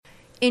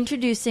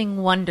Introducing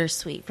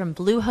Wondersuite from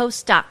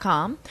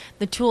Bluehost.com,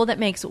 the tool that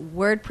makes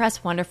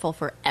WordPress wonderful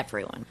for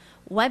everyone.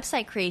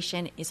 Website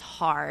creation is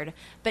hard,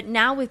 but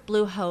now with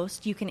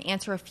Bluehost, you can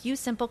answer a few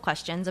simple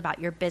questions about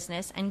your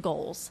business and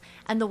goals,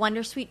 and the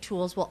Wondersuite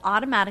tools will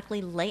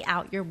automatically lay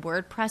out your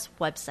WordPress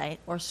website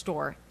or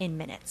store in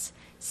minutes.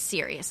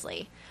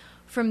 Seriously.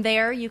 From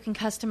there, you can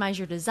customize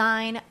your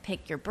design,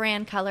 pick your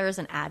brand colors,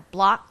 and add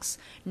blocks.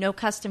 No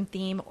custom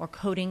theme or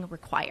coding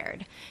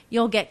required.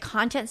 You'll get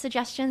content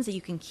suggestions that you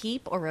can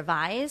keep or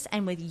revise,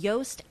 and with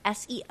Yoast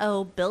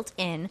SEO built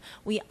in,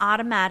 we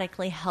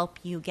automatically help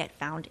you get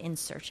found in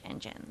search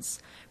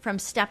engines. From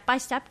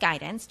step-by-step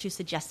guidance to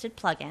suggested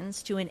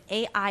plugins to an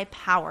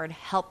AI-powered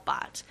help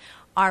bot,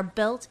 our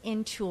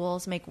built-in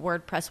tools make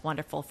WordPress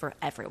wonderful for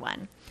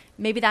everyone.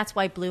 Maybe that's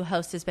why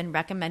Bluehost has been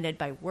recommended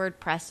by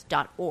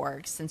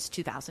WordPress.org since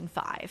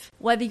 2005.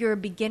 Whether you're a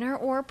beginner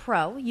or a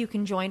pro, you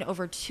can join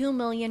over 2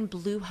 million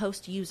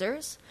Bluehost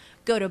users.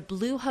 Go to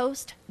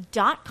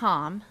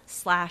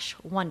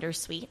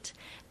bluehost.com/wondersuite.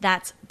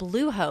 That's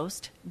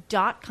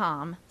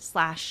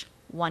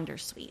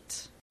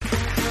bluehost.com/wondersuite.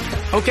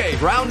 Okay,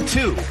 round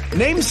two.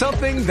 Name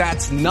something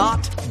that's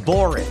not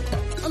boring.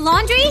 A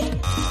laundry?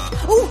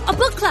 Ooh, a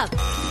book club.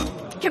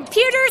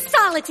 Computer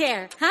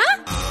solitaire,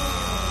 huh?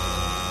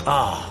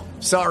 Ah,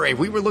 sorry,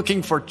 we were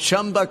looking for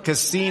Chumba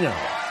Casino.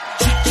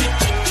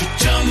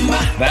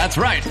 That's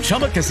right,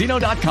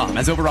 ChumbaCasino.com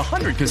has over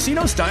 100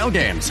 casino-style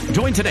games.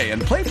 Join today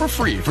and play for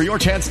free for your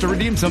chance to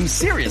redeem some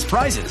serious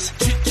prizes.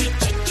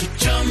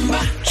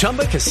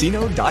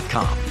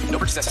 ChumbaCasino.com. No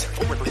purchase necessary.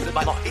 Void where prohibited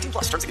by law.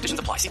 18+. Terms and conditions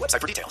apply. See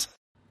website for details.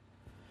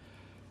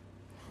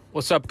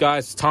 What's up,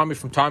 guys? It's Tommy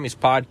from Tommy's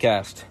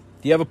Podcast.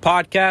 Do you have a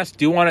podcast?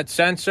 Do you want it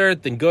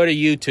censored? Then go to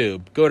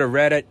YouTube, go to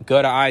Reddit,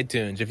 go to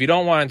iTunes. If you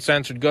don't want it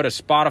censored, go to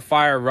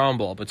Spotify or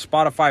Rumble. But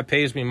Spotify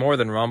pays me more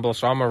than Rumble,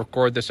 so I'm going to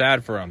record this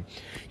ad for them.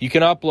 You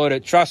can upload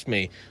it, trust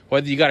me.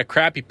 Whether you got a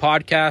crappy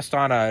podcast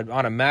on a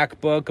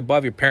MacBook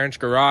above your parents'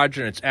 garage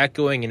and it's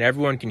echoing and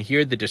everyone can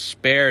hear the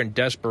despair and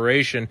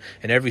desperation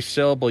in every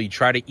syllable you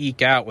try to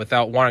eke out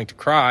without wanting to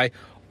cry,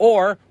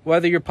 or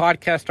whether your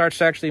podcast starts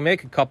to actually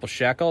make a couple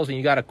shekels and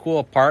you got a cool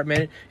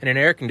apartment and an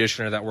air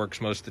conditioner that works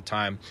most of the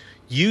time,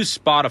 use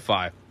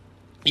Spotify.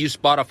 Use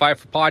Spotify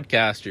for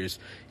podcasters.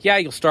 Yeah,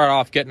 you'll start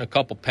off getting a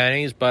couple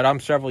pennies, but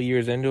I'm several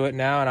years into it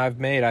now, and I've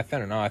made, I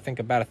think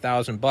about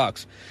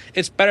 $1,000.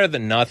 It's better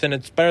than nothing.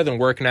 It's better than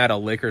working at a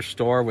liquor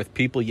store with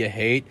people you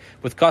hate,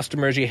 with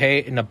customers you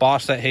hate, and a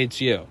boss that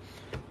hates you.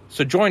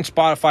 So join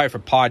Spotify for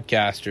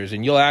podcasters,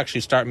 and you'll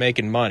actually start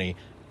making money.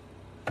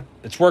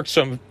 It's worked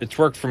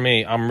for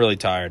me. I'm really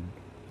tired.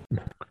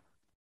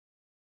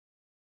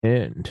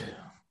 And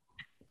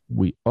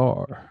we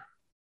are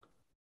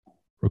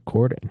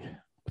recording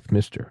with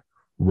Mr.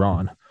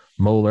 Ron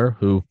Moeller,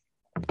 who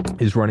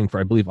is running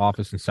for, I believe,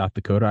 office in South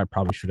Dakota. I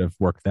probably should have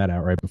worked that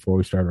out right before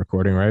we started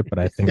recording, right? But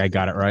I think I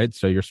got it right,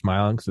 so you're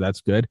smiling, so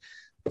that's good.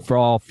 For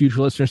all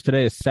future listeners,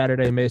 today is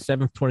Saturday, May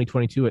 7th,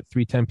 2022 at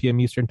 3:10 p.m.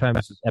 Eastern Time.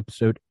 This is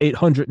episode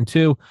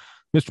 802.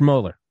 Mr.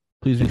 Moeller,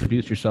 please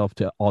introduce yourself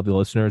to all the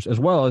listeners as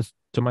well as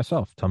to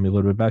myself. Tell me a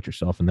little bit about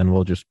yourself, and then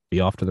we'll just be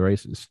off to the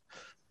races.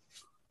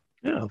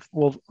 Yeah,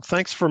 well,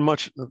 thanks so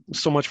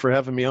much for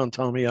having me on,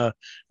 Tommy. I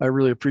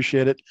really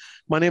appreciate it.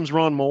 My name's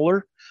Ron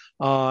Moeller.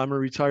 I'm a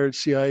retired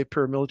CIA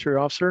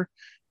paramilitary officer.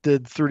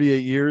 Did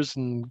 38 years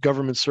in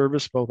government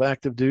service, both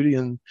active duty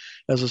and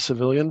as a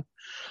civilian.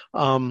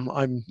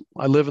 I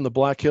live in the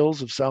Black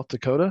Hills of South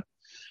Dakota,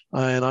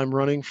 and I'm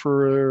running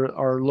for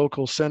our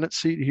local Senate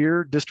seat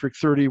here, District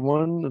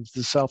 31 of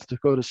the South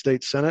Dakota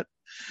State Senate.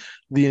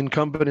 The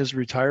incumbent is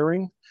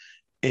retiring,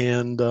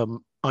 and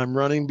I'm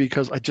running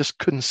because I just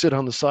couldn't sit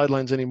on the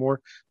sidelines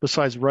anymore.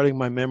 Besides, writing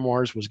my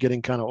memoirs was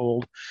getting kind of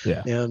old.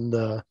 Yeah.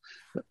 And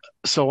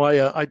so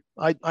I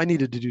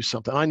needed to do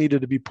something. I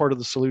needed to be part of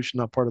the solution,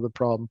 not part of the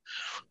problem.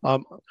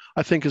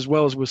 I think, as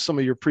well as with some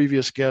of your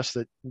previous guests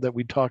that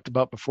we talked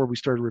about before we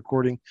started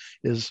recording,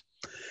 is,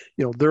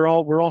 we're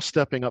all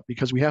stepping up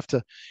because we have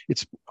to.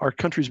 Our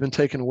country's been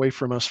taken away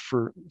from us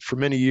for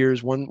many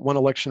years, one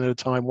election at a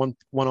time, one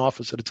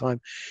office at a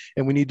time,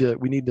 and we need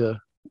to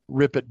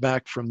rip it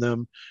back from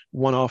them,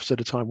 one office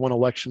at a time, one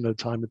election at a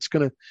time. It's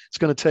gonna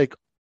take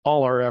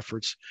all our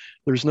efforts.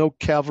 There's no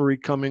cavalry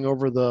coming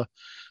over the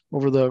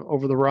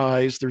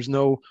rise. There's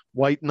no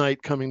white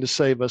knight coming to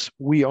save us.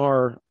 We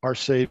are our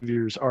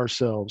saviors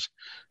ourselves.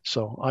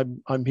 So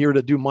I'm here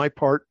to do my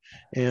part,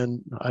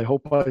 and I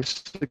hope I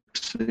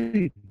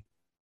succeed.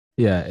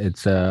 Yeah,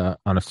 it's on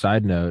a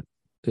side note.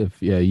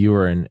 You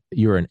were an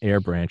air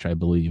branch, I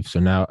believe. So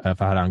now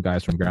if I had on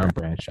guys from ground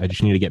branch, I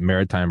just need to get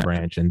maritime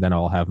branch, and then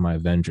I'll have my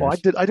Avengers. Well,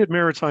 I did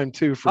maritime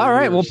too. All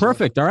right. Well,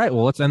 perfect. All right.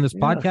 Well, let's end this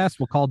podcast.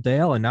 We'll call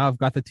Dale, and now I've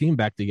got the team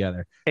back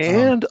together.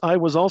 And I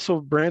was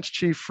also branch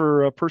chief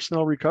for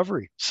personnel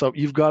recovery. So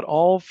you've got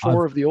all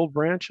four of the old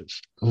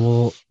branches.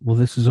 Well,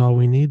 this is all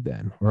we need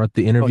then. We're at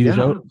the interviews.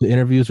 The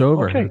interview's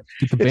over. Okay.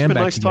 Get the band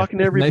back nice together. talking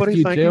to everybody.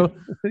 Nice Thank you.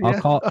 Yeah.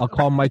 I'll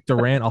call Mike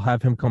Durant. I'll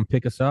have him come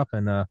pick us up,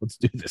 and let's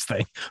do this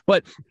thing.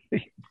 But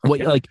What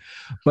like,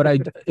 but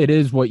it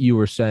is what you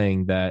were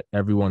saying, that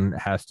everyone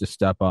has to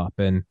step up,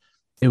 and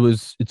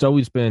it's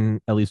always been,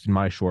 at least in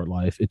my short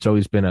life, it's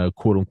always been a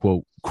quote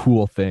unquote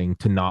cool thing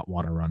to not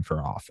want to run for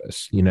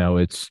office.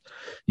 You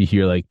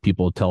hear like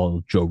people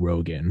tell Joe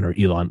Rogan or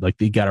Elon, like,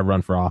 they got to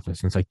run for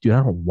office. And it's like, dude,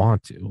 I don't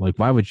want to. Like,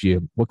 why would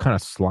you? What kind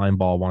of slime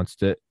ball wants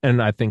to?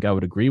 And I think I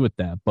would agree with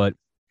that. But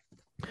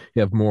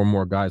you have more and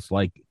more guys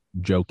like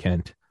Joe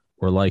Kent,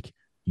 or like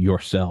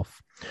yourself,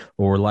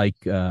 or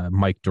like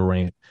Mike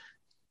Durant.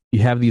 You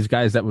have these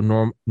guys that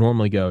would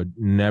normally go,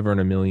 never in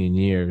a million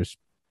years.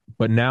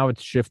 But now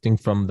it's shifting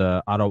from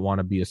the I don't want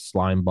to be a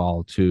slime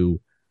ball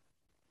to,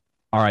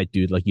 all right,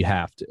 dude, like, you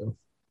have to.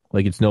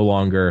 Like, it's no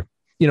longer,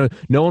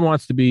 no one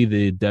wants to be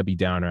the Debbie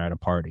Downer at a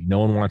party. No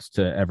one wants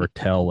to ever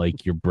tell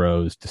like your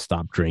bros to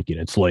stop drinking.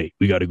 It's late.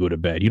 We got to go to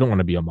bed. You don't want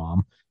to be a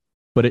mom.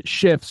 But it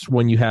shifts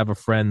when you have a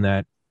friend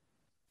that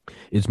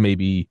is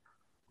maybe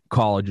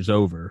college is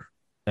over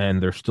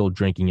and they're still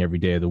drinking every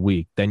day of the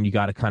week. Then you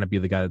got to kind of be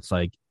the guy that's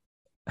like,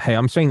 hey,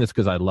 I'm saying this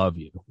because I love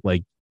you.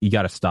 Like, you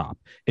got to stop.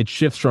 It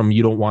shifts from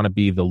you don't want to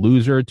be the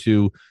loser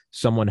to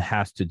someone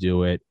has to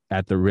do it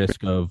at the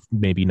risk of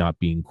maybe not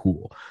being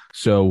cool.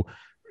 So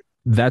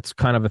that's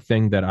kind of a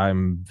thing that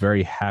I'm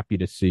very happy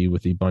to see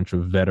with a bunch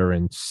of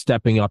veterans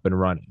stepping up and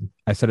running.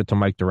 I said it to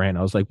Mike Durant.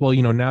 I was like, well,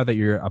 now that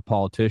you're a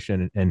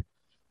politician, and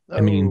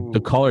I mean,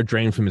 the color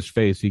drained from his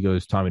face. He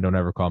goes, Tommy, don't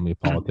ever call me a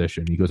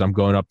politician. He goes, I'm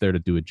going up there to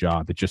do a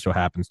job. It just so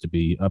happens to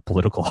be a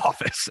political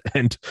office.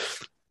 And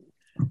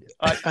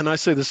I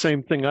say the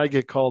same thing. I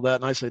get called that,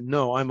 and I say,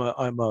 no, I'm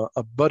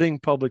a budding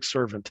public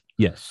servant.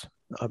 Yes.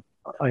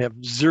 I have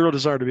zero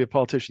desire to be a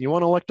politician. You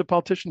want to elect a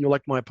politician? You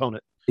elect my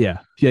opponent. Yeah.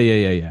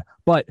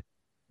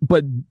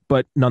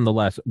 But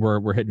nonetheless,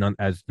 we're hitting on,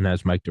 as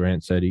Mike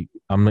Durant said, he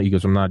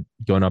goes, I'm not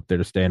going up there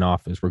to stay in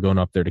office. We're going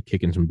up there to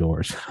kick in some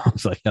doors. I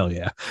was like, hell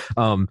yeah.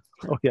 Oh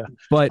yeah.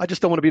 But I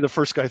just don't want to be the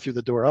first guy through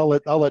the door. I'll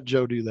let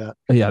Joe do that.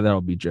 Yeah,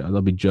 that'll be Joe.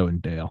 That'll be Joe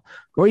and Dale.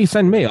 Or you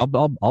send me. I'll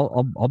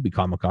be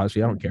kamikaze.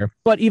 I don't care.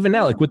 But even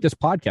now, like with this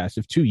podcast,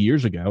 if 2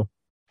 years ago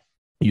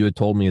you had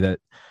told me that,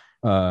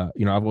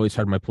 I've always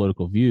had my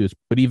political views,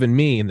 but even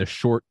me, in the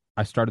short,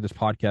 I started this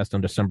podcast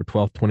on December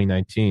 12th,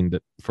 2019.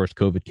 The first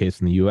COVID case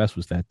in the U.S.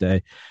 was that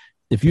day.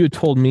 If you had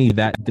told me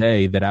that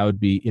day that I would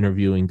be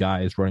interviewing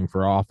guys running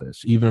for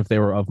office, even if they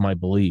were of my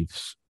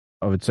beliefs,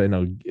 I would say,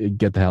 no,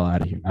 get the hell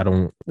out of here. I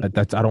don't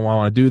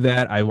want to do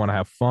that. I want to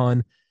have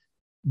fun.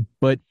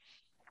 But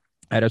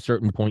at a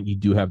certain point, you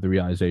do have the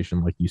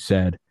realization, like you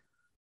said,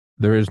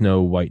 there is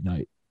no white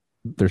knight.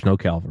 There's no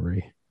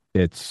cavalry.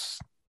 It's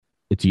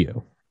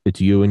you. It's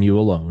you and you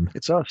alone.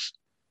 It's us.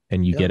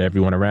 And you get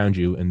everyone around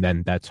you, and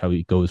then that's how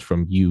it goes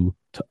from you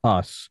to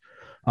us.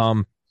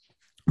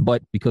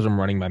 But because I'm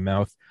running my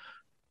mouth,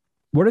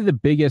 what are the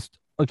biggest?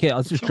 Okay,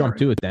 let's just jump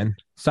to it then.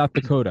 South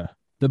Dakota,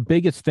 the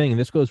biggest thing, and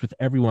this goes with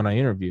everyone I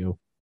interview,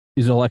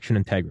 is election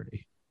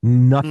integrity.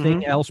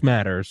 Nothing else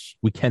matters.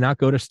 We cannot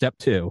go to step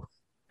 2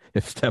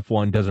 if step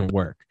 1 doesn't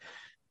work.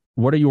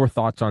 What are your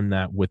thoughts on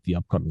that with the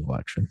upcoming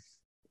election?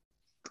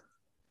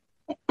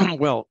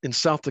 Well, in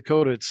South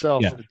Dakota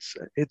itself,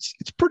 it's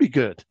pretty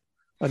good.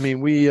 I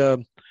mean, we're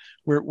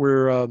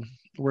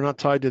not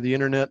tied to the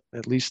internet,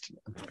 at least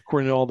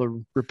according to all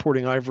the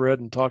reporting I've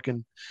read and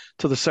talking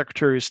to the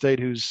Secretary of State,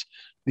 who's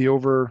the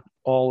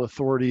overall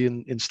authority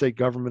in state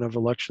government of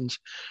elections.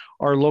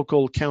 Our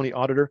local county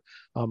auditor,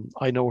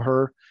 I know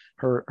her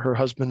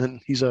husband,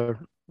 and he's a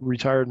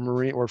retired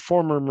Marine or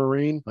former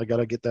Marine. I got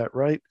to get that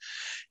right.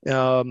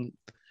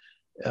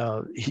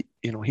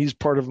 He's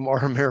part of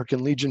our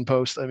American Legion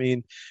post. I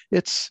mean,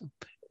 it's,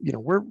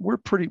 we're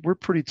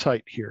pretty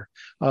tight here.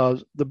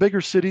 The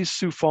bigger cities,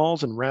 Sioux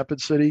Falls and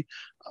Rapid City,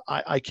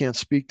 I can't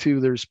speak to.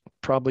 There's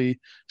probably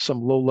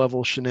some low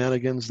level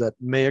shenanigans that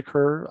may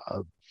occur.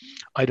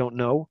 I don't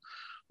know,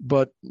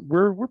 but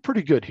we're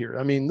pretty good here.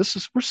 I mean,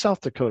 we're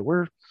South Dakota.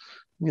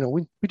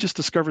 We just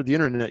discovered the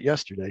internet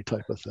yesterday,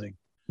 type of thing.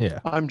 Yeah,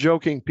 I'm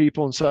joking,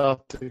 people in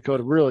South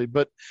Dakota, really,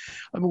 but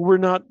I mean, we're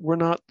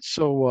not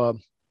so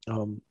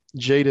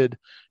jaded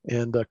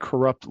and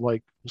corrupt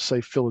like,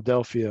 say,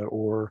 Philadelphia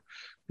or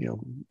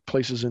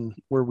places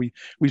where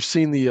we've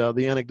seen the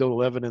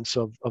anecdotal evidence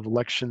of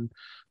election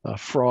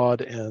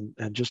fraud and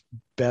just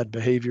bad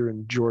behavior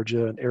in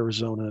Georgia and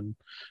Arizona and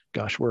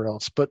gosh, where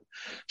else? But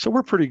so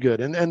we're pretty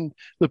good, and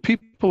the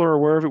people are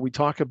aware of it. We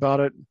talk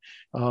about it.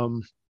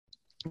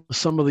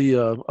 Some of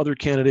the other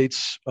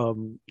candidates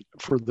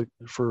for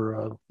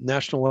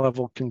national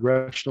level,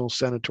 congressional,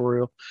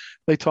 senatorial,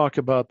 they talk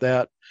about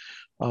that.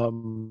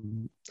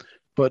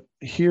 But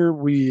here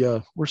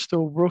we're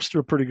still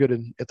pretty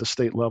good at the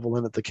state level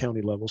and at the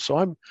county level.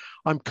 So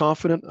I'm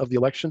confident of the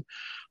election.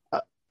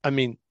 I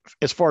mean,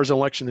 as far as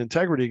election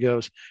integrity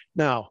goes,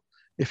 now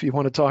if you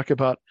want to talk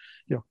about,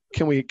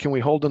 can we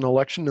hold an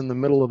election in the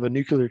middle of a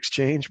nuclear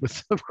exchange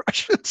with the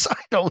Russians?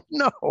 I don't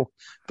know.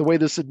 The way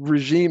this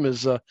regime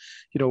is,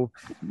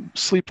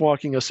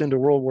 sleepwalking us into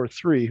World War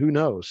III, who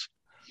knows?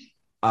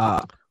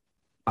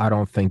 I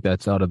don't think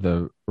that's out of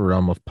the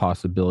realm of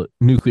possibility.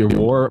 Nuclear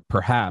war,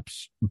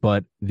 perhaps,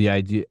 but the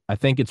idea, I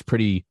think it's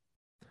pretty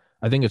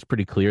I think it's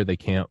pretty clear they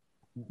can't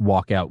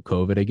walk out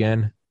COVID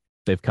again.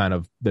 They've kind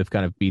of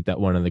beat that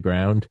one on the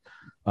ground.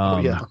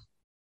 Yeah.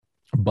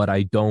 But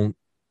I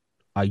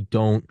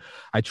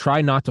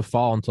try not to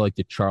fall into like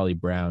the Charlie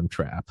Brown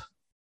trap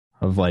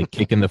of like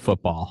kicking the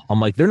football. I'm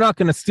like, they're not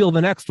going to steal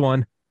the next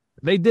one.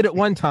 They did it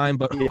one time,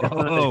 but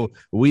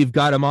we've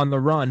got them on the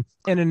run.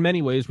 And in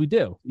many ways we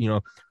do.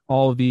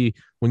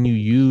 When you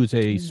use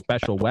a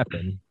special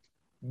weapon,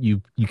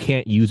 you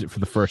can't use it for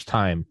the first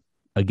time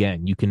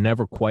again. You can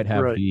never quite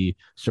have the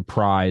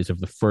surprise of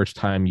the first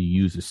time you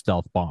use a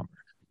stealth bomber,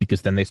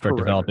 because then they start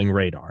developing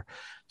radar.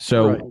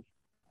 So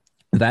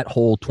that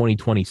whole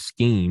 2020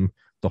 scheme,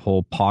 the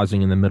whole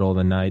pausing in the middle of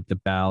the night, the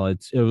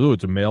ballots,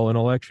 it's a mail-in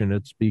election,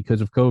 it's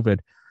because of COVID.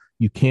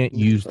 You can't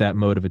use that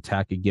mode of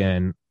attack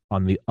again.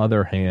 On the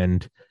other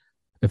hand,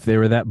 if they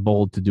were that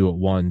bold to do it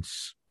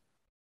once,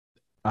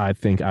 I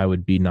think I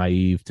would be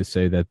naive to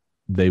say that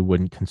they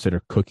wouldn't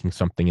consider cooking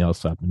something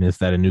else up. And is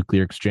that a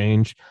nuclear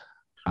exchange?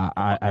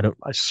 I don't.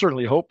 I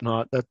certainly hope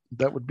not.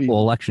 That would be. Well,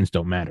 elections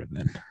don't matter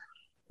then.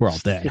 We're all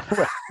dead.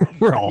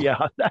 We're all.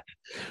 Yeah.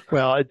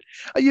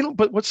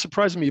 But what's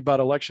surprising me about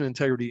election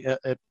integrity at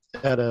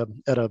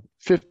a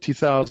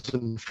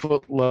 50,000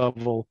 foot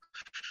level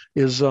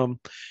is,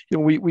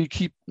 we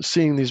keep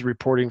seeing these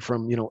reporting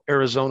from,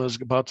 Arizona's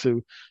about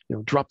to,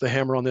 drop the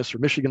hammer on this, or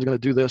Michigan's going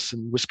to do this,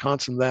 and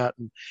Wisconsin that,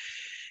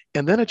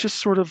 and then it just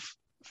sort of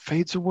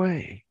fades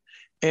away,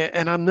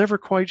 and I'm never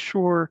quite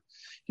sure,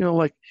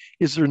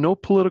 is there no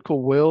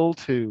political will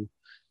to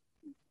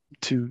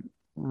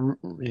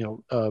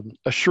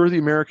assure the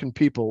American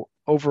people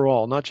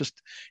overall, not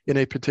just in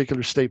a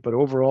particular state, but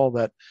overall,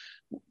 that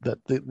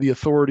the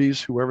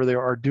authorities, whoever they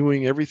are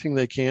doing everything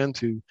they can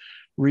to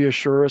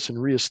reassure us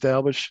and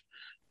reestablish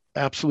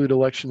absolute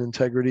election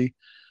integrity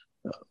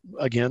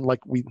again,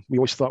 like we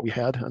always thought we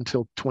had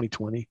until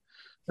 2020.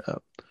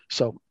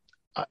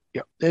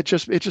 It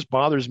just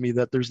bothers me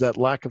that there's that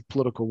lack of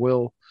political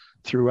will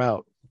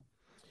throughout.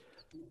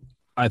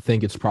 I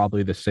think it's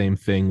probably the same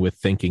thing with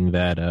thinking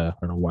that I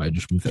don't know why I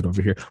just moved that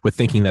over here, with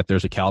thinking that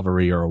there's a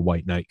cavalry or a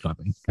white knight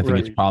coming. I think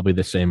it's probably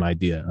the same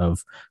idea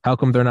of how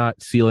come they're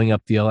not sealing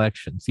up the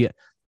elections. Yeah,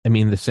 I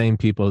mean, the same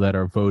people that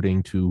are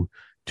voting to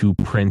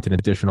print an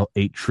additional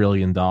 $8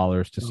 trillion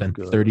to send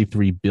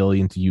 $33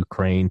 billion to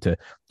Ukraine, to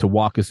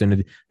walk us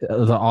into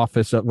the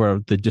office of,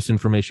 or the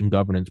Disinformation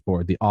Governance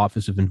Board, the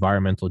Office of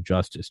Environmental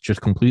Justice,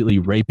 just completely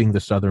raping the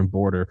southern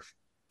border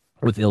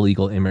with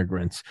illegal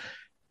immigrants.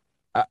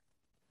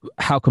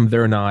 How come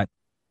they're not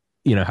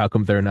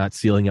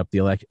sealing up the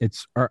election?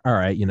 It's all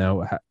right.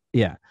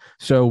 Yeah.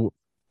 So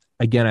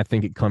again, I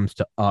think it comes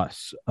to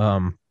us.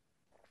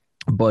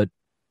 But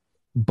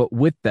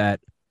with that,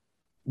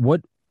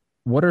 what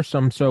are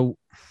some, so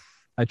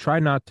I try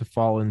not to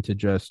fall into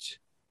just,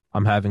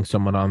 I'm having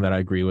someone on that I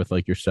agree with,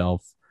 like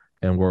yourself,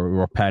 and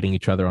we're patting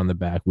each other on the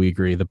back. We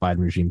agree the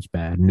Biden regime's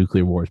bad.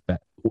 Nuclear war is bad.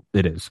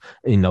 It is.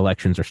 And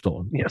elections are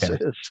stolen. Yes, okay.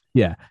 It is.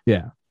 Yeah.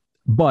 Yeah.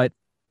 But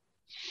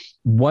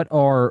what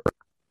are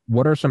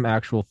some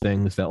actual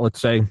things that, let's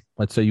say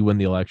you win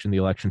the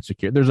election's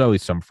secure. There's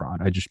always some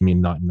fraud. I just mean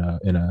not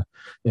in a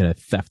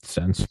theft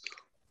sense.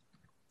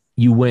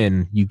 You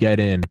win, you get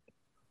in.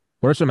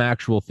 What are some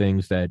actual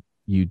things that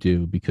you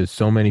do? Because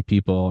so many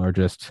people are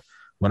just,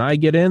 when I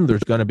get in,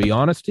 there's going to be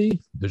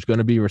honesty, there's going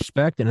to be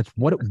respect, and it's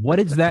what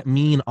does that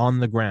mean on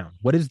the ground?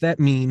 What does that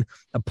mean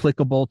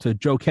applicable to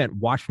Joe Kent,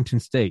 Washington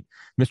State,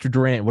 Mr.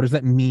 Durant? What does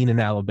that mean in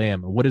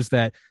Alabama? What is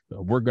that?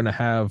 We're going to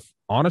have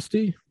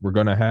honesty. We're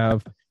going to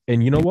have,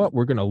 and you know what?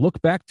 We're going to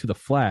look back to the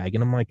flag.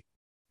 And I'm like,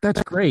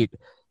 that's great.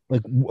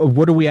 Like,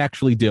 what are we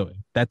actually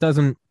doing? That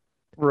doesn't,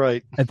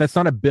 right. That's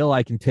not a bill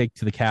I can take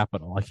to the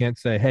Capitol. I can't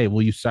say, hey,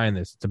 will you sign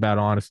this? It's about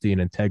honesty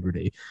and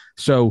integrity.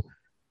 So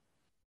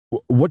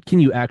what can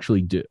you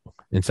actually do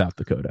in South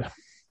Dakota?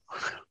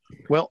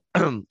 Well,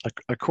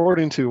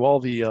 according to all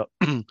the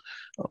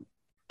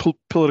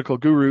political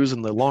gurus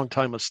and the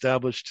longtime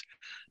established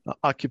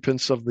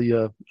occupants of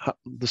the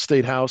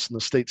state house and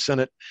the state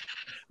senate,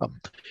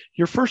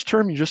 your first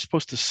term, you're just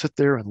supposed to sit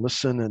there and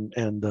listen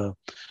and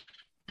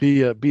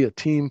be a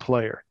team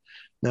player.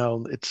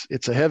 Now,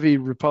 it's a heavy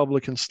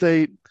Republican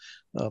state.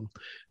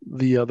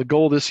 The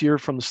goal this year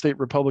from the state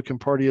Republican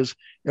Party is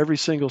every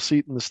single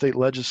seat in the state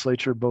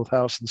legislature, both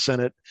House and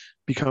Senate,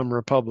 become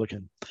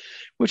Republican,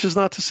 which is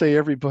not to say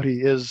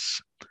everybody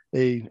is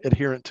a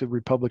adherent to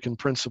Republican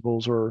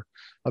principles or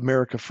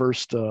America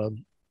First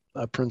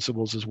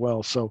principles as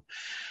well. So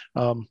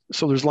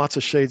there's lots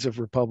of shades of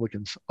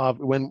Republicans.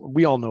 When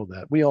we all know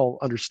that, we all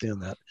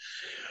understand that.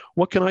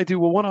 What can I do?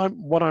 Well,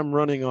 what I'm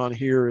running on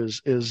here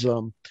is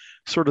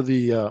sort of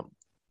the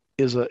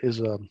is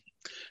a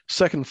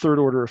second, third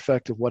order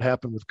effect of what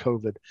happened with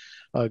COVID.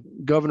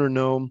 Governor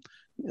Noem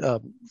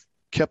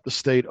kept the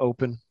state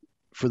open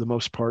for the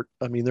most part.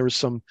 I mean, there was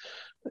some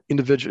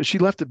individual. She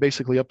left it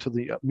basically up to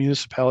the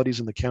municipalities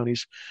and the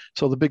counties.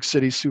 So the big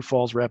cities, Sioux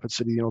Falls, Rapid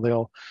City, they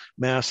all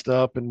masked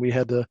up, and we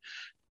had to,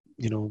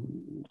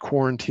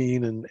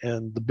 quarantine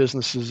and the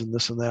businesses and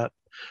this and that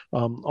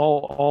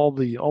all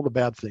the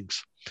bad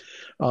things.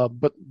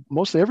 But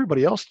mostly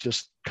everybody else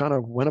just kind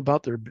of went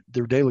about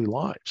their daily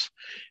lives.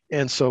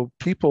 And so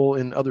people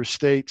in other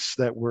states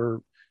that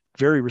were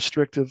very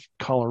restrictive,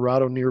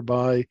 Colorado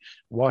nearby,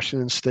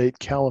 Washington State,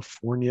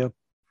 California,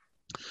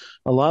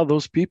 a lot of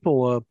those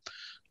people,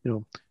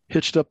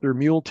 hitched up their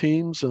mule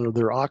teams and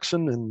their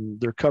oxen and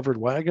their covered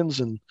wagons,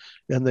 and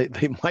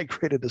they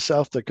migrated to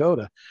South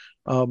Dakota.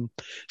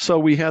 So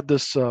we had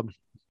this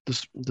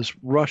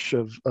rush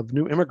of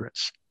new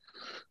immigrants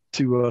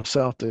to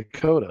South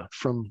Dakota,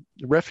 from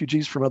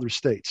refugees from other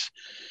states.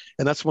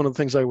 And that's one of the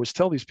things I always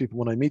tell these people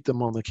when I meet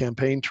them on the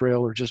campaign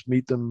trail or just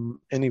meet them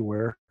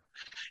anywhere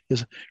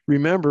is,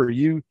 remember,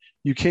 you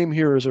came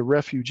here as a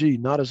refugee,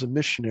 not as a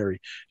missionary.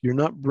 You're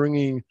not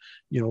bringing,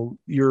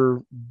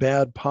 your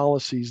bad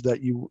policies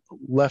that you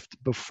left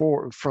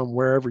before from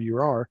wherever you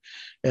are,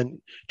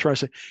 and try to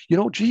say,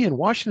 gee, in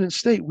Washington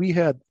State, we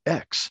had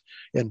X,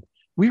 and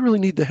we really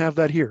need to have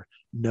that here.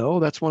 No,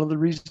 that's one of the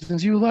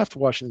reasons you left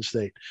Washington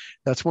State.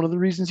 That's one of the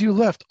reasons you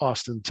left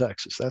Austin,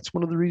 Texas. That's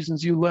one of the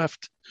reasons you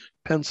left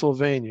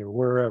Pennsylvania,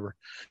 wherever.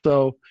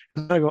 So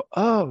I go,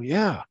 oh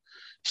yeah.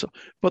 So,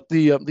 but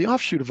the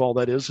offshoot of all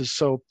that is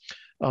so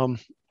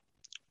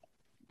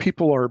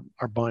people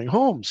are buying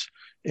homes,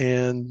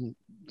 and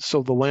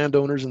so the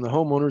landowners and the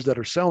homeowners that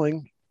are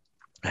selling,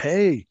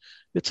 hey,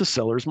 it's a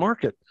seller's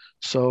market.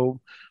 So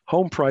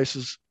home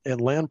prices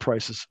and land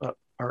prices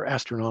are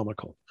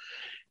astronomical.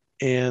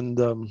 And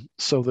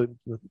so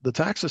the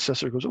tax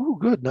assessor goes, oh,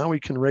 good. Now we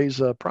can raise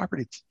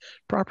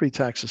property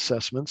tax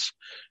assessments,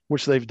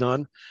 which they've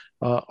done.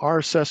 Our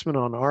assessment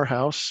on our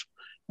house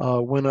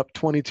went up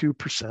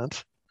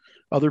 22%.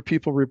 Other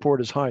people report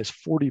as high as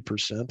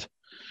 40%.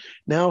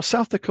 Now,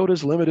 South Dakota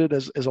is limited,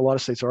 as a lot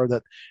of states are,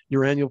 that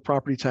your annual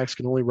property tax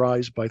can only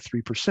rise by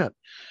 3%.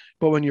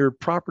 But when your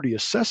property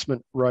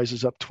assessment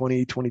rises up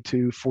 20,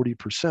 22,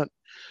 40%,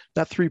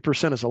 that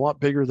 3% is a lot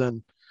bigger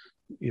than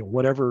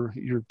whatever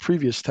your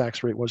previous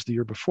tax rate was the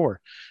year before.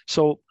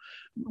 So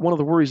one of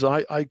the worries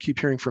I keep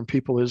hearing from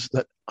people is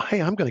that,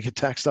 hey, I'm going to get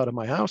taxed out of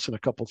my house in a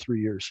couple,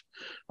 3 years.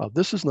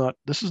 This is not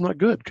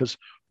good, because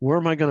where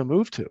am I going to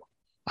move to?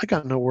 I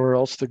got nowhere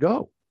else to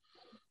go.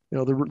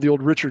 The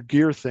old Richard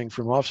Gere thing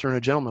from Officer and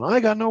a Gentleman. I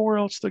got nowhere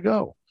else to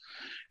go.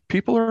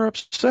 People are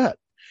upset.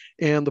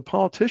 And the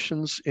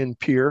politicians in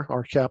Pierre,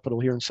 our capital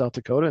here in South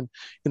Dakota, and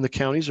in the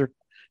counties are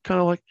kind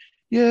of like,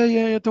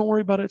 yeah, don't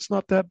worry about it. It's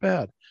not that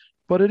bad.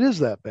 But it is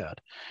that bad.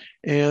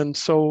 And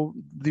so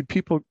the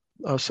people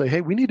say,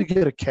 hey, we need to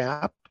get a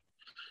cap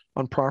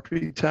on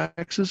property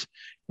taxes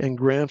and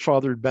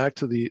grandfathered back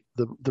to the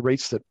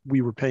rates that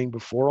we were paying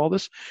before all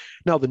this.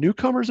 Now, the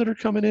newcomers that are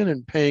coming in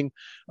and paying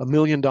 $1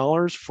 million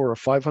for a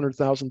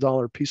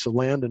 $500,000 piece of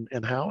land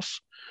and house,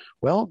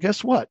 well,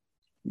 guess what?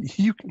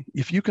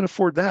 If you can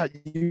afford that,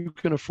 you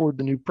can afford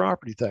the new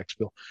property tax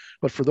bill.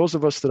 But for those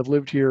of us that have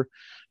lived here,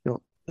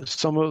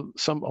 some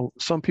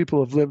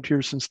people have lived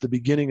here since the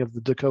beginning of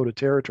the Dakota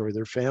Territory,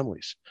 their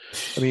families.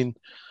 I mean,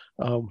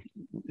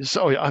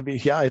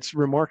 it's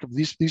remarkable.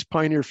 These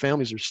pioneer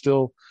families are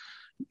still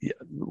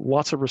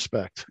lots of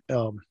respect.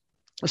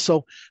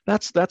 So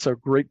that's a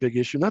great big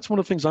issue. And that's one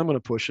of the things I'm going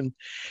to push. And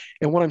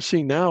what I'm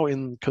seeing now,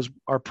 because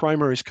our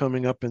primary is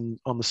coming up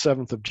on the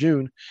 7th of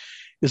June,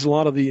 is a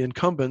lot of the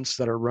incumbents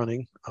that are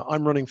running.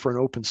 I'm running for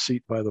an open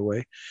seat, by the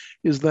way,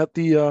 is that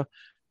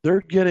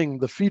they're getting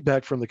the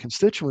feedback from the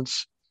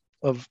constituents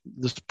of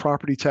this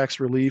property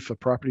tax relief, a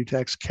property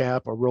tax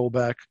cap, a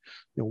rollback,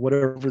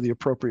 whatever the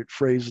appropriate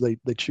phrase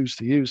they choose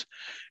to use.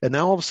 And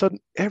now all of a sudden,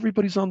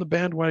 everybody's on the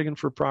bandwagon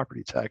for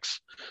property tax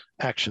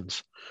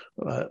actions.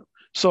 I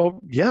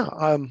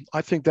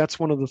think that's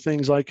one of the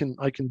things I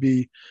can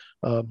be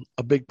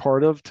a big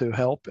part of, to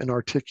help and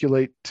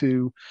articulate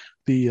to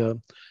the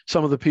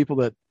some of the people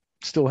that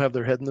still have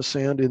their head in the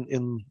sand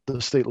in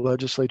the state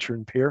legislature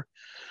in Pierre.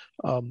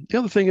 The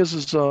other thing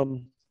is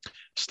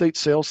state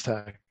sales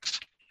tax.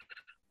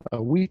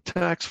 We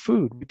tax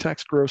food, we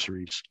tax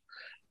groceries,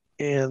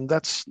 and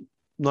that's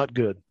not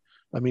good.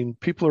 I mean,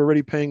 people are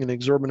already paying an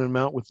exorbitant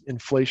amount with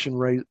inflation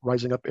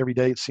rising up every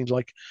day. It seems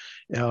like,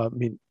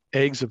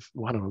 eggs have,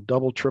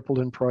 doubled, tripled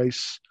in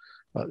price.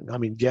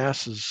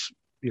 Gas has,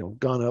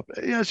 gone up.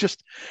 Yeah, it's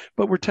just,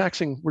 but we're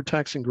taxing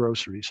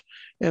groceries,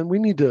 and we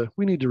need to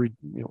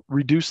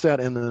reduce that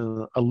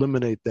and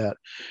eliminate that.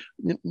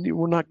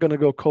 We're not going to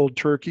go cold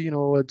turkey.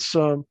 We'll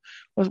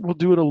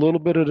do it a little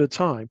bit at a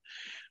time.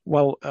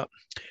 Well,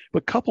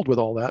 but coupled with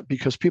all that,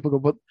 because people go,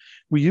 but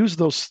we use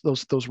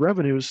those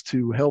revenues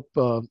to help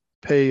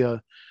pay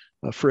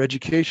for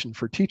education,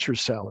 for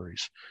teachers'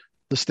 salaries.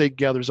 The state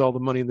gathers all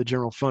the money in the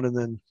general fund and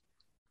then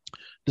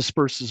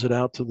disperses it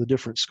out to the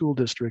different school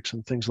districts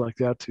and things like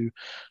that to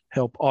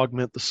help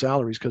augment the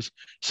salaries, because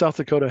South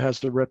Dakota has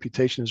the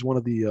reputation as one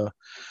of the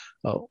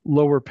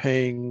lower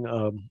paying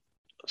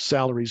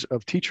salaries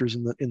of teachers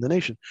in the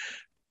nation.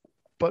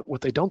 But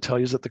what they don't tell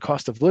you is that the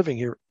cost of living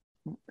here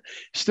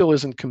still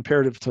isn't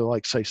comparative to,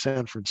 like, say,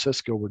 San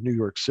Francisco or New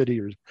York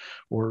City,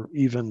 or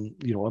even,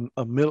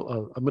 a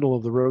middle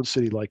of the road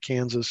city like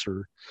Kansas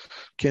or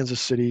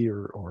Kansas City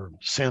or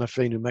Santa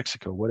Fe, New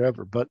Mexico,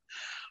 whatever. But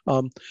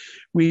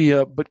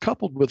but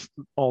coupled with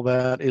all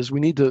that is we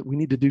need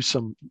to do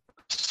some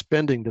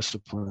spending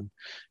discipline,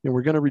 and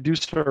we're going to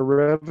reduce our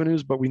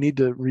revenues, but we need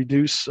to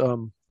reduce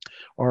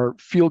our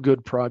feel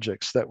good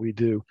projects that we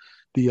do.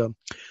 The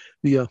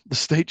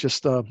state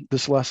just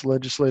this last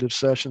legislative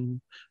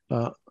session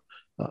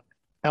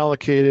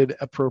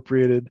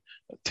appropriated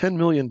 $10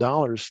 million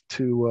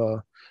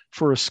to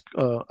for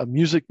a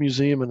music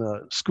museum and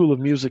a school of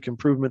music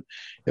improvement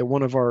at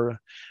one of our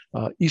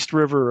East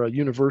River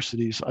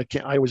universities. I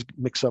always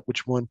mix up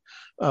which one.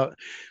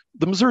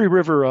 The Missouri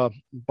River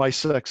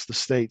bisects the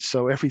state,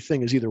 so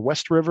everything is either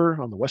West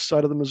River on the west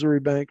side of the Missouri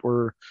bank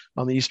or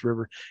on the East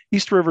River.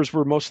 East River is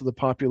where most of the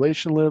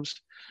population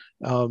lives,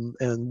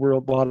 and where a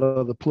lot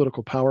of the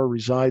political power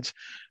resides,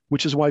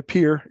 which is why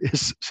Pierre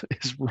is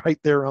right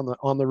there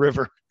on the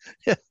river.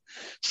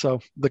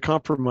 So the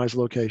compromise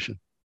location.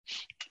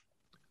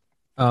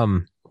 I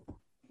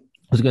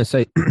was going to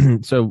say,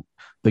 so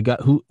the guy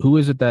who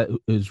is it that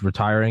is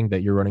retiring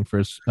that you're running for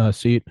his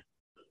seat?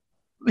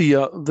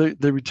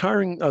 The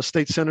retiring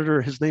state senator,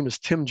 his name is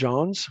Tim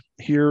Johns.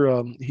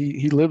 Here,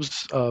 he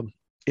lives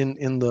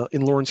in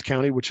Lawrence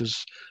County, which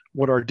is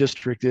what our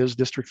district is.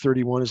 District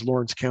 31 is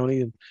Lawrence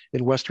County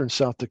in western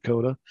South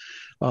Dakota.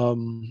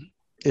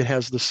 It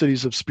has the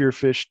cities of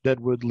Spearfish,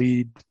 Deadwood,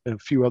 Lead, and a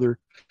few other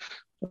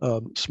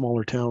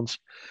smaller towns.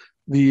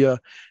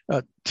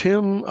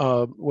 Tim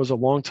was a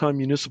longtime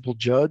municipal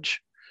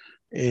judge,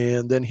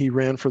 and then he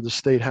ran for the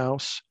state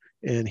house,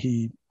 and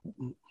he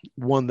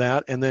won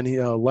that. And then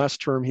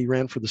last term he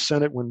ran for the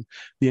Senate when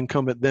the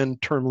incumbent then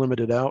term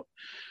limited out.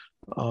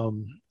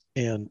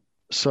 And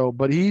so,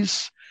 but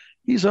he's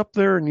up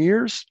there in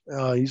years.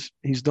 He's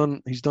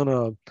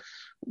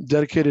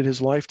dedicated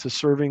his life to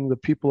serving the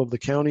people of the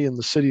county and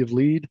the city of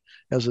Lead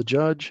as a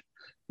judge,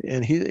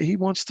 and he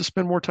wants to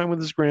spend more time with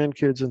his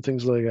grandkids and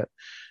things like that.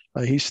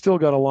 He's still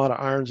got a lot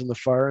of irons in the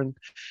fire. And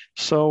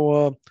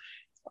so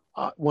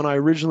when I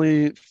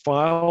originally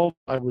filed,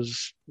 I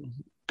was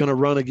going to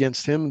run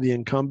against him, the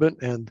incumbent.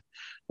 And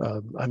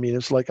I mean,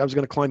 it's like I was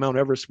going to climb Mount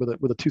Everest with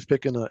a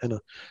toothpick and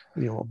a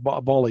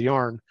ball of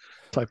yarn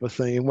type of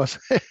thing. It was,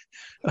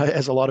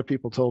 as a lot of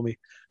people told me.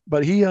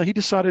 But he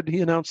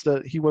announced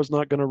that he was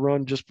not going to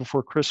run just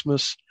before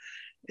Christmas.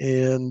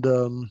 And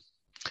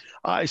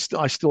I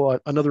still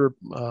another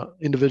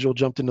individual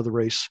jumped into the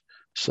race.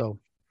 So.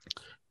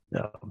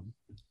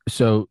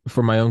 So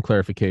for my own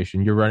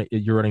clarification, you're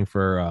running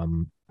for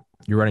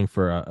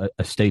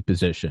a state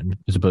position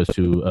as opposed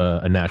to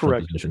a national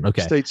Correct. position.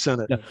 Okay. State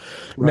Senate.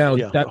 Now,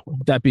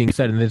 that being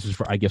said, and this is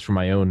for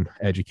my own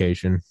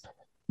education,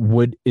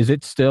 is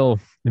it still,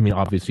 I mean,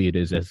 obviously it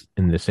is as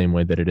in the same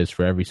way that it is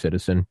for every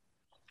citizen,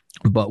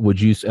 but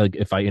would you, like,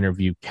 if I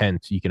interview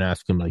Kent, you can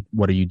ask him, like,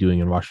 what are you doing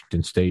in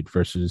Washington State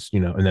versus,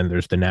 and then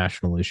there's the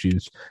national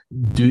issues.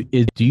 Do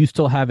you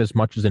still have as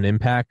much as an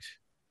impact,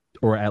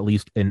 or at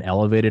least an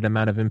elevated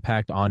amount of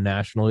impact on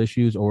national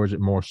issues, or is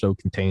it more so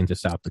contained to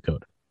South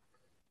Dakota?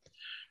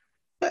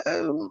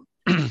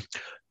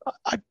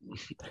 I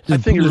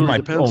think it really my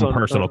depends own on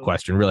personal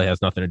question. Really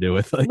has nothing to do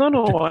with it.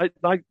 No,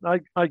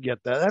 I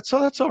get that.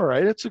 That's all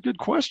right. It's a good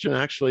question,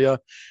 actually.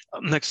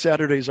 Next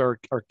Saturday's our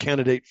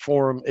candidate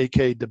forum,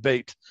 aka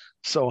debate.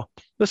 So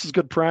this is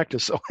good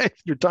practice. So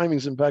your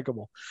timing's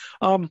impeccable.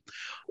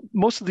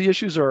 Most of the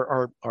issues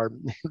are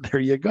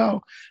there you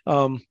go.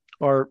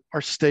 Are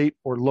state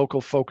or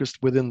local focused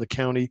within the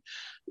county,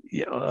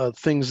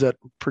 things that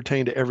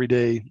pertain to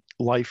everyday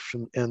life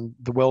and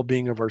the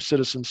well-being of our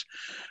citizens.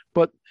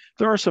 But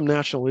there are some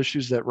national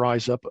issues that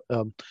rise up.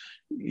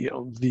 Every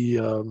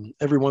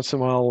once in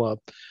a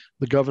while,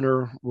 the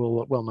governor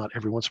will, well, not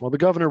every once in a while, the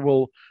governor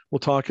will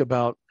talk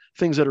about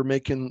things that are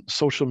making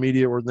social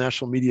media or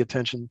national media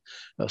attention.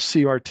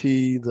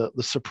 CRT,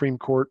 the Supreme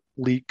Court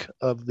leak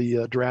of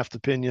the draft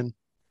opinion,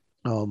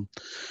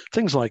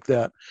 things like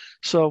that.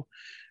 So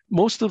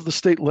most of the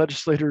state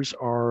legislators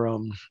are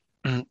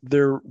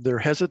they're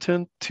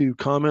hesitant to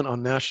comment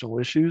on national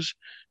issues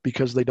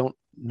because they don't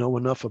know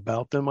enough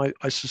about them.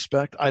 I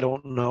suspect. I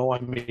don't know. I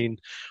mean,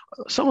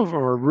 some of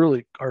them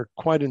are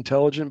quite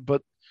intelligent,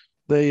 but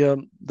they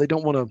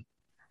don't want to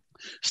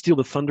steal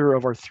the thunder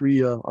of our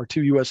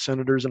two U.S.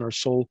 senators and our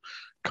sole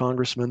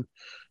congressman.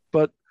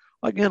 But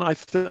again, I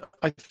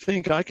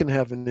think I can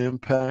have an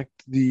impact.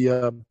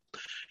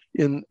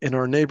 In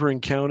our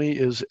neighboring county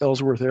is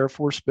Ellsworth Air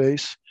Force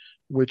Base,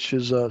 which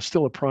is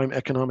still a prime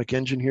economic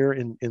engine here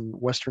in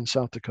western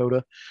South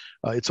Dakota.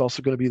 It's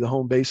also going to be the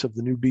home base of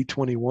the new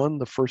B-21,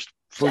 the first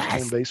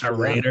home base for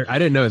Raider. I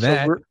didn't know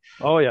that.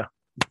 Oh yeah.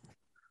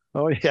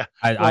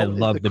 I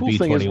love the cool B-21.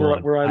 Thing is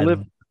where I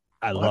live.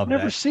 I love I've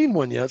never that. seen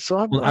one yet, so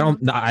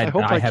I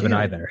hope I haven't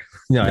either.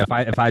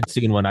 If I'd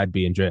seen one, I'd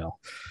be in jail.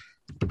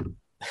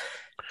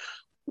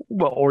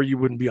 Well, or you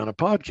wouldn't be on a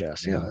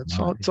podcast. Yeah,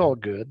 it's all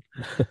good.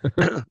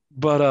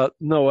 But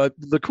no,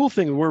 the cool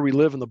thing where we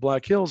live in the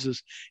Black Hills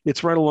is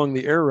it's right along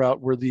the air route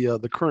where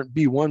the current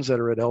B-1s that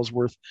are at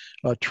Ellsworth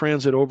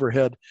transit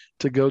overhead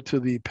to go to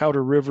the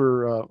Powder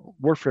River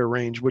Warfare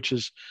Range, which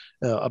is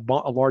a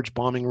large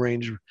bombing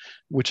range,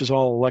 which is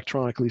all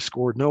electronically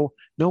scored. No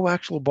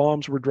actual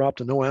bombs were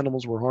dropped and no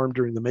animals were harmed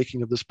during the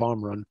making of this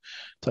bomb run,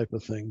 type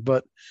of thing.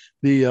 But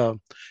so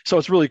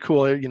it's really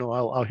cool.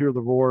 I'll hear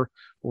the roar.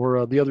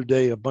 Or the other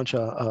day, a bunch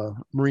of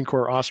Marine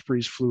Corps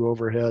Ospreys flew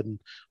overhead, and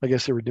I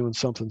guess they were doing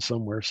something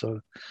somewhere. So,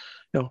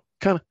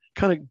 kind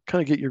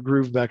of get your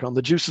groove back on.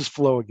 The juices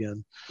flow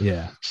again.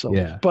 Yeah. So,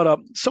 yeah.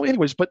 So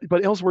anyways, but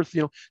Ellsworth,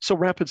 so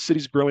Rapid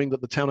City's growing.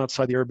 That the town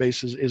outside the air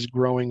base is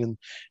growing,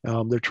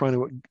 and they're trying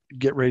to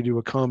get ready to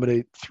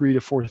accommodate 3,000 to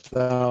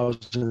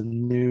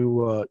 4,000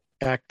 new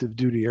active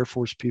duty Air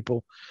Force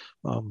people.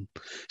 But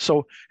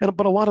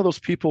a lot of those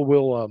people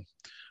will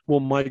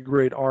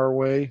migrate our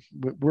way.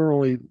 We're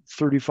only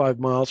 35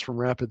 miles from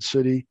Rapid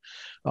City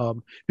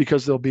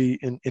because they'll be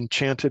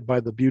enchanted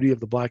by the beauty of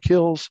the Black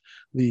Hills,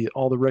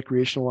 all the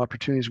recreational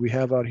opportunities we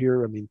have out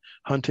here. I mean,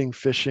 hunting,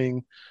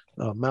 fishing,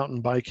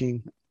 mountain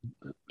biking,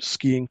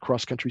 skiing,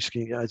 cross-country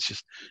skiing. Yeah,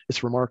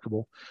 it's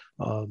remarkable.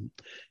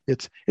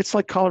 It's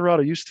like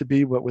Colorado used to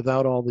be, but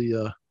without all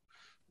the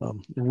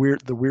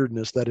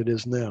weirdness that it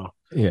is now.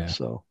 Yeah.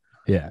 So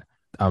yeah.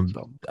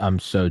 I'm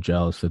so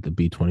jealous that the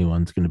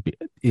B-21 is going to be,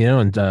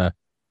 and I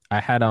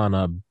had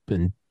on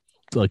in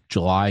like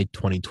July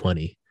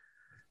 2020,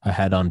 I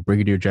had on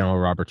Brigadier General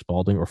Robert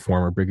Spaulding, or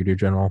former Brigadier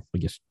General, I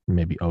guess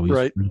maybe always.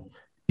 Right.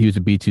 He was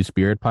a B-2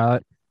 Spirit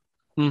pilot.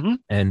 Mm-hmm.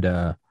 And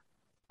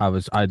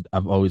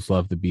I've always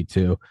loved the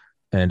B-2.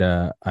 And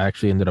I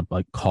actually ended up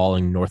like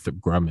calling Northrop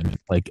Grumman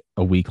like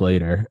a week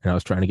later, and I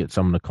was trying to get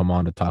someone to come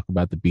on to talk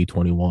about the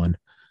B-21,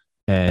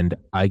 and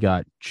I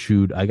got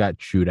chewed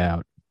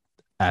out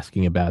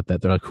asking about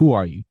that. They're like, "Who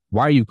are you?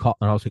 Why are you calling?"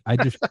 And I was like, I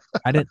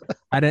didn't.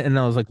 And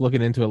I was like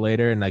looking into it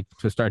later, and like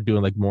to start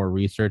doing like more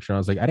research, and I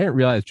was like, I didn't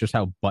realize just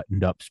how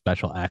buttoned up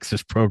special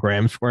access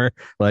programs were.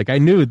 Like I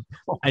knew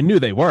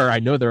they were. I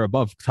know they're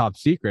above top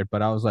secret,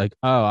 but I was like,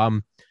 yeah.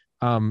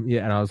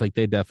 And I was like,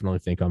 they definitely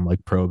think I'm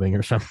like probing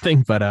or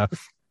something. But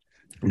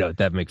no,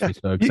 that makes me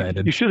so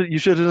excited. You should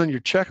have done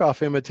your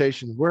Chekhov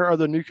imitation. Where are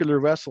the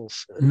nuclear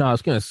vessels? No, I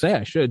was gonna say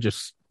I should have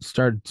just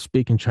started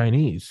speaking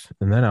Chinese,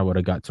 and then I would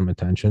have got some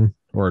attention.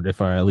 Or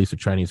if I at least a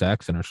Chinese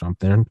accent or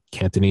something,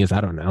 Cantonese, I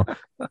don't know.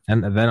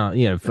 And then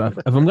if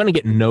I'm gonna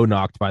get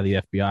knocked by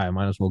the FBI, I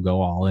might as well go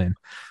all in.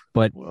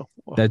 But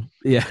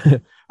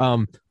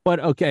but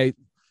okay,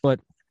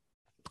 but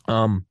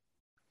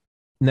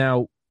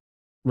now,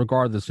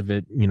 regardless of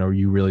it,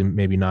 you really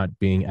maybe not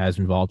being as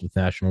involved with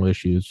national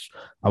issues,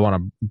 I want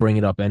to bring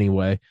it up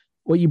anyway.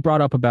 What you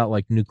brought up about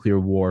like nuclear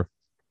war,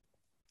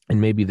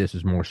 and maybe this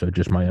is more so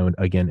just my own,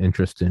 again,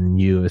 interest in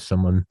you as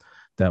someone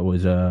that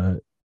was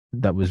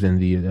in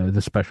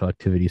the Special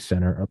Activities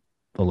Center,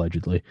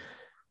 allegedly.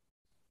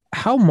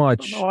 How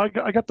much? No, I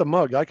got the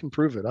mug. I can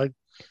prove it.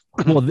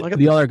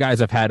 The other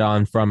guys I've had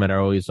on from it are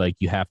always like,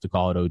 you have to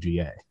call it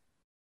OGA.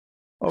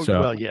 Oh, so,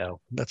 well, yeah,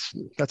 that's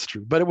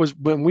true. But it was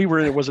when we were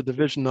in. It was a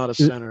division, not a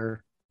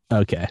center.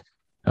 Okay.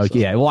 Okay. So,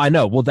 yeah. Well, I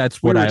know. Well,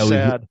 that's what I always.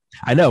 Sad.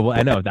 I know.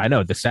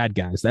 The sad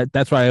guys.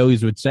 That's why I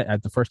always would say.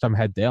 At the first time I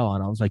had Dale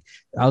on, I was like,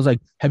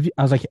 have you?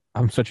 I was like,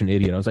 I'm such an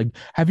idiot. I was like,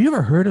 have you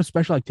ever heard of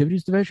Special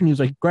Activities Division? He was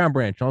like, Ground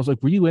Branch. And I was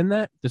like, were you in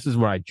that? This is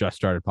when I just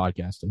started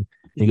podcasting. And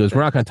he goes,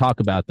 we're not going to talk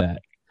about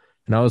that.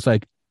 And I was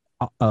like,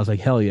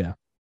 hell yeah.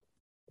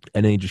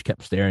 And then he just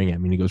kept staring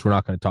at me. And he goes, we're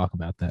not going to talk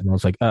about that. And I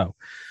was like, oh,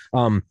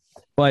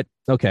 but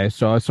okay.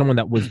 So as someone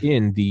that was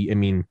in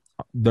the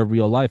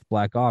real life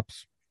Black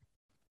Ops,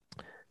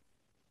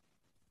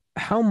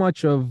 how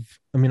much of,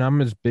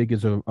 I'm as big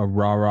as a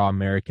rah-rah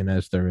American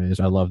as there is.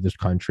 I love this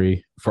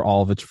country for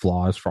all of its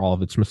flaws, for all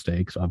of its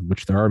mistakes, of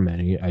which there are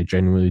many. I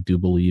genuinely do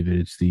believe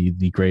it's the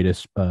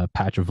greatest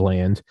patch of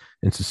land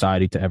in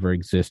society to ever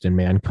exist in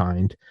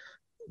mankind.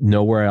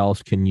 Nowhere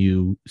else can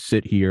you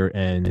sit here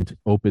and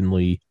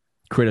openly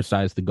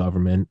criticize the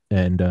government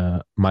and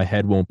my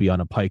head won't be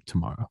on a pike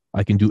tomorrow.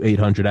 I can do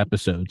 800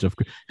 episodes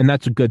and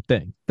that's a good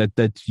thing.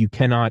 That you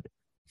cannot,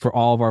 for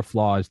all of our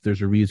flaws,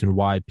 there's a reason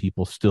why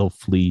people still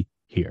flee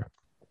here.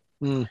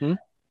 Mm-hmm.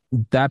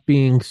 That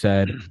being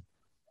said,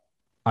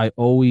 I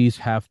always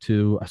have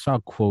to. I saw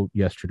a quote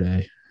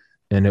yesterday,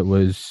 and it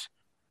was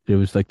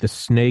like the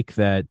snake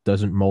that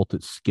doesn't molt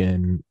its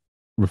skin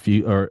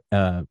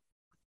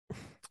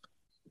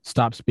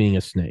stops being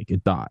a snake.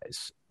 It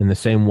dies. In the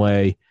same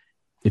way,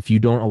 if you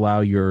don't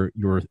allow your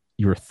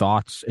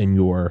thoughts and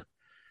your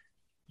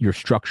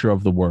structure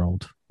of the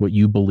world, what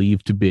you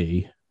believe to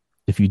be,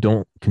 if you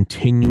don't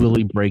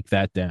continually break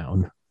that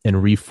down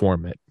and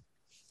reform it,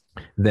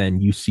 then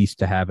you cease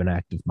to have an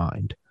active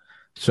mind.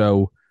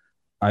 So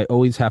I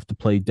always have to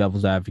play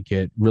devil's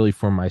advocate really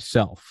for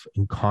myself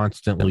and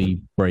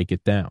constantly break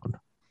it down.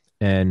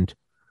 And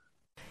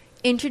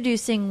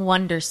introducing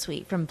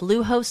Wondersuite from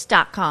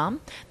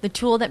Bluehost.com, the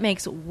tool that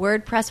makes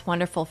WordPress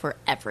wonderful for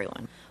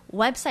everyone.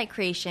 Website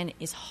creation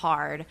is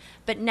hard,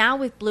 but now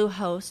with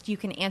Bluehost, you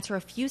can answer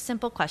a few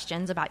simple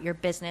questions about your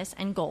business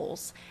and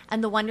goals,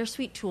 and the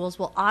Wondersuite tools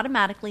will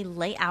automatically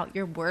lay out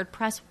your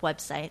WordPress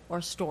website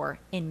or store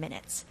in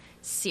minutes.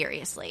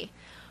 Seriously.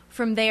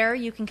 From there,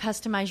 you can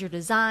customize your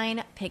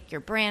design, pick your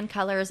brand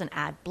colors, and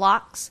add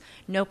blocks.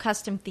 No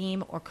custom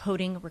theme or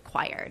coding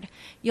required.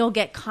 You'll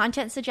get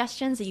content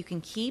suggestions that you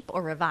can keep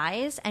or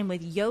revise, and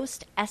with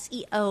Yoast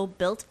SEO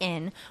built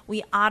in,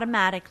 we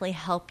automatically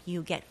help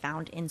you get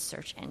found in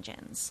search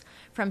engines.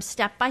 From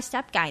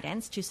step-by-step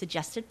guidance to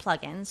suggested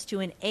plugins to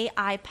an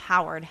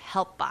AI-powered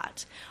help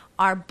bot,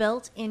 our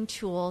built-in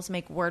tools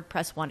make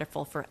WordPress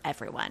wonderful for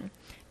everyone.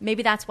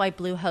 Maybe that's why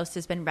Bluehost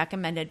has been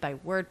recommended by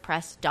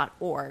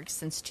WordPress.org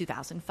since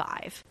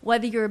 2005.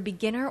 Whether you're a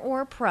beginner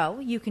or a pro,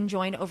 you can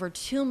join over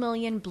 2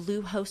 million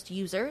Bluehost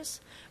users.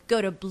 Go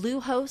to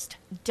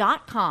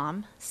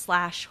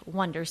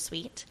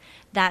bluehost.com/wondersuite.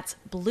 That's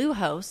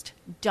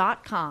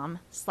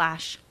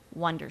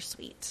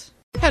bluehost.com/wondersuite.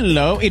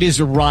 Hello, it is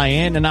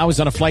Ryan, and I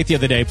was on a flight the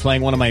other day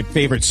playing one of my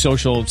favorite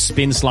social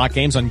spin slot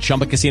games on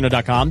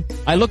ChumbaCasino.com.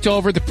 I looked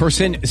over the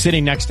person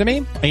sitting next to me,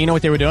 and you know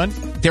what they were doing?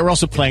 They were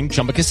also playing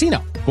Chumba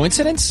Casino.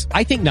 Coincidence?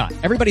 I think not.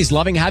 Everybody's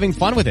loving having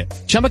fun with it.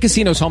 Chumba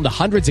Casino is home to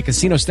hundreds of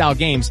casino-style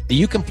games that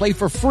you can play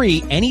for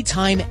free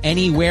anytime,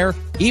 anywhere,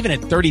 even at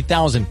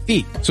 30,000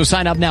 feet. So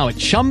sign up now at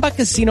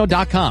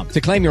ChumbaCasino.com to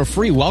claim your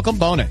free welcome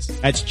bonus.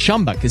 That's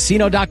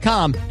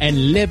ChumbaCasino.com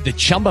and live the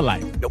Chumba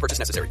life. No purchase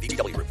necessary.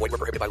 VGW. Void where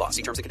prohibited by law.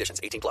 See terms and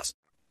conditions. 18+.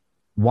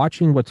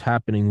 Watching what's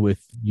happening with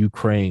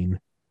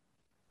Ukraine,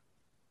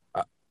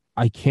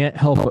 I can't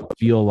help but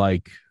feel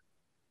like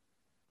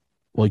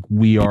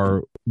we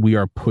are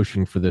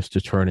pushing for this to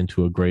turn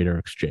into a greater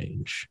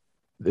exchange.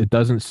 It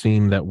doesn't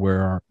seem that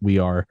we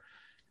are.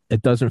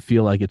 It doesn't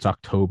feel like it's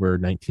October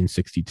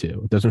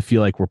 1962. It doesn't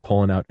feel like we're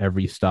pulling out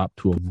every stop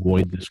to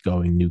avoid this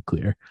going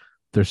nuclear.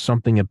 There's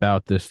something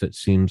about this that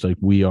seems like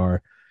we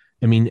are.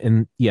 I mean,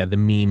 and yeah, the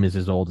meme is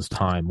as old as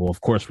time. Well, of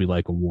course we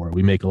like a war.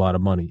 We make a lot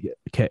of money.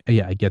 Okay,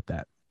 yeah, I get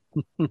that.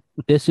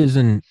 This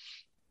isn't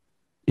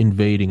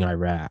invading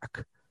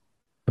Iraq.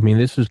 I mean,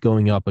 this is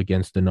going up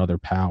against another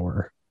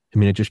power. I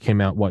mean, it just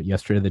came out,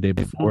 yesterday, the day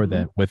before,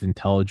 that with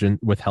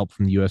help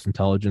from the U.S.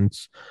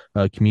 intelligence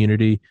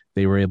community,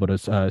 they were able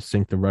to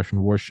sink the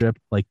Russian warship.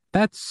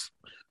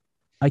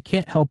 I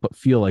can't help but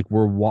feel like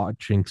we're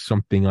watching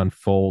something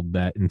unfold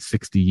that in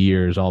 60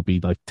 years, I'll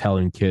be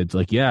telling kids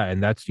yeah,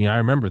 and that's, I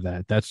remember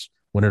that. That's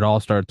when it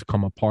all started to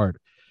come apart.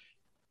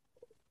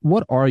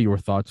 What are your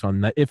thoughts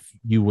on that? If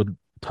you would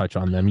touch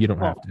on them, you don't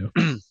have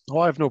to.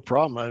 I have no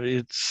problem.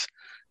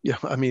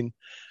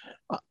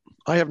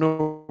 I have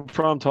no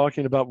problem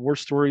talking about war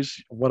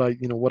stories, what I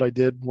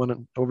did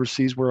when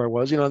overseas where I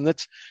was, and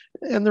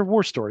they're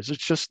war stories.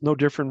 It's just no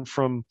different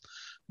from,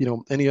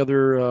 any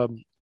other,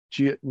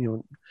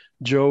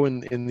 Joe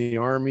in the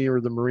Army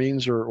or the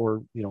Marines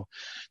or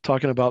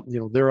talking about,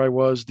 there I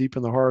was deep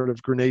in the heart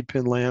of grenade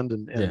pin land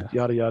and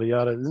yada, yada,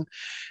 yada. And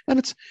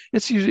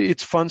it's usually,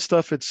 it's fun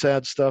stuff. It's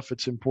sad stuff.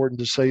 It's important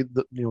to say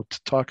that, to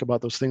talk about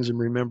those things and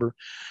remember.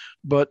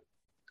 But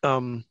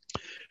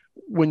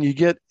when you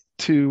get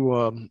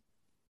to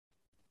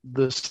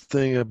this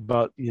thing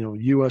about,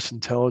 U.S.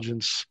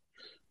 intelligence,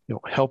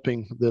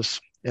 helping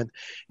this, and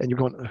you're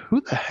going, who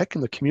the heck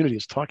in the community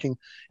is talking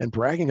and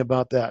bragging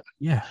about that?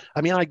 Yeah.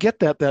 I mean, I get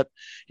that, a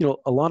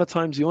lot of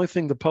times the only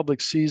thing the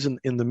public sees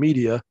in the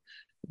media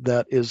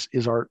that is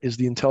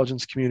the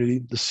intelligence community,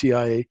 the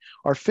CIA,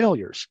 are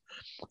failures.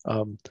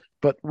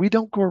 But we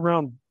don't go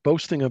around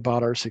boasting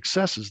about our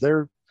successes.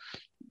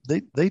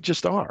 They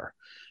just are.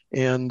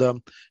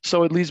 And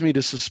so it leads me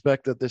to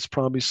suspect that there's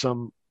probably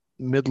some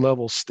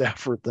mid-level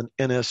staffer at the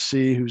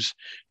NSC who's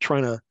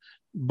trying to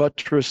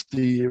buttress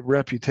the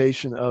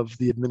reputation of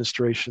the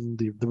administration,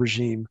 the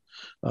regime,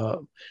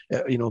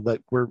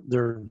 that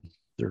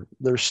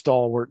they're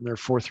stalwart and they're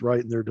forthright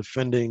and they're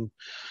defending,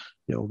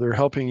 they're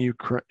helping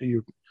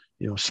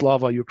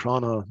Slava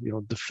Ukraina,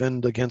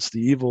 defend against the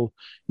evil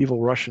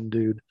Russian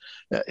dude.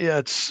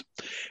 Yeah,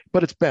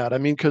 but it's bad. I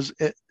mean, because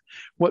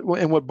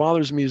what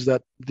bothers me is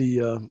that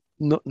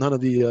none of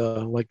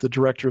the the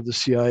director of the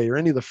CIA or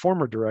any of the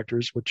former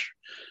directors, which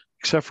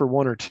except for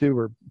one or two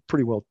are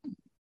pretty well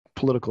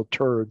political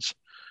turds.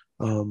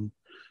 I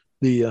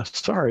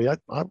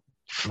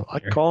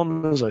call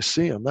them as I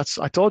see them.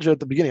 I told you at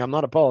the beginning, I'm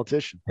not a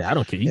politician. Yeah, I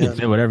don't care. You can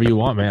say whatever you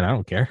want, man. I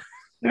don't care.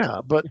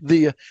 Yeah, but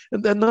and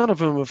then none of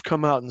them have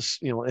come out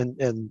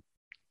and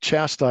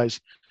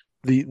chastised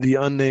the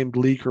unnamed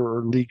leaker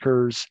or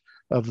leakers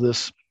of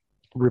this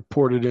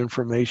reported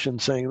information,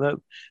 saying that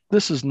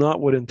this is not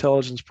what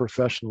intelligence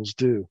professionals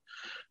do.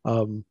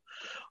 A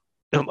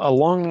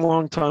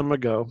long time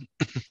ago,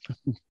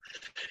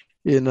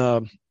 when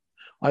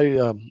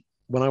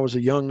I was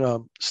a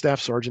young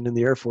staff sergeant in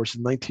the Air Force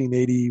in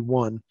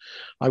 1981,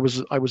 I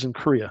was in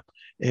Korea,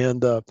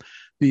 and the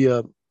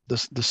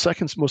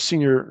second most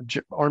senior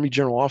Army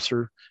general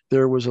officer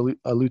there was a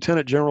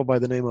lieutenant general by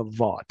the name of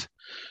Vought.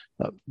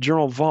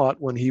 General Vought,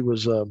 when he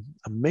was a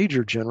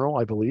major general,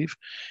 I believe,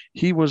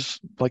 he was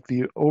like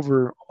the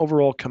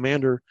overall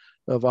commander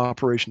of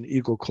Operation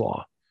Eagle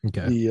Claw.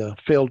 Okay. The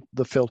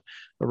failed.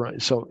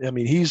 Right. So I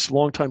mean, he's a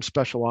longtime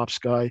special ops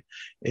guy,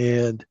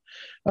 and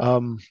I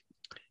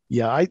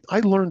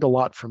learned a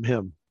lot from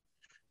him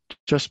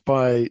just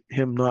by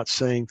him not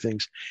saying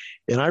things.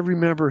 And I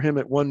remember him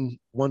at one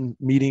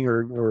meeting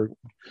or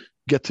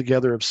get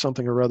together of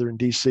something or other in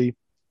DC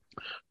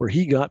where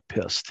he got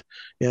pissed.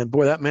 And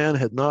boy, that man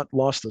had not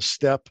lost a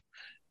step,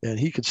 and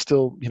he could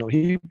still,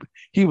 he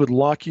would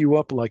lock you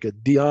up like a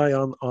DI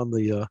on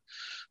the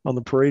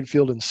parade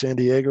field in San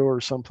Diego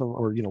or something,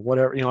 or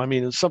whatever. I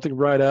mean, it's something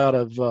right out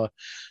of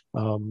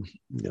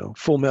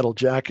Full Metal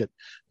Jacket.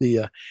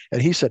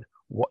 And he said,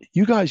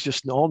 you guys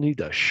just all need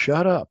to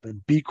shut up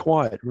and be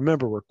quiet.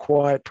 Remember, we're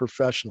quiet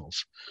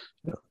professionals.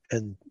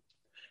 And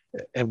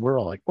we're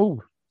all like,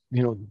 oh,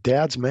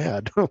 Dad's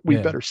mad. We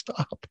better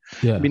stop.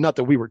 Yeah. I mean, not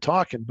that we were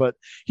talking, but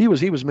he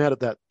was mad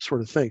at that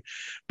sort of thing.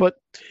 But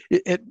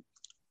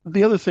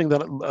the other thing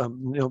that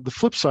the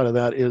flip side of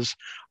that is,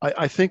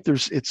 I think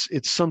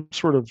it's some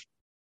sort of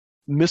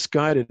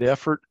misguided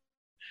effort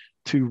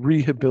to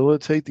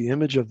rehabilitate the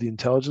image of the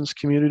intelligence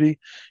community,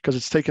 because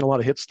it's taken a lot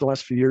of hits the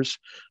last few years.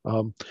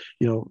 The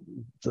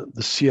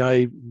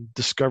CIA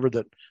discovered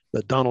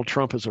that Donald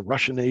Trump is a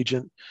Russian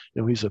agent.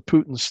 He's a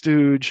Putin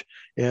stooge,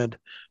 and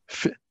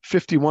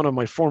 51 of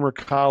my former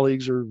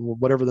colleagues, or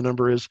whatever the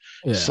number is,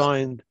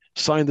 signed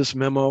this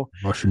memo.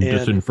 Russian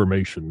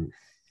disinformation.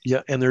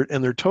 Yeah, and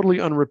they're totally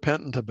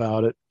unrepentant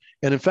about it.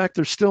 And in fact,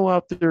 they're still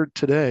out there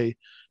today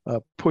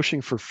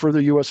pushing for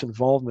further U.S.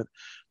 involvement.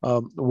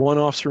 One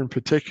officer in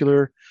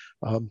particular,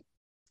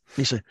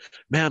 he said,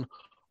 "Man,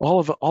 all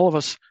of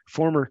us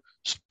former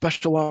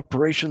special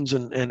operations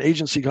and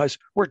agency guys,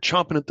 we're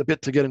chomping at the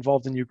bit to get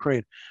involved in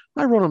Ukraine."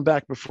 I wrote him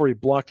back before he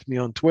blocked me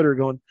on Twitter,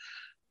 going,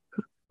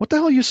 "What the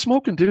hell are you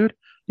smoking, dude?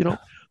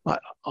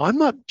 I'm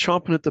not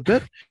chomping at the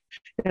bit.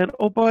 And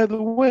oh, by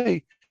the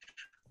way,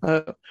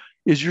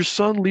 is your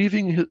son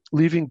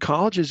leaving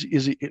college?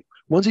 Is he?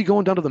 When's he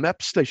going down to the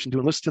MEP station to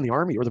enlist in the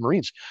Army or the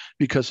Marines?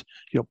 Because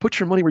put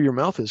your money where your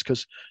mouth is.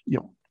 Because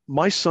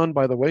my son,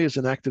 by the way, is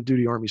an active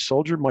duty Army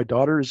soldier. My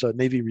daughter is a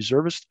Navy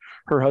reservist.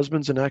 Her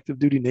husband's an active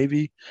duty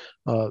Navy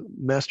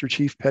Master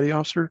Chief Petty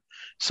Officer.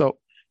 So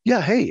yeah,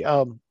 hey,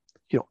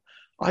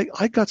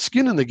 I got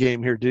skin in the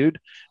game here, dude.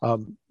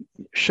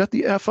 Shut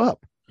the F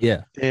up."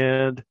 Yeah.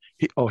 And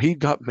he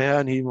got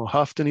mad, and he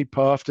huffed and he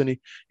puffed, and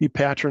he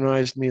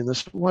patronized me and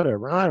this,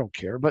 whatever. I don't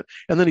care.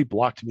 And then he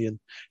blocked me, and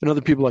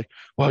other people like,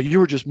 "Well, you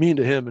were just mean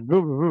to him."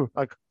 And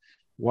like,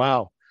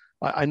 wow,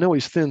 I know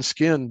he's thin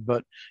skinned,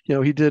 but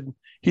he did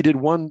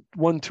one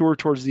tour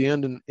towards the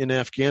end in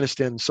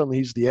Afghanistan. And suddenly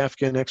he's the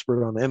Afghan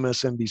expert on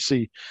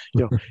MSNBC.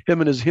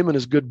 Him and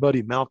his good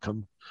buddy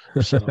Malcolm.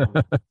 So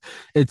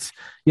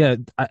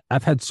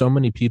I've had so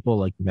many people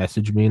like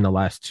message me in the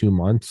last 2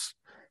 months,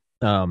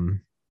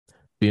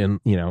 being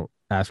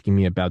asking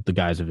me about the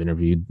guys I've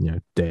interviewed,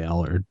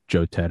 Dale or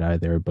Joe Tedai.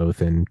 They're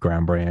both in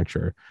Ground Branch,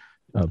 or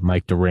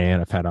Mike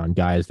Durant. I've had on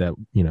guys that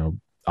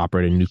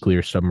operated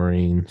nuclear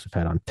submarines. I've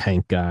had on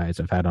tank guys.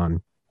 I've had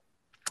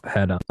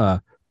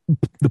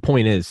the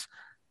point is,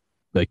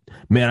 like,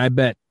 man, I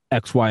bet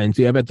X, Y, and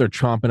Z. I bet they're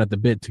chomping at the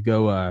bit to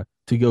go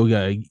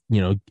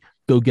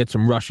get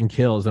some Russian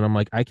kills. And I'm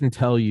like, I can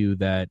tell you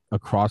that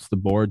across the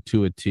board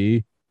to a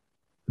T,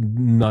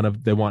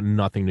 they want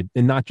nothing to,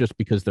 and not just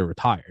because they're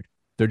retired.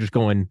 They're just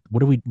going, what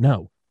do we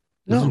know?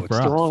 No, it's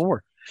the wrong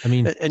war. I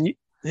mean,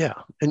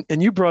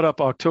 and you brought up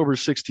October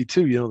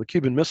 62, the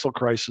Cuban Missile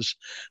Crisis,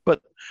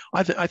 but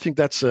I think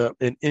that's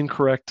an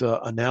incorrect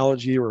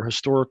analogy or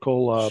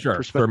historical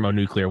perspective.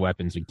 Thermonuclear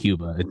weapons in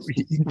Cuba.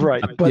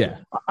 Right.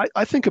 But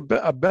I think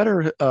a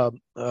better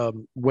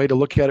way to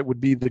look at it would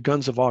be the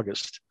Guns of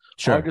August.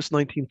 Sure. August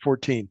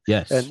 1914.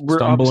 Yes. And we're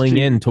stumbling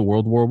into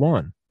World War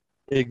One.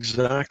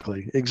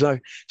 Exactly.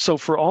 So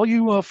for all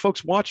you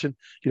folks watching,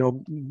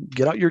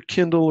 get out your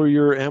Kindle or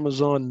your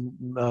Amazon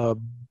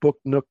Book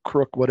Nook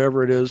Crook,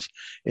 whatever it is,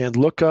 and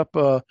look up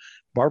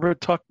Barbara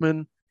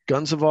Tuchman,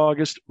 Guns of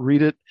August,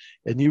 read it,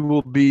 and you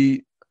will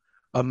be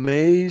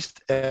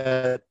amazed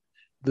at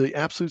the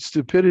absolute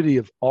stupidity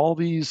of all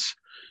these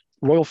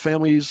royal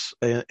families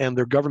and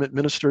their government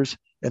ministers,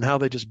 and how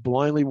they just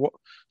blindly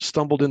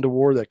stumbled into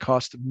war that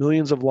cost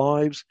millions of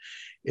lives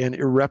and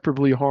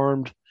irreparably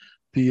harmed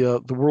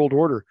the world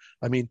order.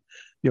 I mean,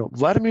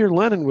 Vladimir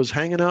Lenin was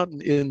hanging out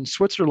in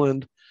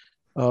Switzerland,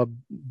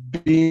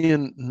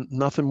 being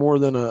nothing more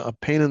than a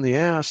pain in the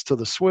ass to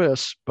the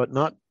Swiss, but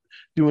not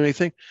doing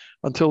anything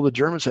until the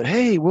Germans said,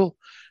 "Hey, we'll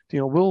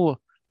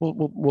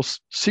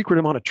secret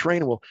him on a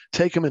train, and we'll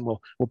take him, and we'll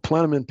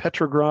plant him in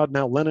Petrograd,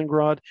 now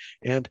Leningrad,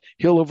 and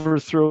he'll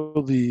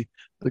overthrow the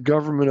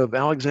government of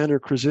Alexander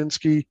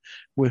Krasinski,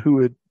 who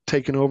had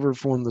taken over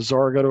when the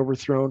Tsar got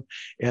overthrown,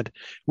 and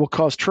we'll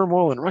cause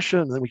turmoil in Russia,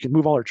 and then we can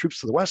move all our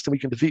troops to the west, and we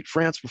can defeat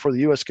France before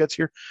the U.S. gets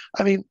here."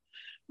 I mean,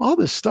 all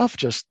this stuff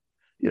just,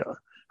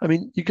 I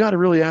mean, you got to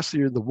really ask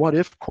the what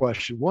if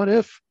question. What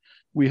if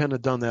we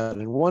hadn't done that?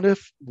 And what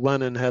if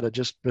Lenin had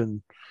just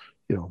been,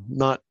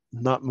 not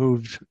not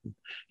moved,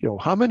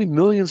 how many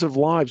millions of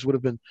lives would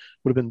have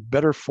been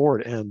better for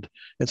it, and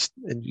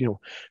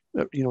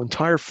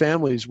entire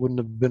families wouldn't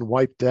have been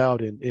wiped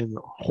out in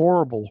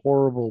horrible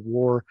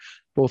war,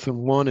 both in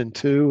 1 and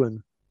 2,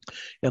 and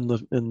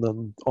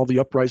all the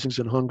uprisings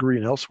in Hungary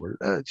and elsewhere.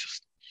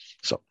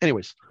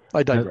 Anyways,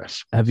 I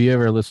digress. Have you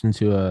ever listened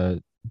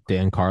to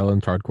Dan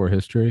Carlin's Hardcore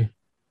History?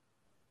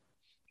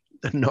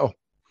 No.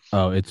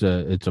 Oh, it's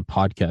a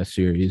podcast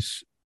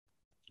series.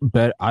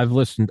 But I've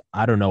listened,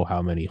 I don't know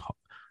how many.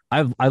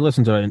 I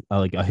listen to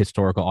a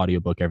historical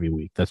audiobook every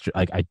week. That's just,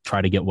 I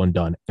try to get one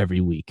done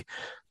every week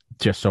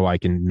just so I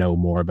can know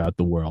more about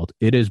the world.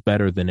 It is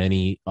better than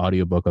any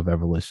audiobook I've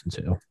ever listened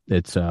to.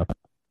 It's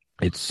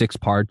 6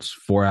 parts,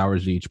 4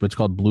 hours each, but it's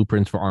called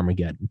Blueprints for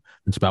Armageddon.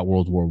 It's about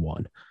World War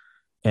I.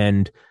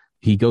 And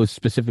he goes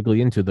specifically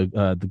into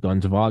the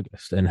Guns of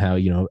August and how,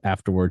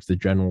 afterwards the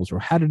generals were,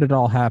 how did it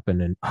all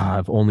happen? And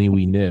if only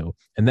we knew.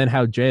 And then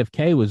how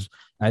JFK was,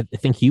 I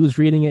think he was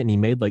reading it and he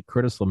made like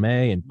Curtis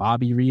LeMay and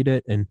Bobby read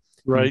it. And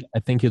right. I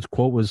think his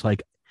quote was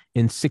like,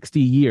 in 60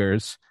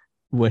 years,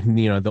 when,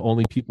 the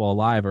only people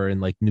alive are in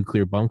like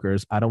nuclear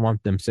bunkers, I don't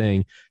want them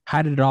saying,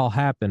 how did it all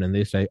happen? And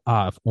they say,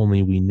 if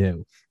only we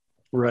knew.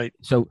 Right.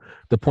 So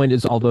the point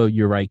is, although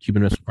you're right,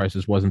 Cuban Missile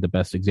Crisis wasn't the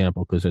best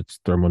example because it's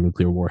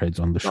thermonuclear warheads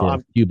on the shore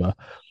of Cuba.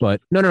 But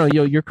no,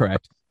 you're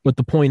correct. But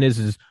the point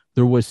is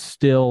there was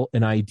still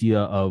an idea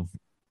of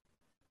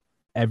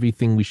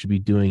everything we should be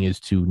doing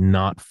is to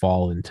not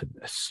fall into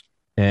this.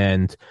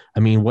 And I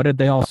mean, what did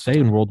they all say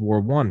in World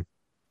War I?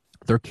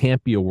 There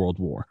can't be a world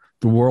war.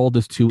 The world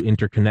is too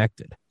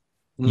interconnected.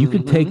 You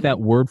could take that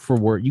word for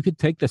word. You could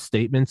take the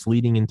statements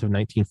leading into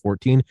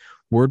 1914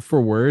 word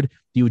for word.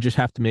 You would just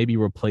have to maybe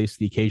replace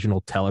the occasional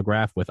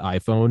telegraph with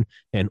iPhone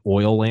and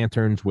oil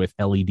lanterns with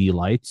LED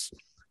lights.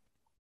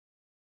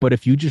 But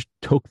if you just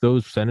took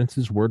those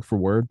sentences word for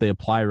word, they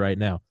apply right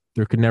now.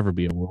 There could never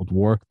be a world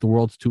war. The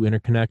world's too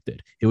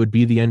interconnected. It would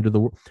be the end of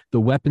the world.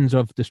 The weapons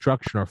of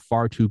destruction are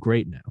far too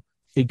great now.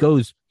 It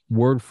goes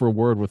word for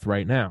word with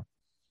right now.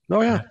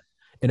 Oh, yeah.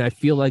 And I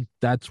feel like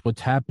that's what's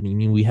happening. I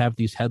mean, we have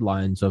these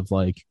headlines of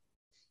like,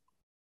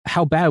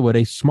 how bad would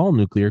a small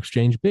nuclear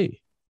exchange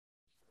be?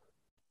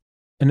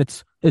 And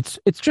it's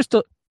just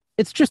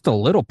a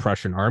little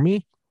Prussian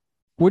army.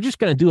 We're just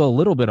going to do a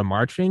little bit of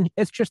marching.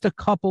 It's just a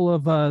couple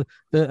of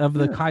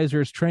the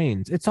Kaiser's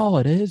trains. It's all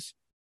it is.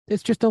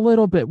 It's just a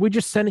little bit. We're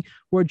just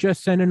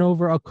sending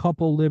over a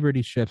couple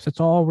Liberty ships. That's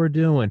all we're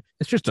doing.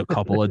 It's just a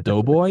couple of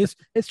doughboys.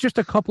 It's just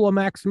a couple of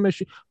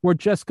Maximus. We're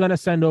just going to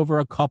send over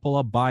a couple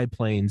of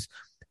biplanes.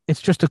 It's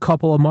just a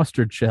couple of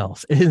mustard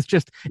shells.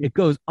 It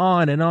goes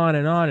on and on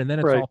and on. And then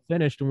it's all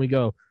finished. And we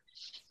go,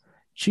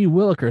 gee,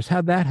 Willikers,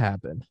 how'd that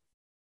happen?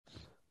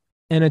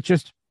 And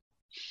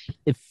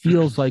it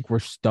feels like we're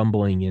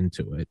stumbling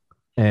into it.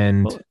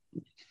 And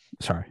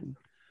sorry.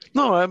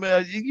 No, I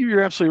mean,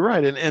 you're absolutely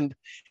right. And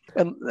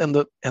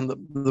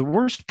the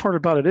worst part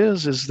about it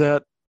is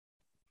that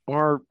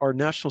our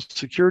national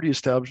security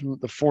establishment,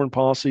 the foreign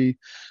policy,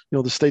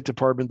 the State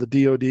Department,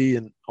 the DOD,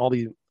 and all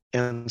the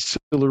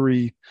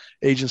ancillary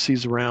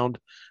agencies around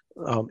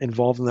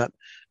involved in that,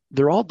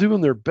 they're all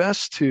doing their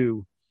best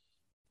to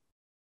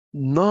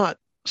not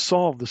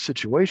solve the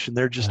situation.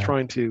 They're just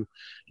trying to,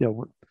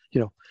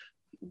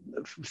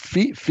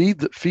 feed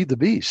the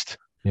beast.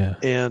 Yeah.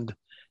 And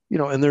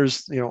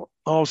there's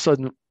all of a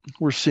sudden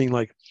we're seeing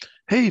like,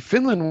 hey,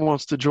 Finland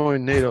wants to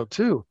join NATO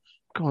too.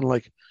 Going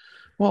like,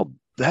 well,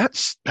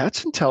 that's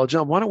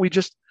intelligent. Why don't we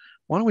just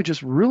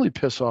really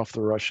piss off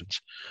the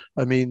Russians?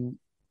 I mean,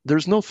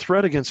 there's no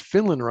threat against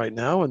Finland right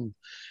now, and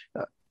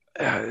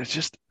it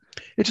just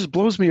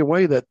blows me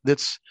away that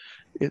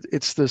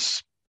it's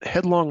this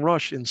headlong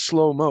rush in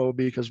slow mo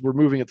because we're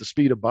moving at the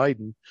speed of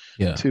Biden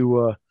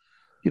to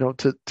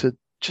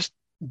just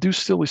do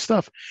silly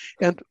stuff.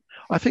 And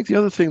I think the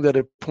other thing that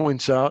it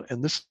points out,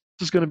 and this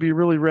is going to be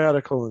really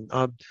radical, and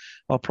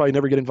I'll probably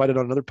never get invited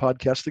on another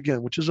podcast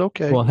again, which is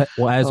okay. Well,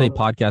 as a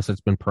podcast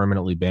that's been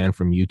permanently banned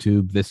from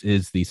YouTube, this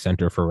is the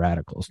center for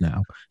radicals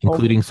now,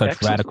 including such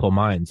excellent. radical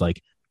minds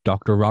like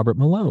Dr. Robert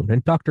Malone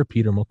and Dr.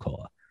 Peter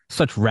McCullough,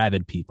 such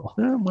rabid people.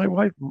 Yeah,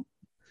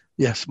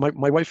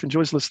 my wife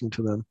enjoys listening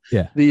to them.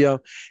 Yeah.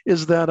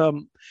 Is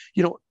that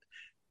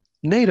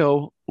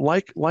NATO,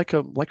 like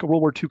a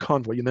World War II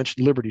convoy, you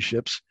mentioned Liberty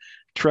ships,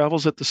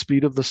 travels at the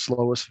speed of the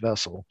slowest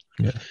vessel.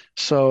 Yeah.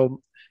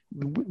 So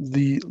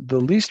the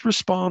least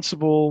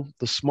responsible,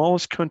 the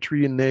smallest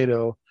country in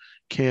NATO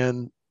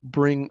can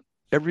bring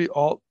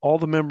all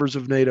the members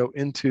of NATO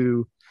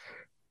into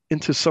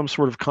some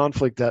sort of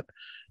conflict that,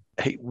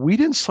 hey, we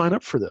didn't sign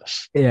up for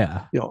this.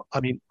 Yeah. I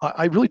mean,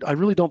 I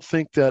really don't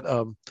think that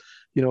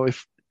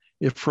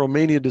if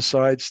Romania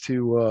decides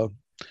to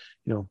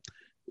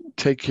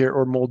take care,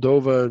 or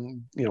Moldova,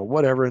 and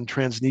whatever, and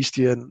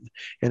Transnistria,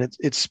 and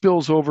it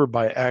spills over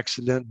by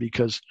accident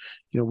because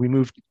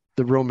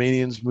the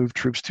Romanians moved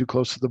troops too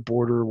close to the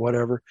border or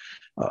whatever.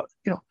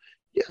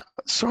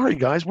 Sorry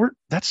guys,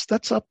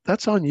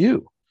 that's on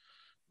you.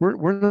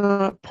 We're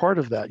not part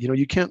of that.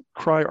 You can't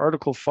cry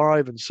Article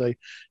 5 and say,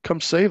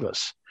 come save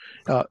us.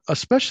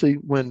 Especially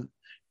when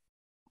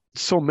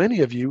so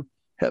many of you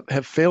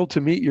have failed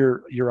to meet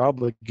your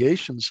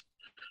obligations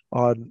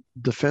on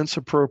defense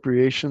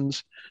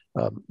appropriations,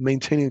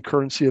 maintaining the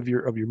currency of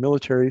your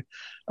military.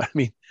 I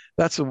mean,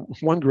 that's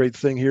one great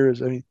thing here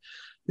is, I mean,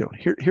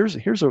 here's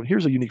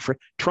a unique frame.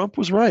 Trump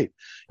was right.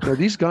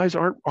 These guys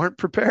aren't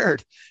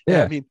prepared.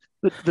 Yeah. I mean,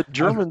 the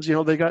Germans,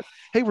 they got,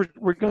 hey,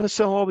 we're going to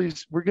sell all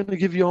these, we're going to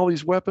give you all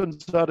these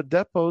weapons out of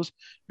depots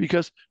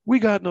because we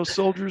got no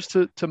soldiers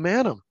to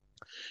man them.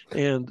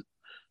 And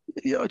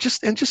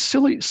just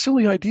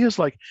silly ideas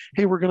like,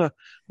 hey,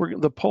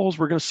 the Poles,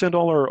 we're gonna send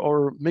all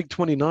our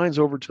MiG-29s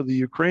over to the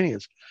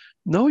Ukrainians.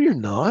 No, you're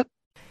not.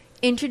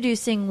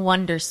 Introducing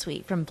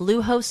Wondersuite from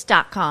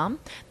Bluehost.com,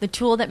 the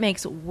tool that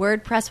makes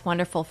WordPress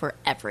wonderful for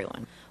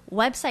everyone.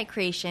 Website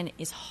creation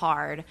is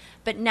hard,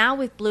 but now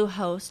with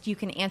Bluehost, you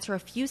can answer a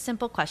few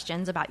simple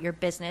questions about your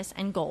business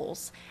and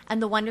goals, and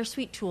the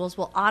Wondersuite tools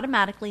will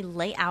automatically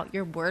lay out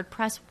your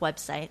WordPress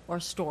website or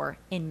store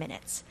in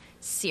minutes.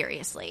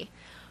 Seriously.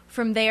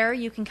 From there,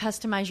 you can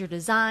customize your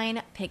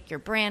design, pick your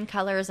brand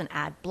colors, and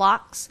add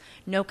blocks.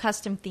 No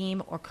custom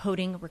theme or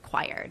coding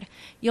required.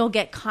 You'll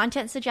get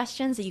content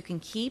suggestions that you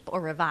can keep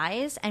or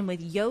revise, and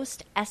with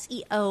Yoast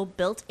SEO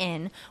built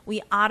in,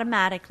 we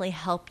automatically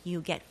help you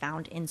get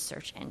found in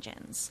search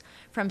engines.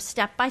 From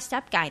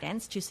step-by-step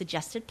guidance to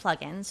suggested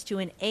plugins to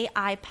an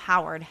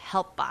AI-powered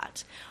help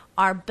bot,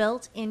 our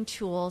built-in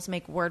tools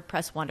make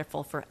WordPress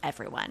wonderful for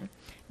everyone.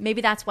 Maybe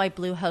that's why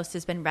Bluehost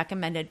has been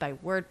recommended by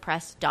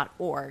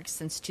WordPress.org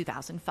since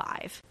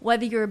 2005.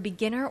 Whether you're a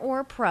beginner or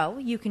a pro,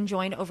 you can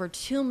join over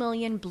 2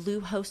 million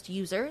Bluehost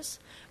users.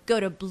 Go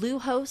to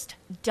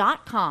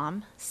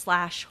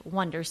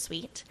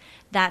bluehost.com/wondersuite.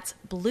 That's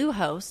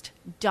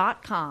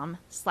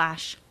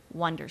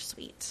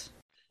bluehost.com/wondersuite.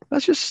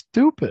 That's just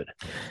stupid.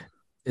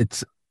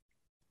 It's,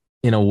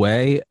 in a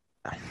way,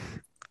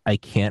 I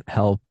can't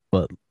help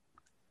but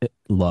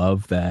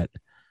love that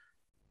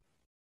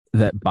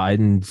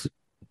Biden's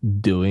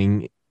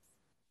doing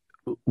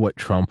what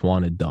Trump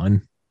wanted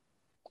done.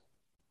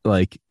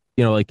 For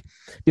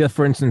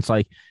instance,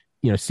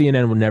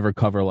 CNN would never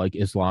cover like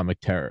Islamic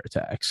terror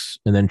attacks,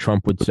 and then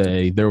Trump would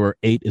say there were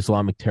 8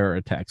 Islamic terror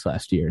attacks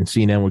last year, and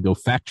CNN would go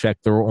fact check,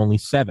 there were only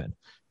 7.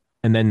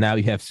 And then now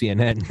you have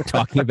CNN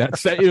talking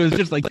about it was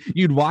just like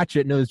you'd watch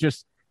it and it was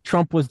just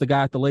Trump was the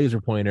guy with the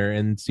laser pointer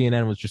and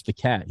CNN was just a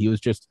cat. He was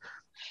just,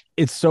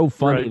 it's so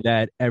funny Right.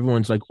 that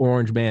everyone's like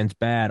Orange Man's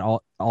bad,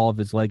 all of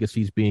his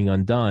legacies being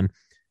undone.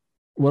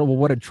 Well,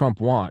 what did Trump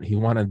want? He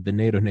wanted the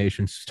NATO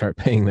nations to start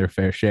paying their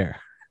fair share.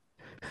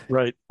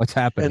 Right. What's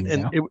happening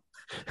And now?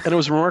 it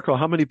was remarkable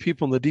how many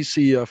people in the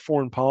DC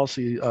foreign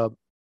policy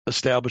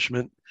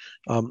establishment,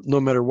 no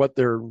matter what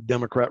they're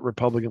Democrat,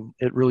 Republican,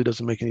 it really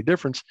doesn't make any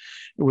difference.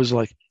 It was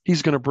like,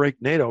 he's going to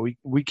break NATO.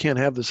 We can't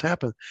have this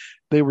happen.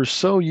 They were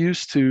so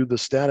used to the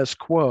status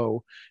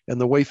quo and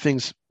the way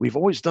we've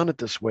always done it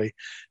this way,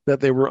 that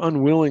they were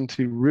unwilling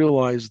to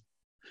realize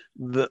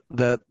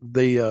that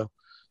they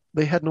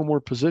had no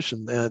more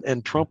position.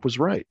 And Trump was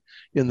right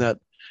in that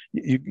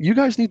you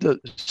guys need to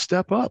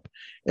step up.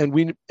 And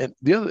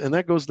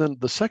that goes, then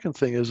the second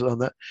thing is on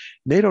that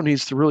NATO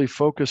needs to really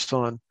focus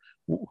on,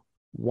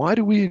 why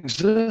do we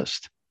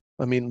exist?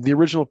 I mean, the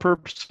original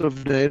purpose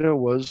of NATO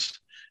was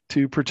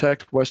to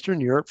protect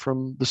Western Europe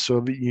from the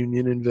Soviet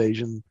Union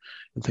invasion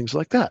and things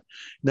like that.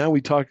 Now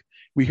we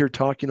hear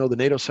talk, the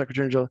NATO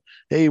Secretary General,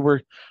 hey,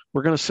 we're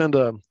going to send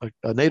a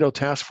NATO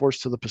task force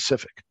to the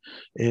Pacific.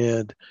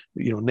 And,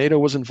 NATO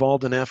was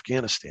involved in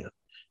Afghanistan,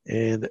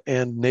 and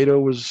NATO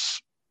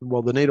was,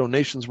 the NATO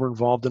nations were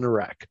involved in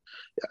Iraq.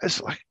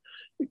 It's like,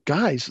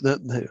 guys,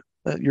 that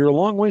you're a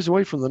long ways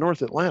away from the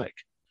North Atlantic.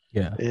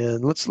 Yeah.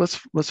 And let's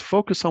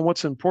focus on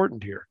what's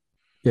important here.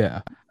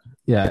 Yeah.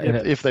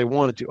 If they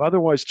wanted to,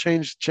 otherwise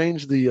change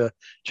the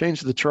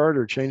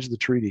charter, change the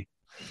treaty.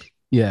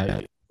 Yeah.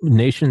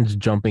 Nations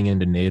jumping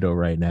into NATO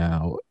right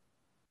now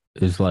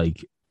is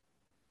like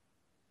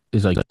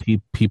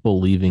people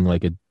leaving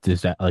like an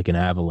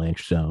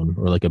avalanche zone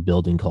or like a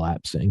building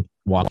collapsing,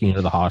 walking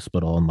into the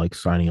hospital and like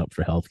signing up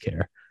for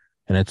healthcare.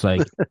 And it's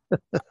like,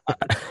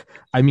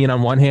 I mean,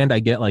 on one hand, I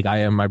get like I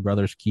am my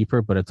brother's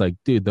keeper, but it's like,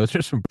 dude, those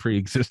are some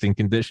pre-existing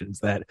conditions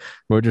that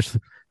we're just,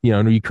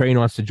 Ukraine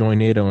wants to join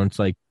NATO, and it's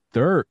like,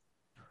 they're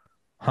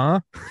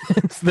in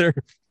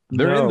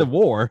the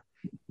war.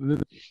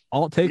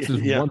 All it takes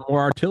is one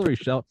more artillery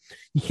shell.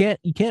 You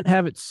can't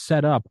have it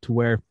set up to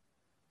where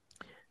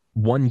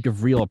one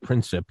Gavrila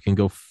Princip can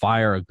go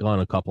fire a gun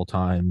a couple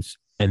times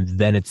and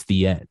then it's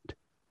the end.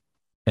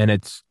 And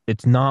it's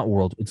not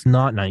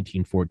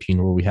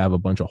 1914 where we have a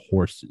bunch of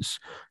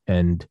horses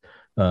and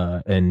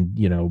what's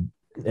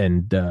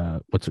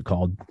it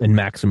called, and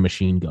Maxim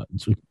machine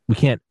guns. We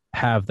can't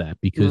have that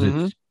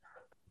because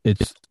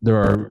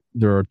there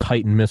are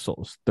Titan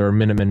missiles, there are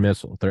Minuteman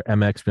missiles, there are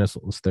MX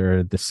missiles, there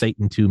are the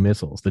Satan II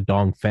missiles, the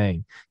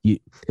Dongfang.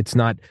 It's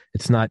not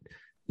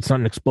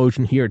an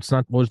explosion here. It's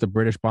not what was the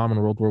British bomb in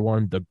World War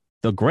I.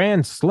 The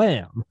Grand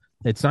Slam.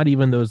 It's not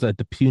even those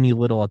the puny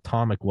little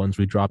atomic ones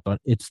we dropped on.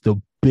 It's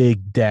the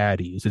big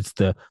daddies. It's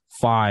the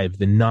 5,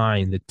 the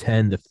 9, the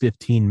 10, the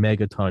 15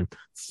 megaton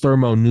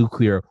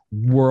thermonuclear,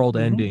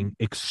 world-ending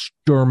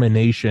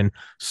extermination,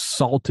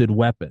 salted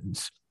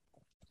weapons.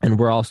 And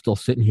we're all still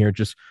sitting here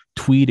just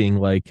tweeting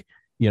like,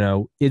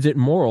 is it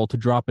moral to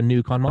drop a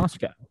nuke on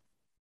Moscow?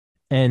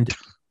 And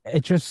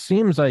it just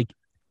seems like,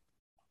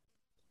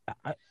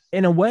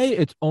 in a way,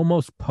 it's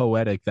almost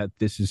poetic that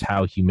this is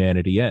how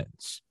humanity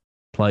ends.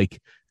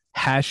 Like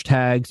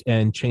hashtags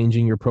and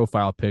changing your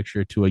profile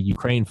picture to a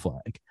Ukraine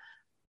flag.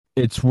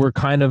 It's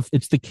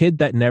the kid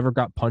that never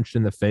got punched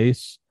in the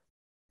face,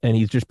 and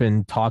he's just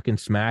been talking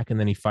smack, and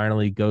then he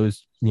finally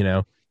goes,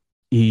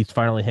 he's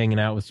finally hanging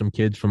out with some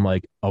kids from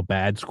like a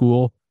bad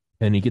school,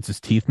 and he gets his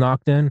teeth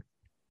knocked in.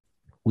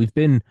 We've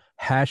been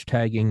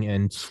hashtagging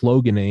and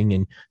sloganing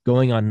and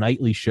going on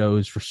nightly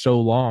shows for so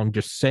long,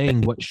 just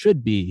saying what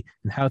should be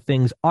and how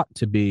things ought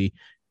to be.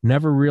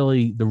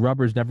 The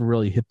rubbers never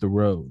really hit the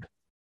road.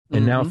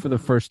 And now for the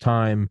first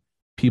time,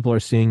 people are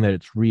seeing that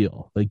it's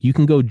real. Like you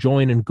can go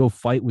join and go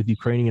fight with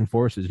Ukrainian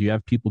forces. You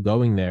have people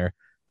going there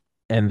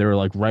and they're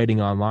like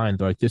writing online.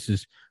 They're like, this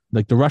is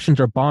like the Russians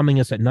are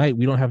bombing us at night.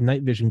 We don't have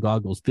night vision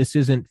goggles. This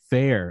isn't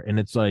fair. And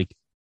it's like,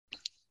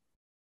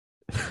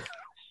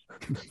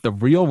 the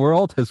real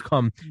world has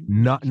come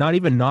not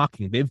even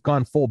knocking. They've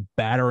gone full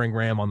battering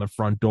ram on the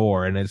front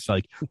door, and it's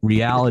like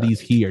reality's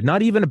here.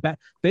 Not even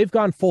they've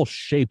gone full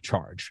shape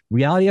charge.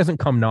 Reality hasn't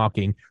come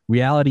knocking.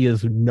 Reality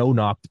is no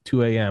knock at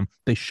 2 a.m.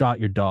 They shot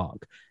your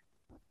dog.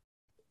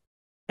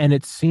 And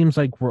it seems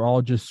like we're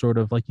all just sort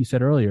of, like you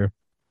said earlier,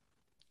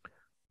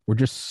 we're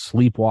just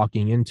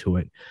sleepwalking into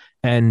it.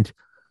 And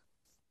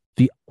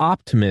the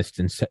optimist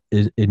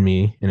in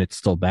me, and it's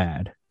still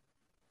bad,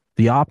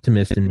 the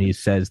optimist in me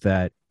says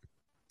that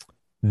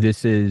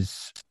this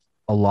is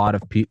a lot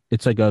of people.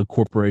 It's like a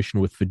corporation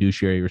with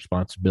fiduciary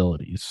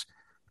responsibilities.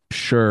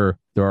 Sure,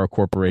 there are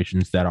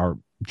corporations that are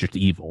just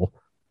evil,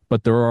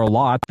 but there are a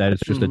lot that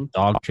it's just a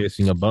dog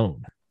chasing a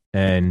bone.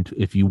 And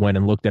if you went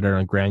and looked at it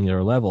on a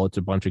granular level, it's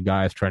a bunch of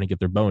guys trying to get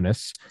their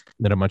bonus,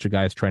 then a bunch of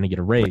guys trying to get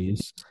a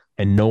raise,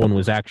 and no one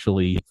was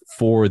actually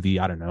for the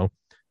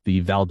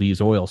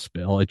Valdez oil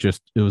spill. It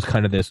was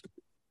kind of this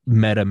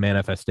meta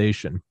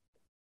manifestation.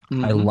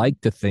 I like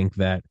to think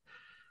that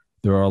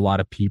there are a lot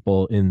of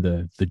people in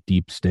the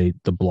deep state,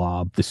 the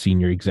blob, the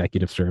senior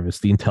executive service,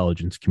 the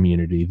intelligence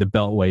community, the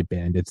Beltway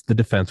bandits, the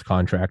defense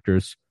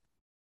contractors.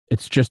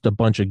 It's just a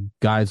bunch of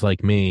guys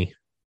like me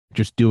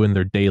just doing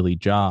their daily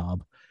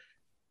job.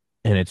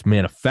 And it's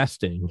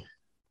manifesting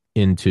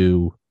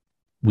into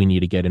we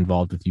need to get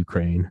involved with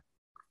Ukraine.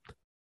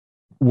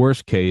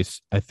 Worst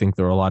case, I think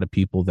there are a lot of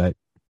people that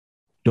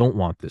don't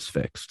want this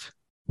fixed.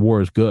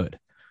 War is good.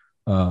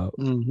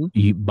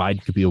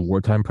 Biden could be a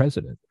wartime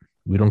president.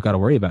 We don't got to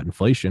worry about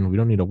inflation. We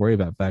don't need to worry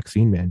about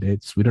vaccine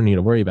mandates. We don't need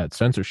to worry about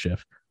censorship.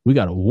 We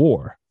got a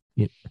war.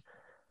 I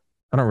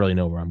don't really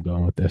know where I'm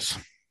going with this.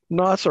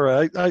 No, that's all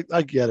right.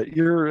 I get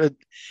it.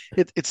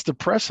 It's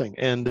depressing,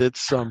 and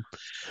it's that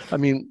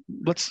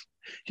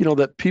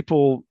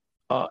people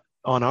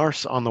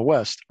on the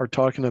West are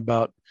talking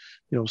about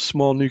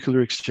small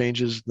nuclear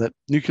exchanges, that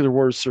nuclear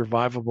war is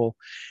survivable,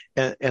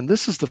 and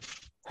this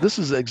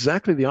is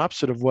exactly the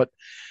opposite of what.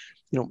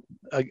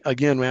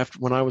 Again,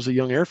 when I was a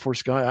young Air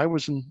Force guy, I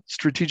was in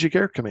Strategic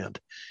Air Command,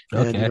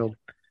 and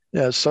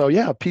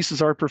peace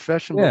is our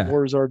profession, but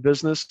war is our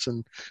business,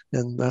 and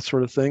that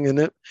sort of thing. And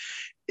it,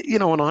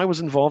 and I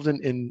was involved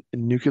in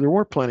nuclear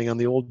war planning on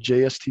the old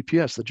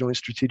JSTPS, the Joint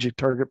Strategic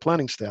Target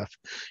Planning Staff.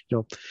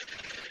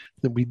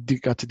 That we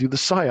got to do the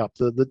PSYOP,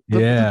 the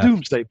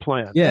Doomsday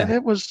Plan, and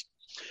it was.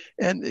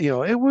 And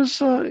it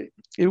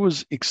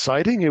was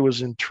exciting. It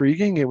was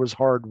intriguing. It was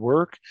hard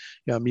work.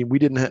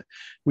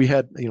 We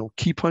had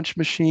key punch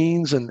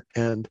machines and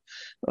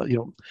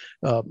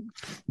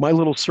my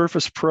little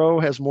Surface Pro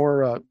has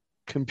more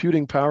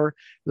computing power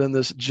than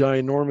this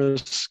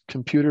ginormous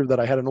computer that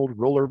I had an old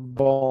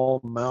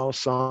rollerball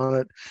mouse on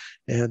it.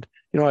 And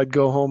I'd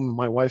go home and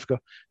my wife go,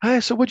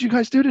 "Hey, so what'd you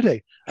guys do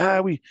today?"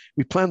 We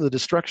planned the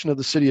destruction of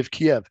the city of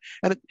Kiev.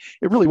 And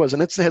it really was.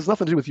 And it has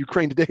nothing to do with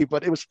Ukraine today,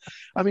 but it was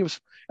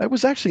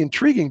actually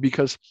intriguing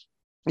because,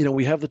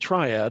 we have the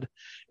triad.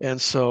 And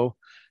so,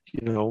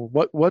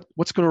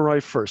 what's going to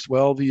arrive first?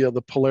 Well,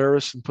 the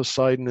Polaris and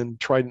Poseidon and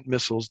Trident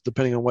missiles,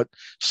 depending on what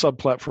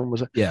sub-platform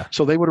was. Yeah.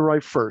 So they would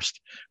arrive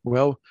first.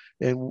 Well,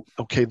 and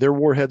okay, their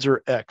warheads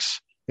are X.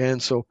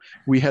 And so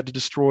we had to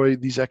destroy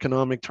these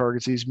economic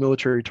targets, these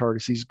military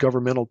targets, these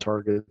governmental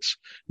targets,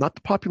 not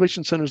the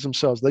population centers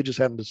themselves. They just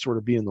happened to sort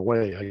of be in the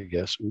way, I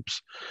guess.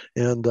 Oops.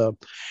 And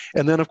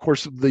then, of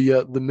course,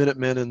 the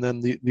Minutemen and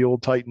then the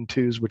old Titan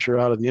IIs, which are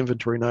out of the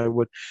inventory now,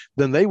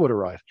 then they would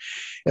arrive.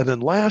 And then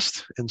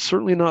last, and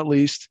certainly not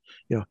least,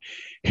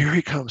 here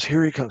he comes.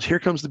 Here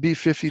comes the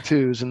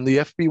B-52s and the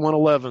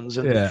FB-111s.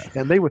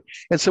 And they would.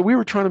 And so we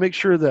were trying to make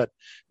sure that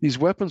these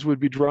weapons would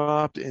be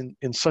dropped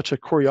in such a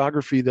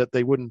choreography that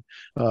they wouldn't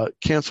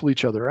cancel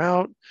each other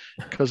out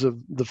because of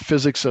the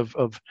physics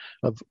of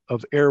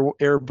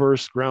air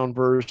burst, ground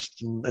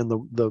burst, and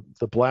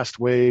the blast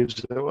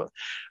waves.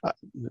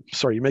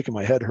 Sorry, you're making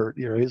my head hurt.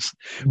 You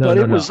know,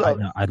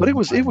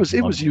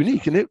 it was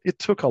unique, and it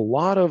took a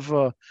lot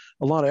of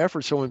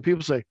effort. So when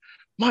people say,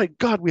 "My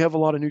God, we have a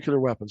lot of nuclear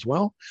weapons,"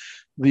 well,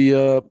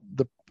 the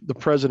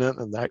president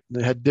and that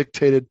had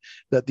dictated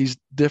that these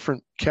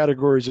different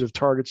categories of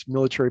targets,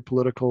 military,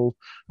 political,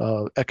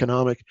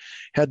 economic,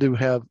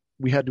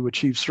 we had to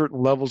achieve certain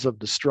levels of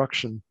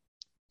destruction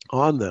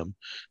on them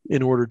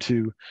in order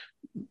to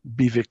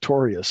be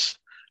victorious.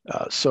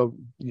 So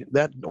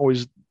that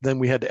always, then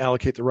we had to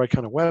allocate the right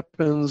kind of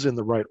weapons in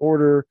the right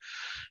order,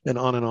 and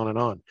on and on and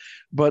on.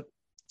 But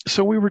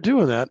so we were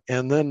doing that,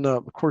 and then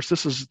of course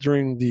this is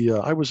during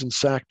I was in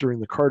SAC during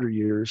the Carter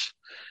years,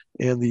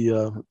 and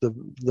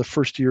the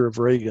first year of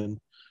Reagan,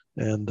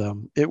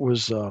 and it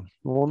was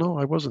well, no,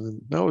 I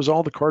wasn't. No, it was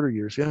all the Carter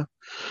years. Yeah,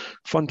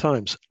 fun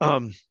times.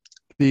 And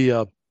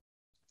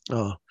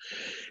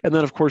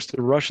then of course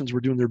the Russians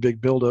were doing their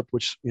big buildup,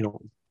 which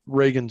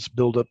Reagan's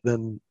buildup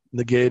then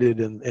negated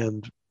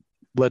and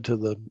led to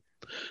the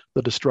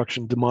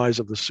demise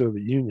of the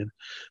Soviet Union.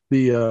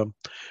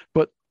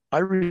 But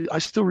I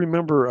still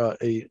remember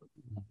a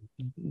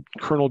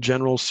Colonel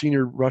General,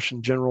 senior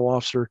Russian general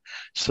officer,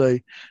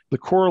 say the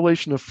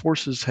correlation of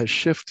forces has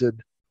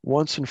shifted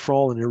once and for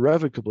all and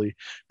irrevocably.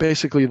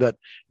 Basically, that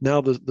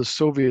now the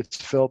Soviets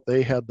felt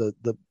they had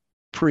the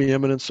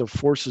preeminence of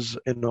forces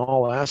in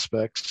all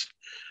aspects,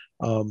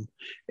 and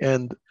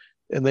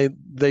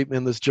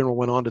this general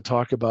went on to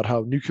talk about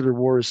how nuclear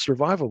war is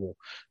survivable.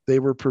 They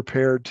were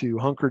prepared to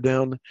hunker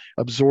down,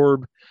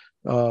 absorb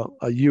a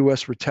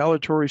U.S.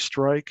 retaliatory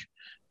strike,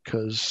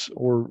 as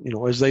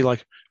they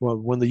like, well,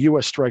 when the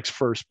U.S. strikes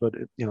first, but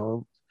it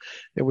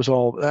was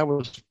all, that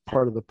was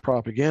part of the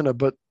propaganda,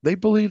 but they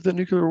believed that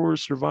nuclear war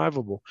is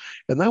survivable.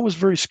 And that was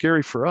very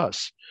scary for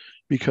us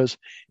because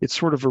it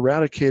sort of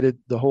eradicated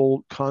the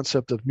whole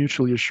concept of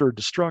mutually assured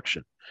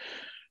destruction.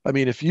 I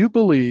mean, if you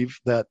believe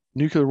that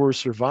nuclear war is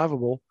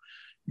survivable,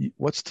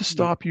 what's to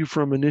stop you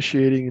from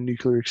initiating a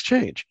nuclear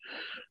exchange?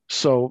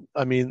 So,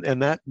 I mean,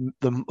 and that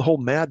the whole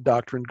MAD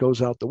doctrine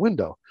goes out the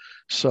window.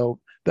 So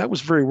that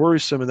was very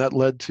worrisome, and that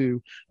led to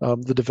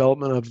the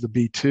development of the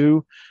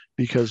B-2,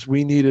 because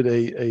we needed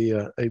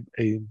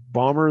a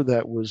bomber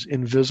that was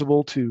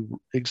invisible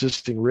to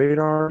existing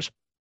radars,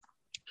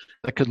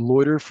 that could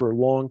loiter for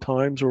long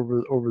times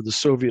over the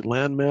Soviet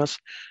landmass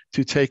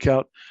to take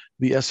out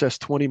the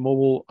SS-20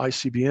 mobile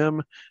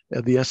ICBM,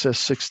 the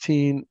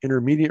SS-16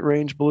 intermediate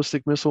range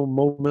ballistic missile,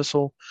 mobile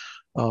missile,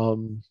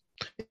 and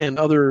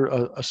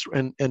other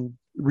and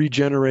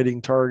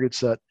regenerating targets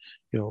that,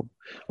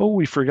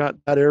 we forgot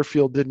that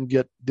airfield didn't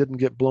get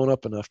blown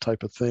up enough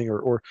type of thing,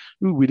 or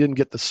we didn't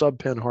get the sub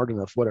pen hard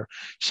enough, whatever.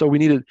 So we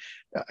needed,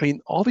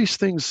 all these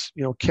things,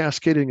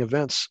 cascading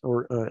events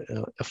or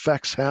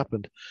effects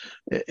happened.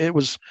 It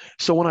was,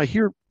 so when I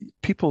hear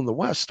people in the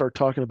West start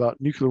talking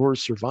about nuclear war is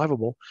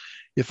survivable,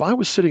 if I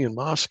was sitting in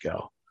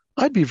Moscow,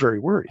 I'd be very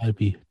worried. I'd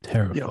be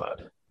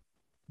terrified.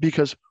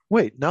 Because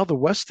wait, now the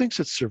West thinks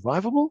it's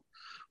survivable.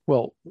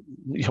 Well,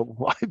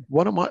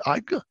 what am I?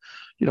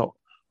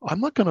 I'm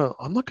not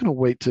gonna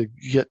wait to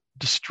get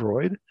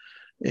destroyed,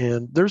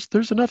 and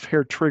there's enough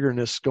hair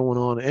triggerness going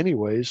on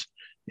anyways.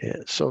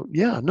 So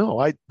yeah,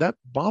 no, that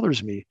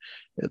bothers me,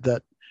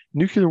 that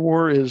nuclear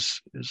war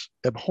is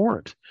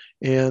abhorrent,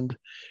 and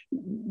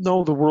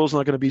no, the world's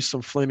not going to be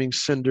some flaming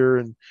cinder,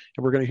 and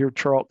we're going to hear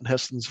Charlton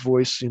Heston's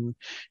voice in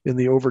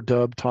the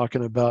overdub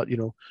talking about,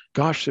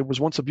 gosh, it was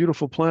once a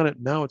beautiful planet,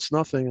 now it's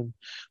nothing, and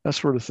that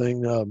sort of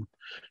thing.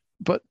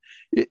 But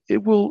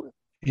it will.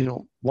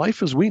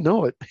 Life as we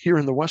know it here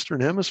in the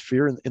Western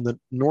Hemisphere, in the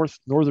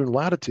northern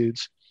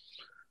latitudes,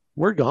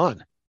 we're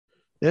gone.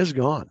 It's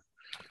gone.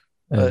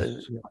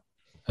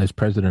 As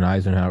President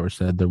Eisenhower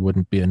said, there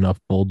wouldn't be enough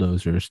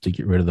bulldozers to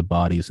get rid of the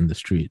bodies in the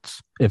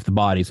streets if the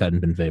bodies hadn't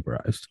been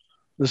vaporized.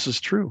 This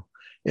is true,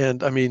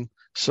 and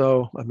let's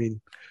all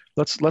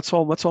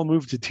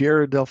move to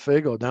Tierra del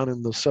Fuego down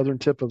in the southern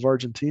tip of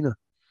Argentina.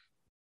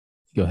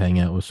 Go hang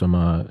out with some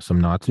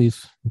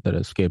Nazis that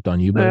escaped on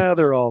U-boat. Yeah,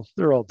 they're all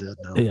dead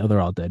now. Yeah, they're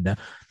all dead now.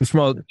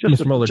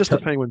 Mr. Moeller, just the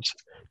penguins.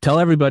 Tell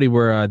everybody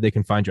where they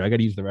can find you. I got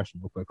to use the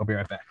restroom real quick. I'll be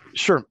right back.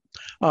 Sure.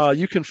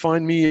 You can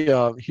find me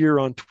here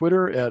on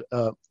Twitter at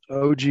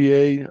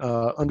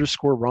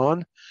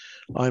OGA_Ron.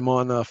 I'm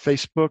on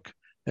Facebook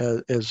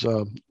as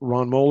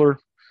Ron Moeller.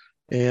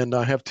 And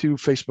I have two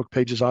Facebook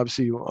pages,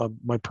 obviously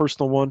my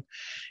personal one,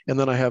 and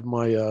then I have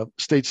my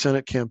State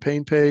Senate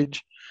campaign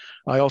page.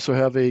 I also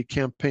have a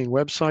campaign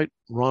website,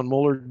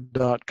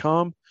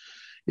 ronmoeller.com.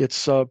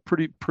 It's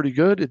pretty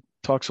good. It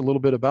talks a little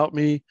bit about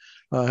me,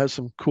 has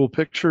some cool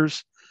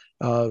pictures,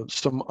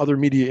 some other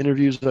media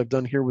interviews that I've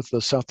done here with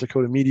the South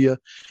Dakota media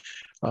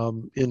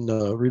in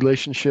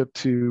relationship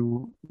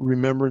to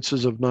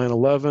remembrances of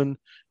 9/11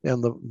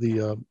 and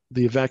the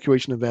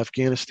evacuation of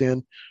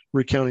Afghanistan,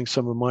 recounting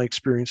some of my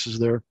experiences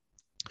there.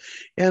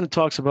 And it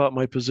talks about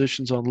my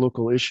positions on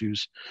local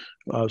issues,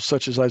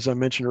 such as I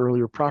mentioned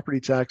earlier, property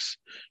tax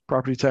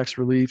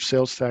relief,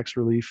 sales tax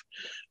relief,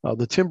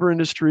 the timber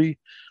industry.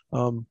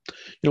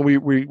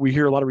 We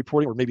hear a lot of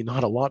reporting, or maybe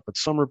not a lot, but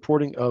some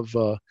reporting of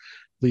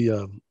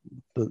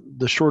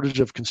the shortage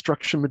of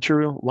construction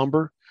material,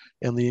 lumber,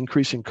 and the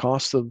increasing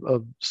cost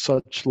of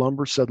said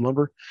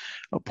lumber.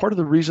 Part of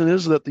the reason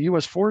is that the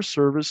U.S. Forest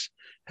Service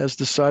has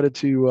decided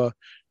to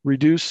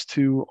reduce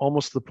to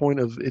almost the point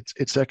of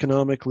it's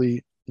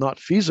economically not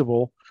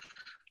feasible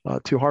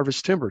to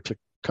harvest timber, to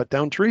cut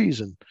down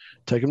trees and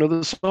take them to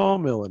the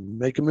sawmill and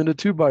make them into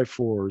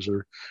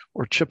 2x4s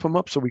or chip them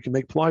up so we can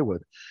make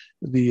plywood.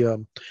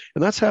 And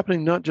that's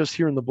happening not just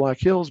here in the Black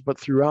Hills, but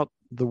throughout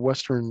the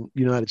Western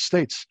United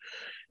States.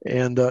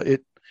 And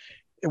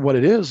what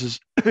it is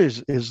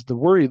the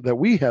worry that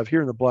we have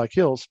here in the Black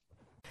Hills.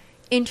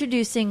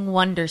 Introducing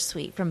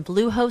Wondersuite from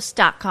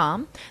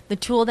Bluehost.com, the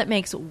tool that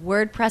makes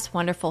WordPress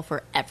wonderful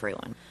for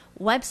everyone.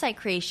 Website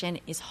creation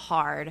is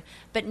hard,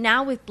 but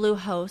now with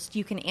Bluehost,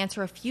 you can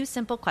answer a few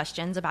simple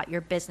questions about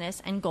your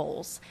business and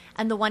goals,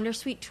 and the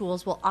Wondersuite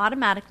tools will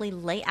automatically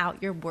lay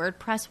out your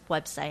WordPress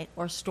website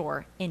or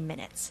store in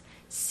minutes.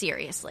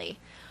 Seriously.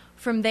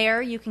 From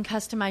there, you can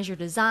customize your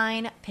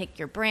design, pick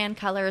your brand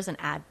colors, and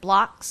add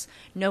blocks.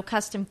 No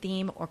custom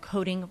theme or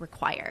coding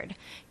required.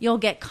 You'll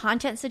get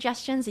content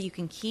suggestions that you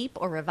can keep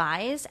or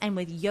revise, and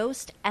with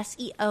Yoast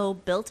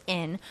SEO built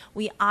in,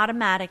 we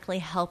automatically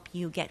help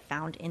you get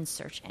found in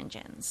search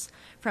engines.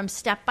 From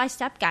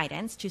step-by-step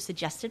guidance to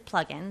suggested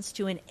plugins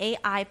to an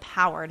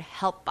AI-powered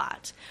help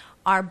bot,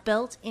 our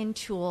built-in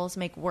tools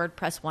make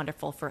WordPress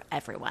wonderful for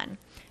everyone.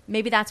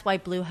 Maybe that's why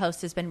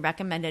Bluehost has been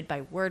recommended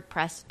by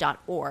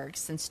WordPress.org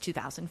since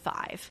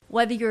 2005.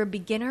 Whether you're a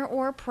beginner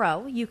or a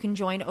pro, you can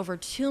join over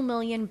 2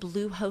 million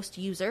Bluehost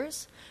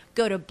users.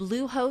 Go to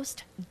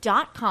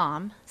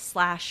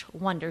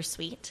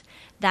bluehost.com/wondersuite.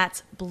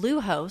 That's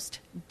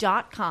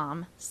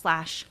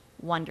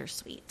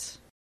bluehost.com/wondersuite.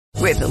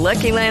 With the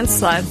Lucky Land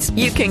Slots,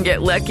 you can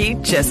get lucky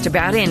just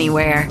about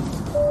anywhere.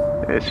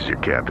 This is your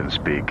captain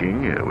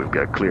speaking. We've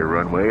got clear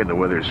runway and the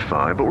weather's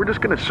fine, but we're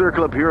just going to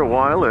circle up here a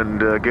while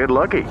and get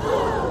lucky.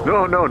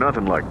 No,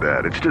 nothing like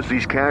that. It's just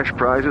these cash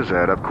prizes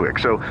add up quick.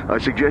 So I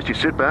suggest you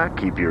sit back,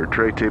 keep your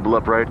tray table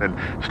upright, and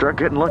start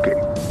getting lucky.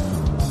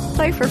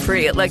 Play for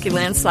free at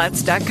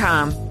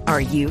LuckyLandSlots.com.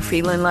 Are you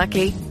feeling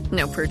lucky?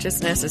 No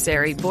purchase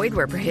necessary. Void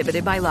where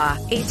prohibited by law.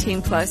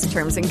 18 plus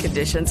terms and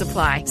conditions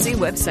apply. See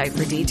website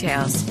for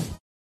details.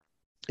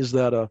 Is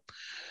that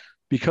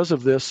because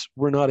of this,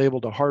 we're not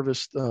able to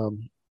harvest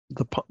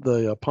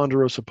the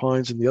ponderosa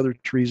pines and the other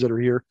trees that are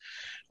here.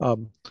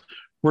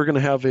 We're going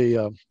to have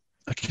a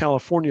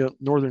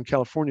Northern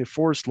California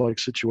forest-like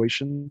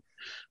situation,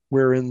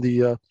 wherein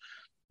the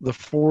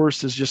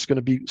forest is just going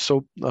to be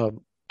so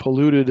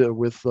polluted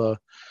with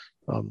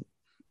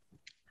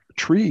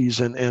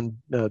trees and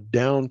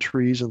down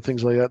trees and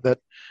things like that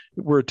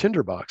we're a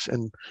tinderbox.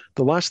 And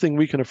the last thing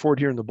we can afford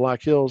here in the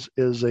Black Hills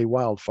is a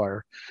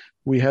wildfire.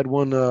 We had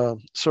one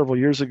several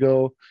years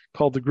ago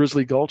called the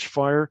Grizzly Gulch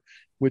Fire,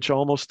 which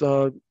almost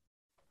got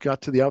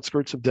to the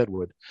outskirts of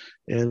Deadwood,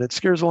 and it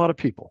scares a lot of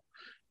people.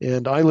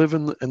 And I live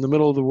in the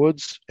middle of the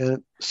woods, and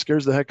it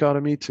scares the heck out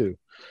of me too.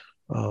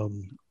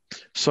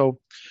 So,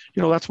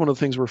 that's one of the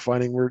things we're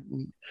fighting. We're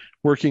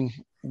working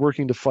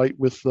to fight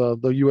with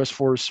the U.S.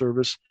 Forest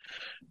Service,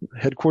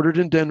 headquartered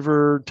in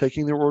Denver,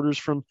 taking their orders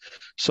from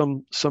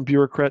some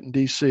bureaucrat in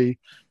D.C.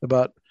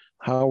 about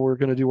how we're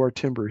going to do our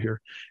timber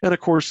here. And of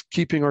course,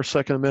 keeping our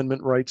Second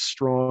Amendment rights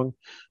strong.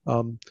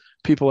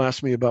 People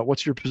ask me about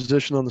what's your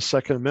position on the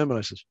Second Amendment.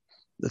 I says,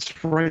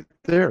 that's right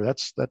there.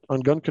 That's that on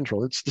gun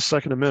control. It's the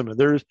Second Amendment.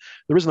 There is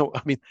no,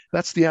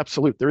 that's the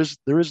absolute. There is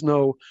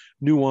no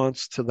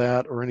nuance to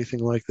that or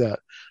anything like that.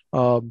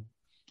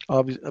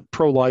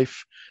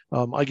 Pro-life.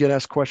 I get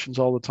asked questions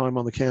all the time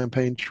on the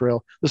campaign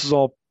trail. This is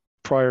all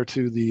prior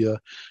to the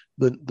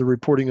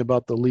reporting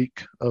about the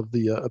leak of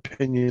the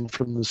opinion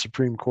from the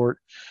Supreme Court.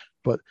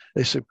 But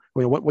they said,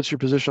 well, what's your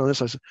position on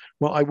this? I said,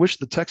 well, I wish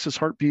the Texas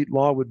heartbeat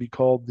law would be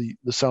called the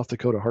South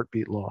Dakota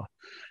heartbeat law.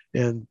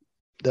 And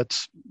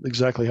that's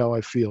exactly how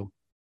I feel.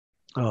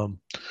 I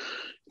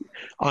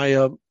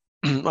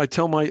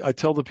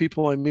tell the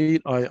people I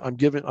meet, I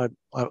don't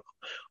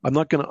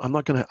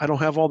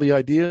have all the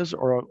ideas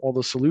or all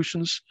the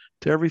solutions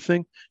to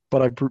everything,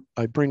 but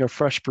I bring a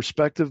fresh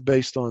perspective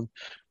based on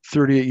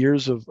 38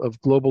 years of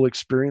global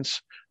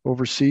experience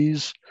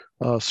overseas,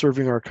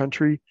 serving our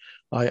country.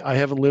 I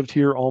haven't lived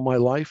here all my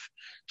life,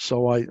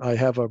 so I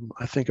have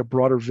I think a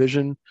broader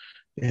vision,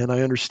 and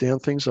I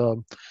understand things. I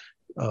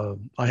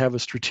have a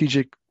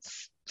strategic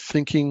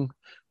thinking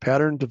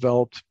pattern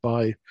developed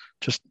by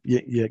just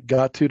you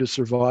got to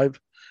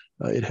survive.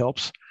 It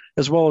helps,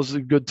 as well as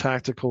a good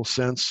tactical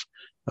sense.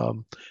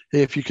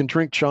 If you can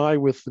drink chai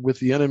with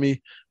the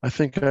enemy, I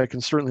think I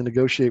can certainly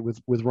negotiate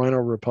with Rhino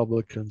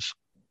Republicans.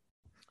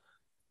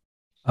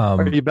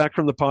 Are you back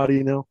from the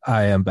potty now?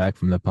 I am back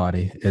from the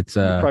potty. It's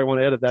you probably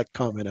want to edit that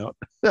comment out.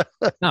 No,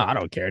 I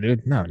don't care,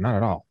 dude. No, not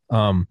at all.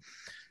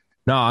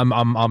 No,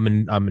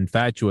 I'm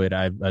infatuated.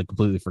 I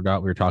completely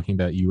forgot we were talking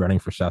about you running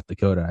for South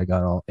Dakota. I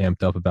got all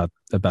amped up about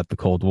the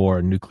Cold War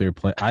and nuclear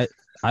plant.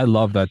 I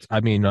love that. I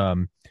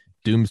mean,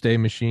 Doomsday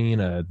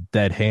Machine,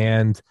 Dead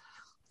Hand,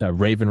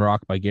 Raven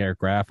Rock by Garrett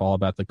Graff, all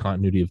about the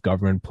continuity of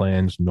government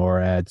plans,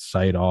 NORAD,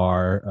 Site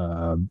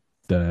R,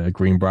 the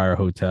Greenbrier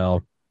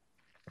Hotel.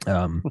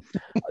 Um,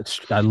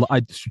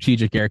 I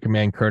Strategic Air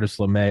Command, Curtis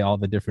LeMay, all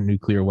the different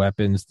nuclear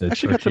weapons. I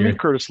actually got to meet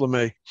Curtis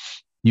LeMay.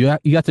 You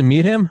got to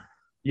meet him?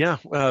 Yeah,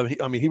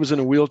 I mean, he was in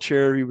a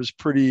wheelchair. He was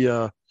pretty,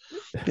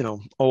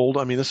 old.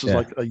 I mean, this was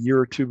like a year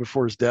or two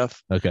before his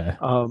death. Okay.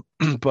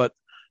 But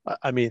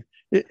I mean,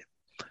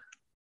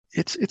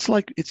 it's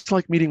like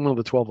meeting one of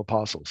the 12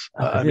 apostles.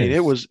 I mean,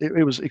 it was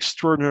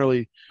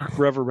extraordinarily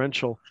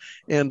reverential,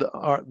 and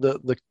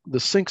the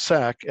sink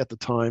sack at the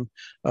time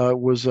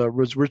was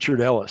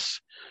Richard Ellis,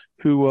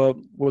 who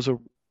was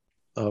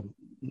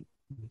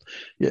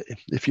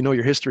if you know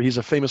your history, he's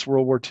a famous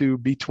World War II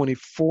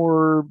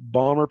B-24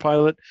 bomber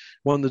pilot,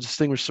 won the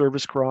Distinguished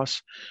Service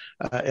Cross,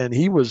 and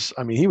he was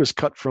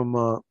cut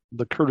from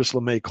the Curtis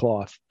LeMay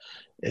cloth,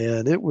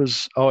 and it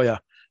was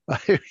I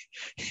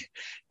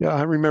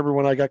remember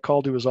when I got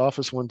called to his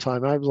office one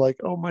time, I was like,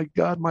 oh my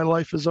God, my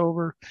life is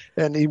over.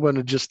 And he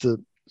wanted just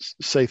to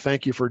say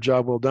thank you for a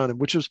job well done,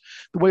 which is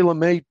the way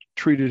LeMay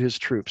treated his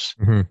troops.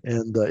 Mm-hmm.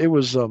 And it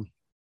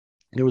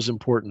was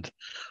important.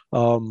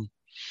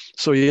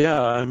 So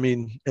yeah, I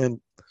mean, and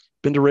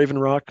been to Raven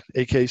Rock,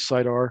 AK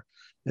Site R,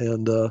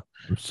 and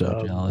I'm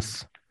so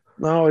jealous.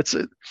 No, it's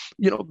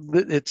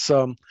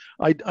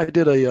I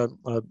did a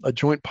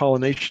joint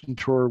pollination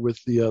tour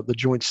with the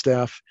joint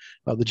staff,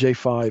 the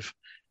J5,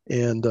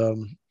 and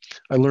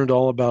I learned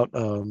all about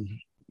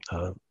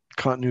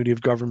continuity of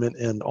government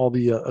and all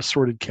the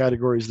assorted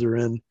categories they're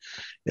in,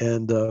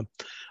 and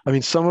I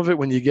mean, some of it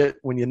when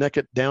you neck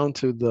it down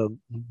to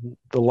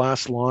the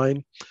last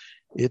line,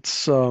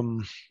 it's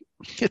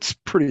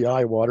pretty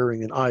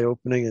eye-watering and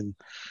eye-opening and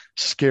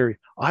scary.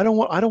 I don't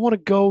want to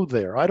go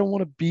there. I don't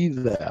want to be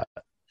that.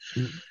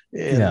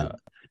 And,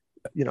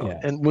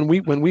 and when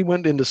we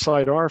went into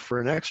Site R for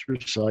an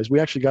exercise,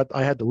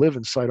 I had to live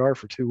in Site R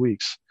for 2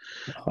 weeks.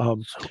 So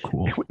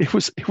cool. It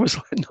was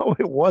no,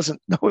 it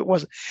wasn't.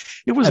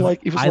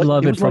 I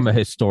love it from a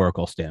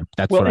historical standpoint.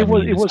 That's what I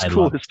mean. It was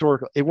cool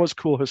historical. It was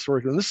cool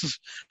historical. And this is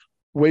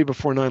way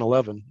before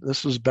 9/11.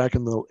 This was back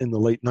in the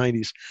late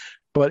 90s.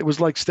 But it was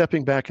like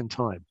stepping back in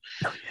time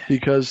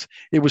because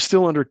it was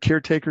still under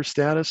caretaker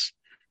status.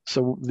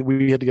 So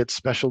we had to get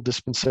special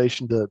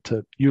dispensation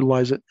to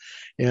utilize it.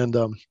 And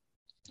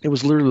it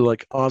was literally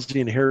like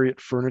Ozzie and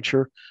Harriet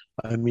furniture.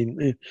 I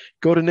mean,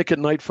 go to Nick at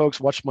Night, folks,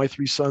 watch My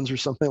Three Sons or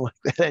something like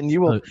that. And you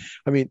will,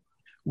 I mean,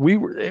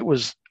 it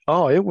was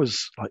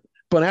like,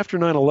 but after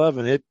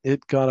 9/11,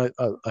 it got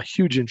a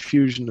huge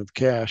infusion of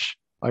cash,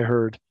 I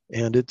heard.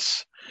 And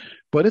it's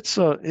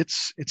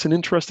an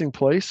interesting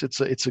place. It's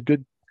a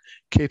good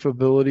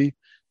capability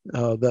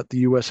that the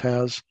U.S.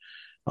 has.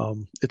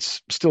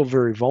 It's still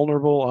very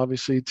vulnerable,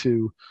 obviously,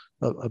 to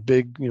a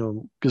big,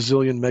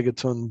 gazillion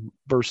megaton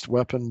burst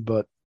weapon.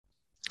 But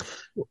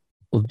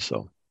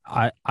so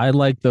I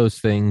like those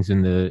things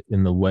in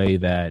the way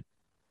that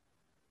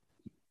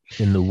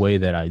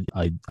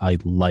I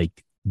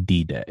like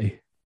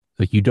D-Day.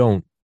 Like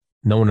no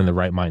one in the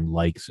right mind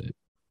likes it.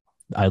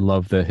 I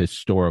love the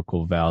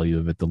historical value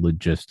of it, the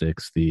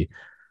logistics, I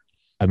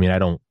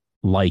don't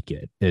like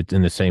it. It's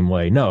in the same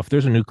way. No, if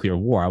there's a nuclear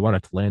war, I want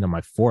it to land on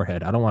my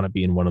forehead. I don't want to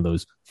be in one of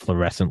those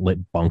fluorescent lit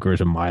bunkers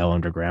a mile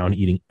underground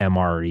eating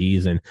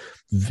MREs and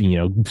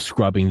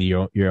scrubbing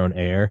your own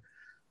air.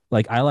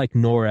 Like, I like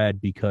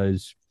NORAD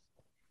because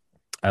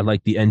I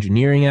like the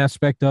engineering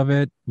aspect of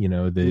it.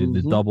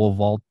 The double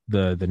vault,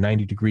 the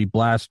 90-degree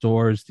blast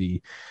doors, the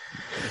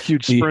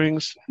huge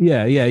springs.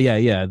 Yeah.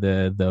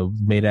 The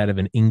made out of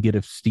an ingot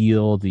of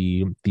steel,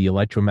 the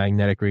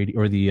electromagnetic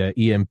or the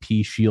EMP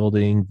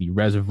shielding, the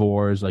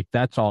reservoirs. Like,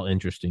 that's all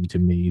interesting to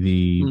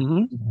me.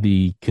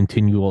 The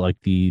continual, like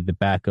the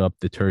backup,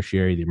 the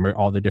tertiary,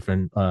 all the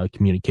different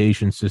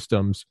communication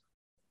systems.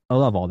 I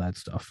love all that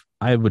stuff.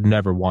 I would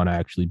never want to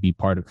actually be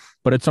part of,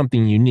 but it's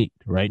something unique,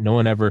 right? No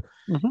one ever.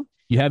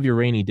 You have your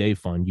rainy day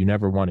fund. You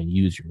never want to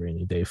use your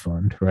rainy day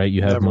fund, right?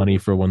 You have money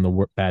for when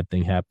the bad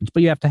thing happens,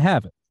 but you have to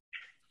have it.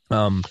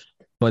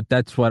 But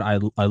that's what I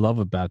love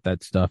about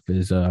that stuff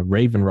is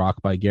Raven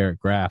Rock by Garrett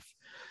Graff.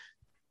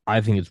 I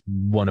think it's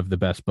one of the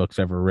best books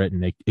ever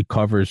written. It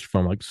covers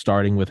from like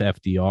starting with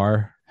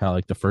FDR, how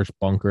like the first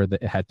bunker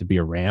that it had to be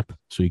a ramp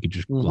so you could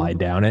just glide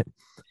down it,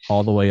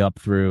 all the way up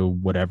through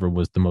whatever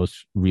was the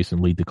most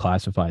recently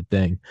declassified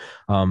thing.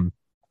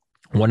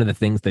 One of the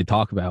things they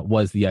talk about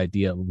was the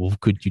idea, well,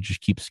 could you just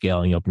keep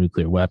scaling up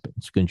nuclear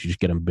weapons? Couldn't you just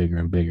get them bigger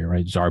and bigger,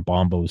 right? Tsar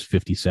Bomba was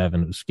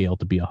 57. It was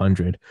scaled to be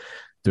 100.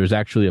 There's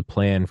actually a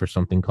plan for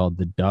something called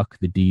the DUC,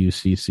 the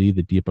DUCC,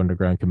 the Deep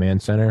Underground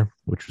Command Center,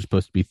 which was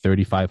supposed to be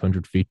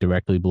 3,500 feet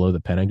directly below the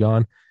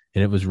Pentagon.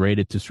 And it was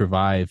rated to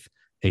survive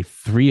a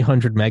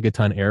 300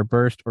 megaton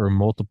airburst or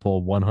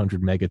multiple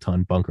 100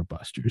 megaton bunker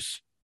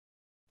busters.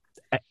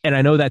 And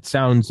I know that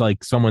sounds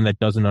like someone that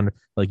doesn't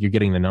like you're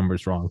getting the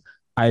numbers wrong.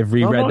 I've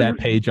reread no, that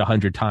page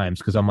 100 times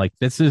because I'm like,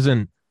 this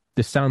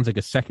sounds like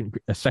a second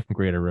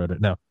grader wrote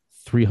it. No,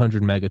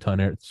 300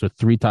 megaton, so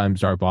 3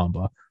 times our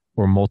bomba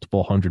or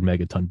multiple 100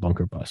 megaton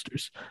bunker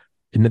busters.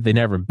 And they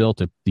never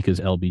built it because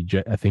I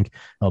think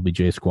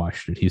LBJ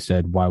squashed it. He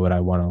said, why would I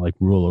want to like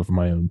rule over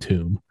my own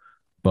tomb?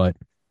 But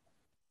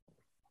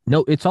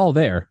no, it's all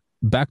there.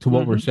 Back to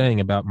what we're saying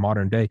about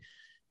modern day.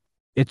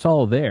 It's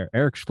all there.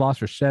 Eric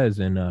Schlosser says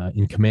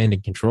in Command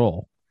and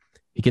Control,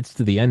 he gets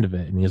to the end of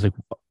it and he's like,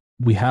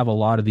 we have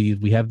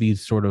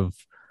these sort of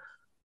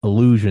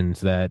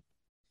illusions that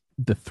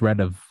the threat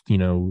of,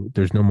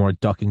 there's no more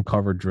duck and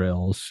cover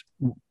drills.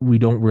 We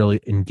don't really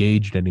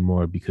engage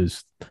anymore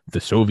because the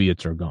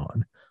Soviets are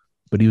gone.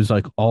 But he was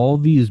like, all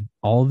these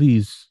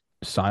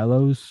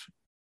silos,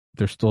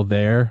 they're still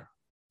there.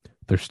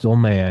 They're still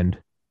manned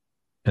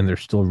and they're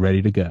still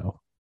ready to go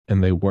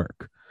and they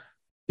work.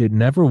 It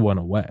never went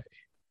away.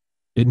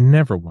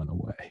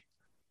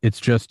 It's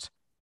just,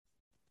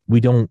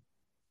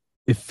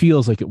 it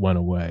feels like it went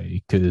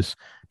away because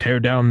tear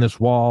down this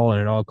wall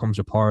and it all comes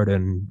apart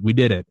and we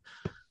did it.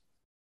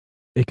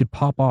 It could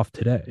pop off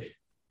today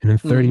and in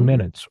 30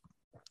 minutes,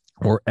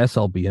 or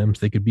SLBMs,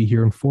 they could be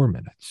here in 4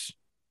 minutes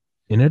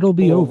and it'll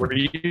be over. Where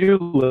you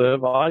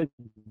live, I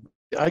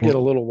get a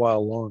little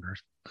while longer.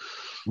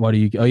 What do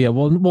you? Oh yeah,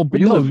 well,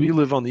 you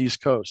live on the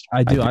East Coast.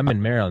 I do. I'm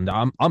in Maryland.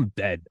 I'm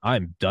dead.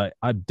 I'm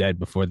dead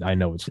before I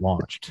know it's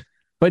launched.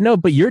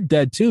 But you're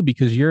dead too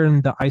because you're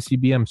in the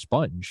ICBM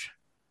sponge.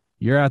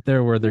 You're out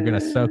there where they're going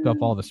to soak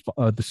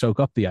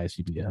up the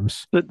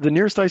ICBMs. The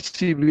nearest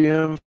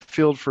ICBM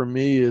field for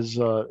me is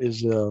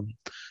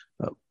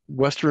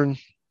western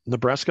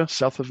Nebraska,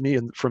 south of me,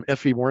 and from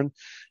F.E. Warren.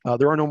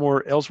 There are no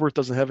more. Ellsworth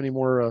doesn't have any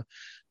more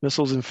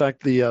missiles. In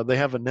fact, they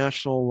have a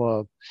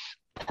national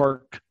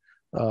park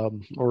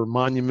or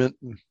monument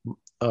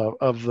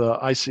of the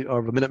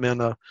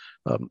Minuteman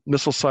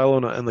missile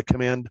silo and the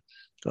command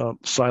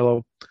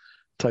silo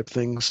type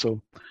thing.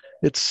 So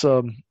it's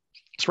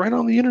right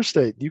on the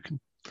interstate. You can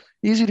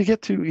easy to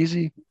get to,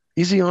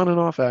 easy on and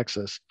off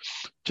access,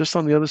 just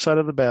on the other side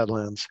of the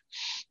Badlands.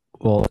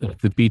 Well, if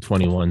the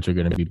B-21s are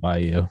going to be by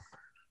you,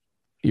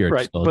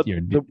 right? But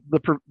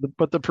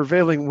the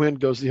prevailing wind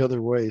goes the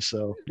other way.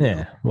 So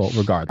yeah. Well,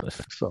 regardless,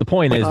 the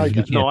point is, I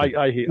get you. I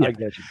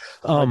got you.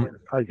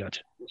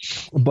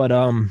 But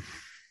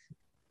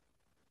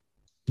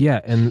yeah,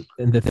 and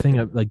the thing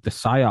of like the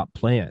PSYOP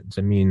plans.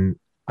 I mean,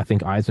 I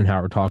think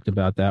Eisenhower talked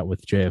about that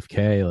with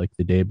JFK, like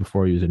the day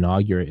before he was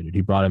inaugurated.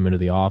 He brought him into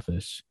the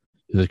office.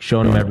 He's like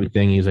showing him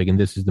everything. He's like, and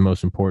this is the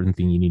most important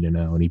thing you need to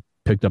know. And he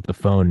picked up the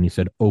phone and he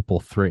said,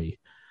 Opal 3.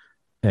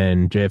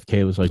 And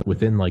JFK was like,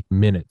 within like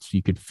minutes,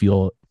 you could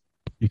feel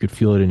it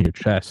in your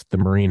chest. The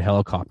Marine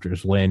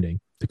helicopters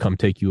landing to come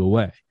take you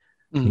away.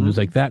 He was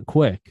like that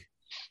quick.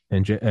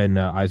 And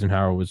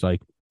Eisenhower was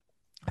like,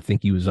 I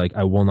think he was like,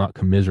 I will not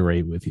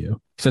commiserate with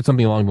you. He said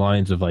something along the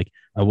lines of like,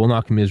 I will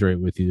not commiserate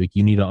with you. Like,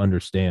 you need to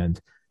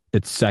understand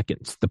it's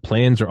seconds. The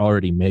plans are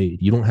already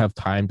made. You don't have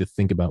time to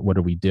think about what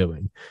are we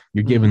doing.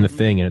 You're given the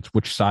thing and it's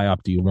which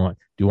PSYOP do you want?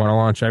 Do you want to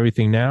launch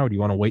everything now or do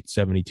you want to wait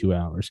 72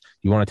 hours? Do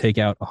you want to take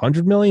out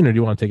 100 million or do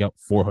you want to take out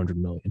 400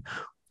 million?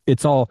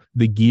 It's all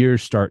the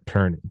gears start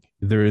turning.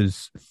 There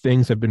is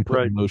things have been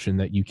put in motion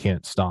that you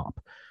can't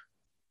stop.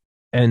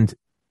 And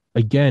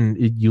again,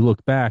 you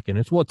look back and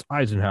it's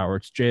Eisenhower,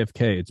 it's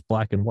JFK, it's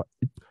black and white.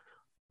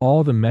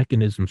 All the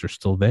mechanisms are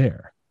still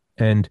there.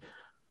 And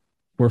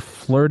we're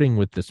flirting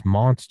with this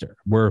monster.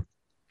 We're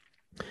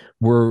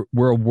a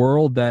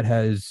world that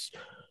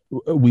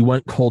we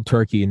went cold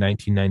turkey in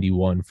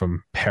 1991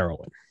 from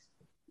heroin.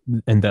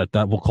 And that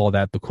we'll call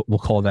that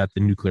the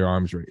nuclear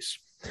arms race.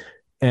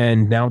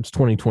 And now it's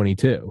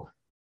 2022.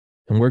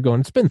 And we're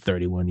going, it's been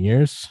 31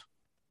 years.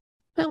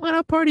 Why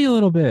not party a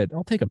little bit?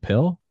 I'll take a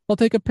pill.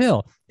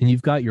 And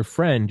you've got your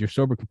friend, your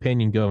sober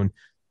companion going,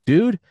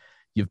 dude,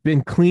 you've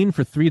been clean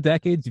for 3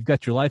 decades. You've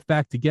got your life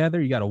back together.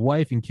 You got a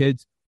wife and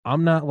kids.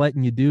 I'm not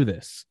letting you do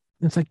this.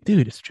 And it's like,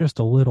 dude, it's just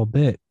a little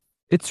bit.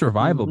 It's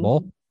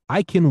survivable.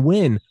 I can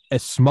win a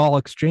small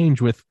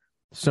exchange with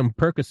some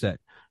Percocet.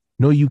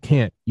 No, you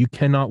can't. You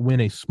cannot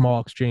win a small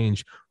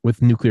exchange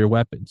with nuclear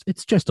weapons.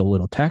 It's just a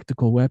little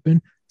tactical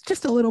weapon. It's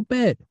just a little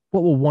bit.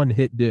 What will one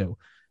hit do?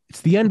 It's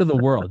the end of the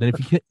world. And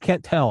if you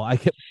can't tell, I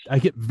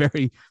get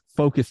very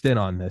focused in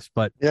on this,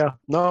 but yeah,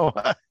 no.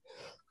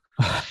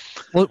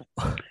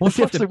 we'll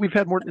shift it. We've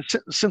had more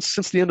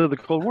since the end of the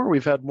Cold War.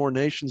 We've had more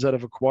nations that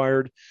have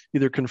acquired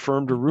either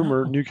confirmed or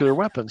rumored nuclear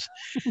weapons,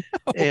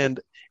 and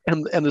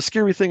the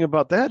scary thing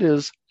about that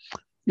is,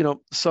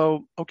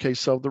 so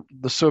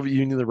the Soviet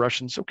Union, the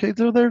Russians,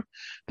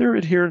 they're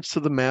adherents to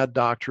the MAD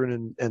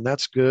doctrine, and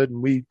that's good,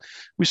 and we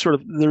sort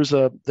of there's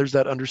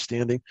that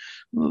understanding.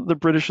 The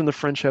British and the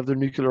French have their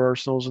nuclear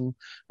arsenals, and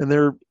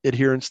they're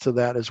adherents to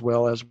that as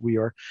well as we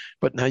are.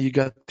 But now you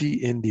got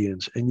the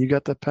Indians, and you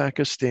got the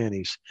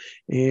Pakistanis,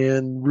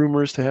 and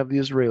rumors to have the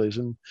Israelis,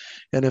 and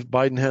if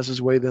Biden has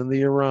his way, then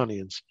the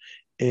Iranians.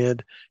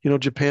 And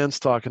Japan's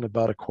talking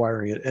about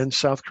acquiring it, and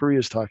South Korea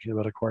is talking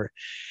about acquiring.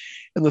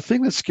 And the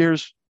thing that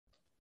scares,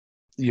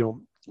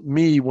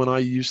 me when I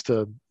used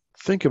to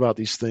think about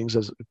these things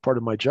as part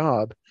of my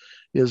job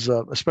is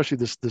especially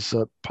this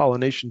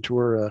pollination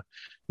tour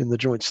in the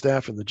Joint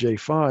Staff in the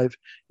J5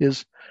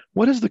 is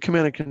what is the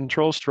command and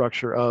control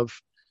structure of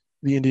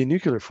the Indian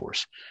nuclear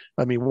force?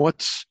 I mean,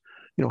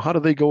 how do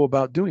they go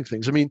about doing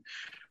things? I mean,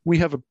 we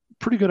have a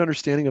pretty good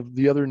understanding of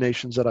the other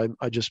nations that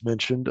I just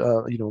mentioned,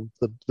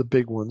 the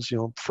big ones,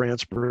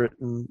 France,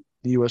 Britain,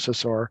 the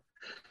USSR,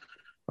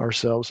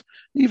 ourselves,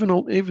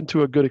 even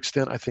to a good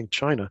extent, I think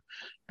China.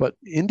 But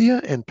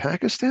India and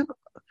Pakistan,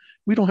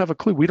 we don't have a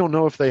clue. We don't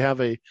know if they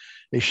have a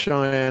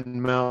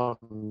Cheyenne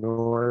Mountain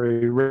or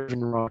a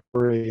Raven Rock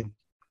or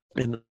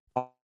an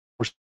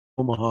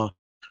Omaha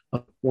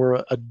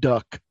or a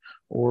duck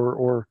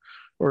or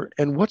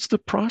and what's the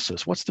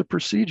process? What's the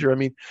procedure? I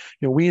mean,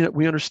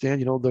 we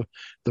understand,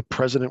 the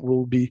president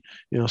will be,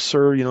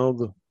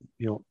 sir,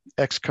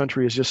 X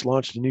country has just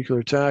launched a nuclear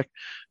attack.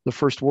 The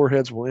first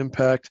warheads will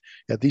impact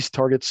at these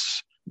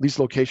targets, these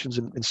locations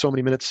in so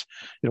many minutes.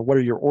 What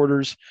are your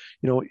orders?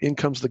 In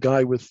comes the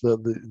guy with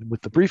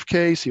the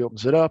briefcase. He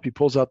opens it up. He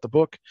pulls out the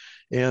book,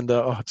 and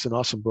it's an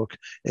awesome book.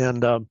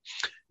 And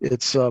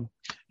it's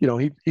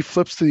he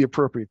flips to the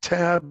appropriate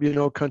tab.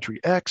 Country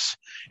X,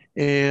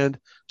 and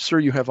sir,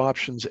 you have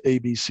options A,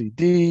 B, C,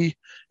 D.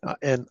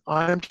 And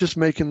I'm just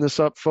making this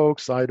up,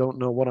 folks. I don't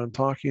know what I'm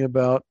talking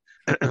about.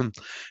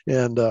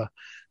 And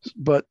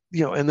but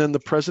and then the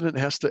president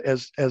has to,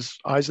 as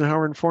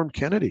Eisenhower informed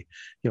Kennedy,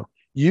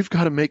 you've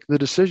got to make the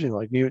decision.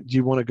 Like, do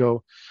you want to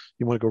go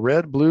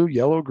red, blue,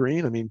 yellow,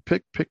 green? I mean,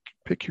 pick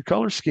your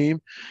color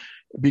scheme,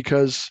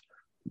 because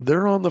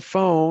they're on the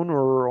phone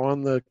or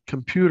on the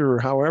computer or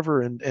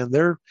however, and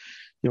they're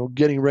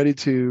getting ready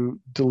to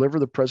deliver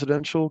the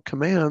presidential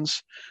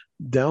commands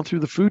down through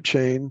the food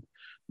chain,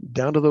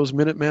 down to those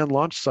Minuteman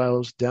launch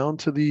silos, down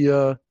to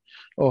the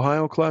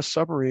Ohio class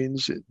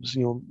submarines,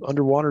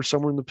 underwater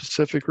somewhere in the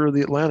Pacific or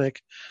the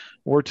Atlantic,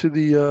 or to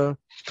the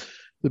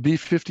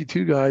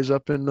B-52 guys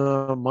up in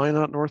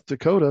Minot, North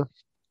Dakota,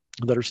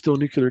 that are still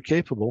nuclear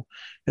capable,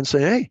 and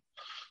say, hey,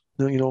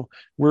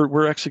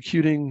 we're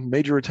executing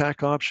major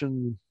attack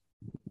option,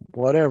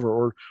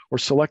 whatever, or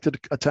selected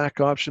attack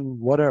option,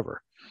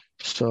 whatever.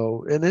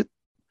 So, and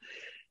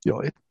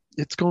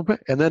it's going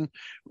back, and then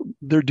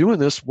they're doing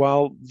this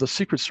while the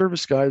Secret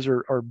Service guys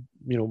are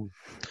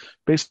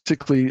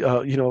basically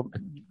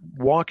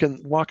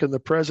walking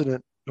the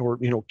president, or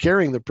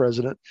carrying the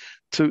president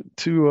to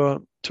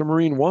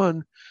Marine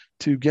One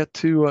to get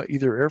to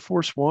either Air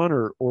Force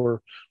One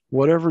or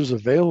whatever's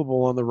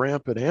available on the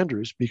ramp at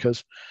Andrews,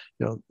 because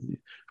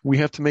we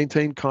have to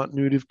maintain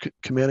continuity of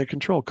command and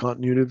control,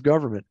 continuity of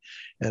government,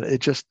 and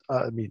it just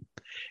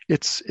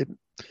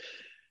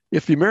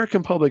if the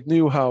American public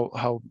knew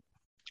how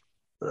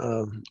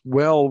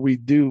well we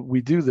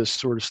do this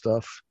sort of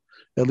stuff,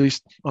 at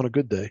least on a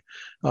good day,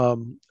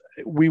 you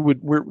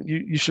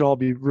should all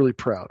be really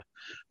proud.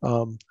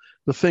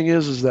 The thing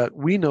is that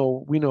we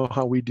know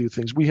how we do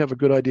things. We have a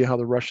good idea how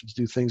the Russians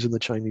do things and the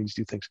Chinese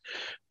do things,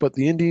 but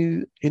the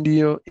Indians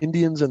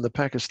and the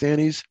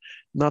Pakistanis,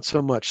 not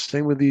so much.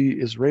 Same with the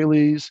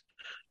Israelis,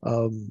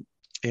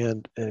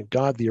 and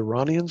God, the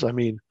Iranians. I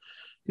mean,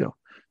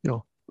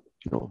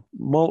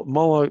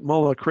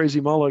 Mullah,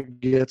 crazy Mullah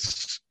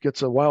gets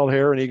a wild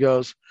hair, and he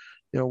goes,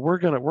 we're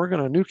gonna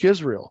nuke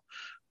Israel,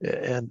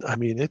 and I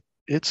mean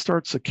it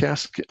starts a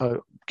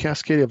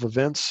cascade of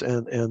events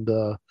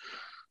and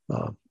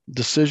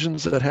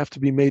decisions that have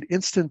to be made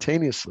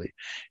instantaneously.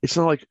 It's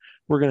not like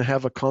we're going to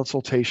have a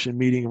consultation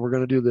meeting and we're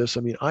going to do this. I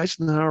mean,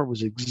 Eisenhower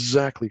was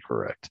exactly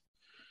correct,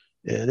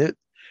 and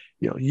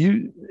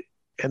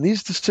and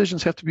these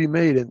decisions have to be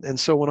made. And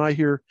so when I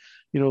hear,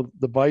 the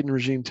Biden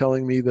regime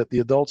telling me that the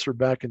adults are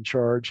back in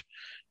charge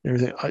and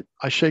everything,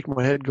 I shake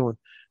my head going,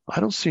 I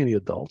don't see any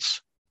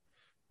adults.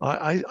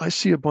 I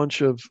see a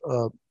bunch of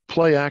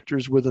play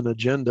actors with an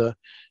agenda,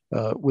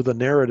 with a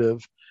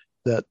narrative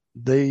that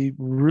they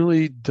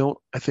really don't,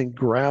 I think,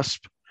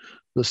 grasp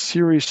the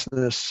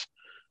seriousness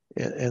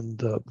and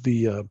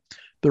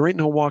there ain't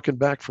no walking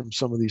back from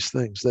some of these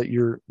things that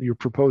you're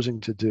proposing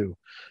to do.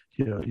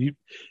 You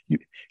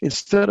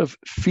instead of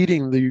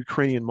feeding the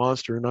Ukrainian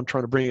monster, and I'm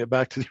trying to bring it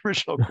back to the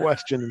original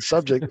question and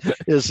subject,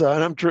 is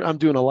and I'm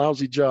doing a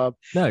lousy job.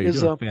 No, you're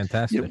doing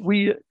fantastic.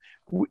 We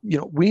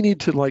need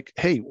to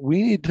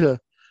we need to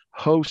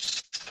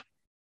host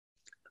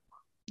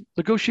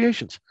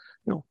negotiations,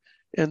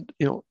 and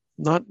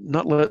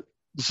not let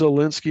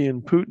Zelensky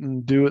and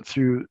Putin do it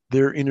through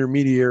their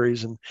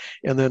intermediaries, and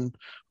then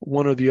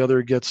one or the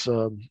other gets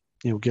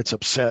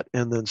upset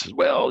and then says,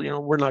 well,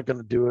 we're not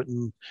going to do it,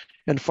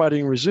 and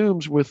fighting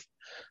resumes with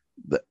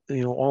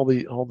all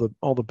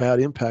the bad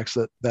impacts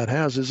that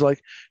has. Is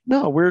like,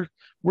 no, we're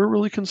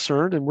really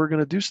concerned and we're going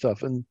to do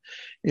stuff, and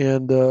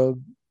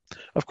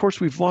of course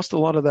we've lost a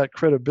lot of that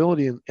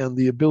credibility and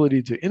the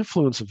ability to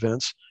influence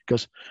events,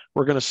 because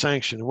we're going to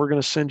sanction and we're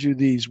going to send you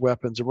these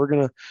weapons and we're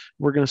going to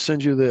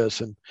send you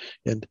this, and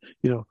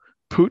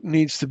Putin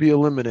needs to be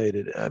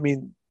eliminated. I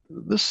mean,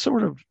 this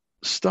sort of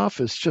stuff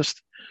is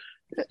just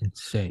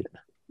insane.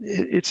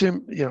 It's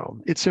just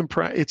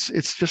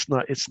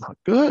not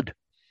good.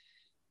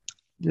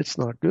 It's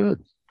not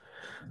good.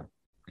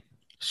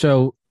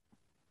 So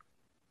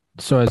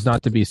as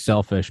not to be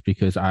selfish,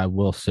 because I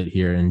will sit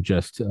here and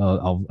just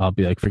I'll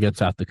be like, forget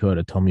South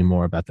Dakota. Tell me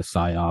more about the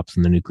psyops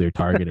and the nuclear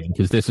targeting,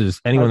 because this is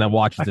anyone that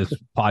watches this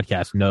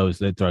podcast knows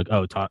that they're like,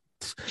 oh,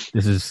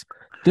 this is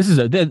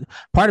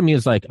part of me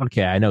is like,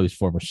 okay, I know he's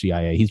former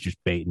CIA. He's just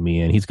baiting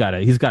me, and he's got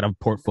a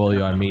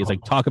portfolio on me. He's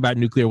like, talk about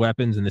nuclear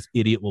weapons, and this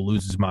idiot will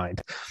lose his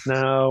mind.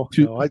 No,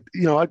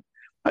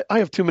 I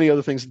have too many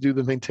other things to do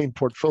than maintain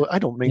portfolio. I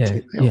don't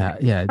maintain. Yeah.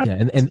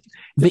 And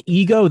the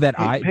ego that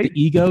the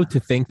ego to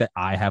think that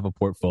I have a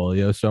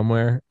portfolio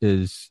somewhere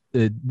is,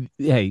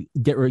 hey,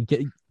 get rid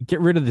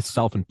of the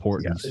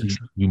self-importance,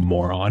 you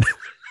moron.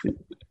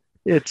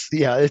 It's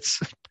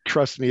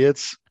trust me,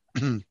 it's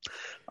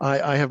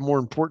I have more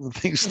important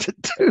things to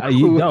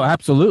do. No,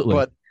 absolutely.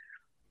 But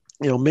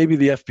maybe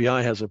the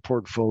FBI has a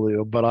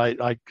portfolio, but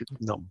I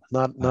no,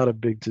 not a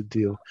big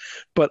deal.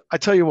 But I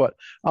tell you what,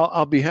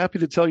 I'll be happy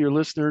to tell your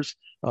listeners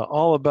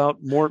all about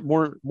more.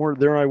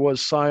 There I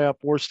was, PSYOP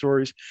war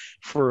stories,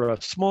 for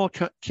a small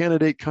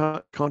candidate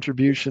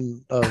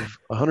contribution of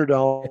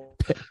 $100.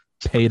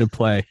 Pay to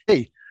play.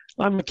 Hey,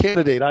 I'm a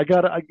candidate.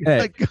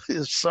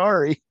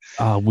 Sorry.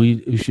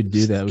 We should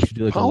do that. We should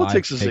do like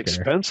politics a live is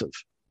ticker. Expensive.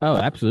 Oh,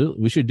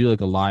 absolutely. We should do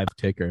like a live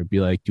ticker.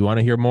 Be like, do you want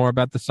to hear more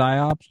about the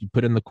PSYOPs? You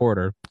put in the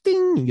quarter,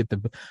 ding, you get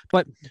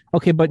but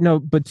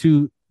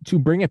to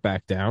bring it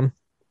back down.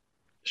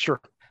 Sure.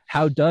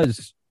 How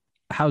does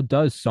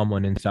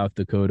someone in South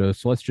Dakota,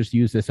 so let's just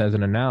use this as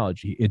an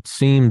analogy. It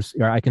seems,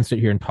 or I can sit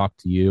here and talk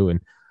to you and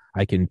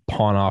I can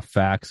pawn off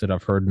facts that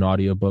I've heard in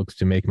audiobooks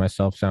to make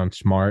myself sound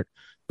smart.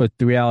 But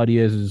the reality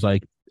is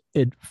like,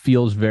 it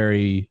feels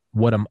very,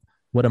 what am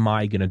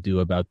I going to do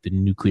about the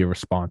nuclear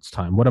response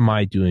time? What am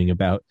I doing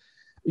about,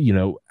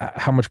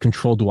 how much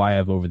control do I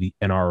have over the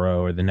NRO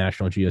or the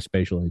National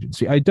Geospatial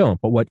Agency? I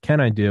don't. But what can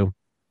I do?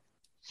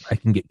 I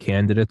can get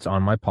candidates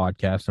on my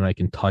podcast and I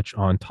can touch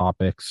on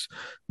topics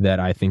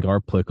that I think are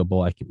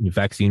applicable.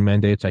 Vaccine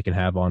mandates, I can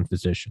have on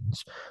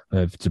physicians.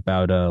 If it's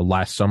about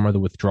last summer, the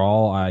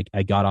withdrawal, I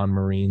got on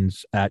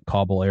Marines at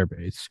Kabul Air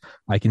Base.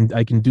 I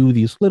can do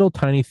these little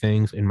tiny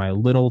things in my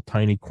little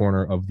tiny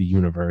corner of the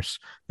universe,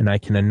 and I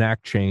can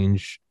enact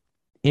change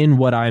in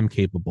what I'm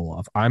capable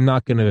of. I'm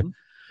not gonna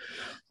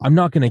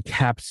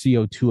cap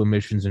CO2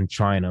 emissions in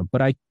China, but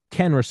I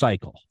can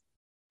recycle.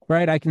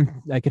 Right, I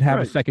could have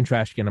a second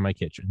trash can in my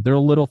kitchen. There are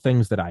little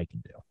things that I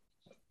can do.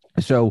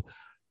 So,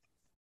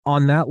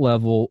 on that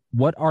level,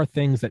 what are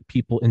things that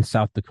people in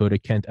South Dakota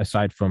can,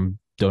 aside from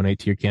donate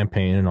to your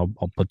campaign, and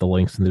I'll put the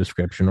links in the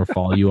description, or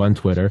follow you on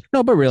Twitter?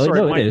 No, but really,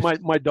 sorry, it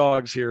is. My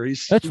dog's here.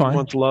 That's fine. He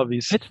wants love.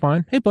 It's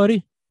fine. Hey,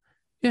 buddy.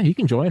 Yeah, he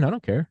can join. I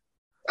don't care.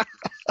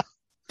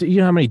 Do you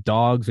know how many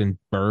dogs and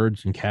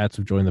birds and cats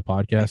have joined the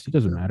podcast? It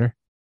doesn't matter.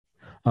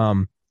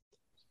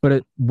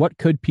 But what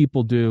could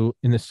people do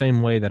in the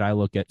same way that I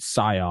look at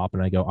PSYOP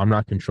and I go, I'm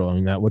not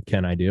controlling that. What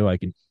can I do? I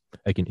can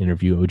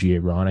interview OGA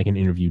Ron. I can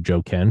interview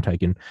Joe Kent. I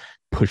can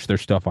push their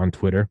stuff on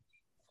Twitter.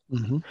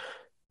 Mm-hmm.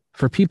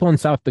 For people in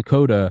South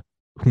Dakota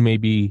who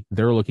maybe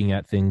they're looking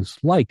at things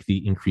like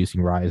the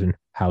increasing rise in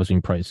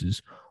housing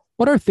prices,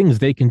 what are things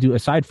they can do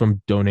aside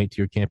from donate to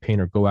your campaign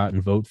or go out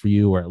and vote for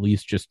you, or at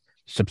least just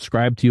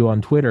subscribe to you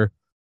on Twitter?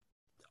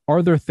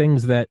 Are there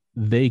things that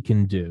they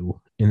can do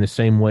in the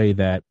same way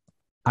that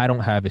I don't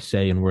have a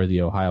say in where the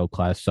Ohio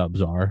class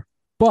subs are,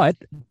 but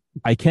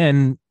I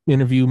can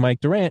interview Mike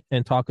Durant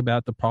and talk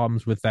about the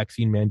problems with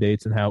vaccine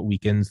mandates and how it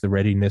weakens the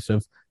readiness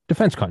of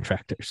defense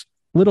contractors.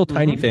 Little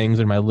tiny things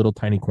in my little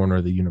tiny corner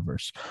of the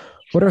universe.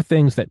 What are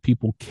things that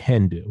people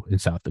can do in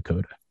South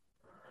Dakota?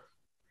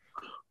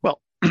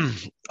 Well,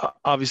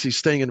 obviously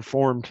staying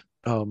informed,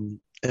 and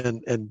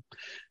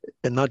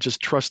not just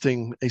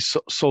trusting a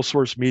sole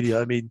source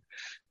media. I mean,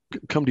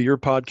 come to your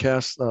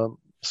podcast,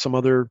 some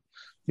other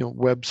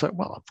website.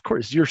 Well, of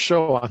course, your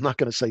show. I'm not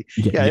going to say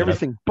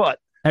everything but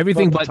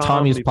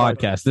Tommy's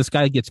podcast. This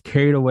guy gets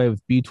carried away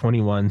with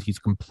B-21s. He's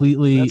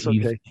completely,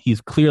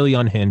 he's clearly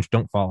unhinged.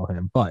 Don't follow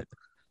him. But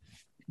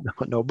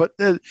but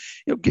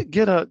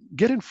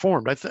get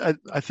informed. I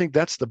think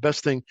that's the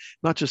best thing,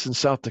 not just in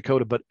South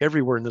Dakota, but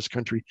everywhere in this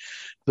country.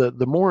 The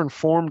more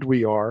informed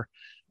we are,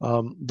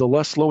 the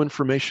less low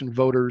information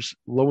voters,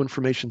 low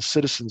information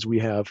citizens we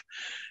have.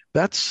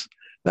 That's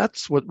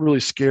what really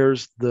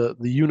scares the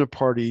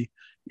uniparty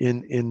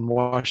in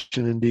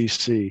Washington,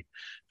 D.C.,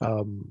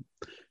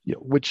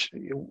 which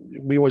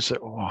we always say,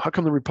 oh, how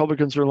come the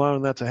Republicans are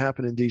allowing that to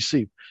happen in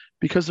D.C.?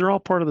 Because they're all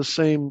part of the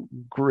same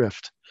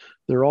grift.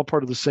 They're all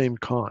part of the same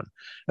con.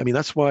 I mean,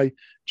 that's why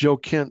Joe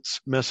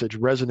Kent's message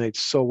resonates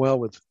so well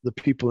with the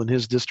people in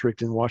his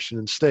district in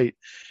Washington State,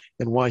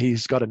 and why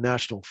he's got a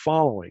national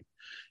following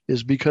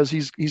is because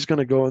he's going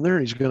to go in there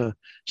and he's going to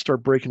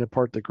start breaking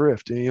apart the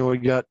grift. And,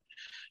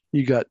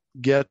 you got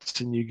Getz,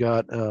 and you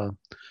got,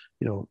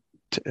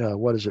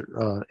 what is it?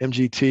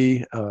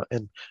 MGT,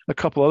 and a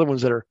couple other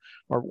ones that are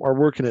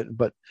working it.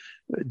 But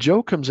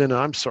Joe comes in, and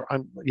I'm sorry,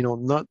 I'm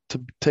not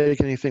to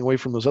take anything away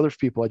from those other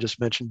people I just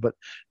mentioned, but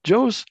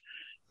Joe's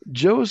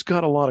Joe's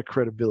got a lot of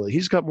credibility.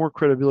 He's got more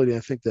credibility, I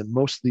think, than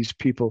most of these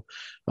people.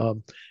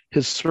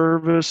 His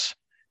service,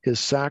 his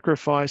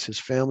sacrifice, his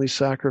family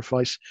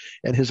sacrifice,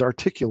 and his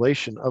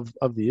articulation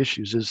of the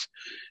issues is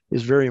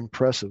very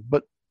impressive.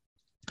 But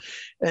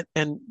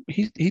and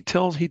he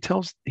tells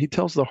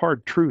the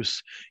hard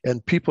truths,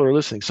 and people are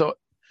listening. So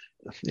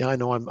yeah, I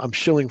know I'm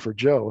shilling for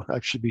Joe. I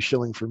should be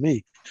shilling for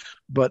me,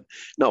 but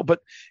no. But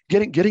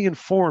getting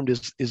informed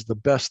is the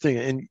best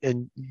thing.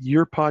 And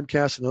your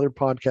podcast and other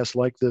podcasts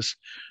like this,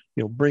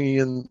 bringing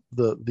in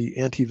the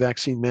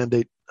anti-vaccine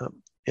mandate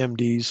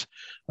MDs,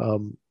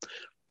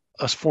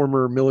 us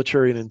former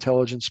military and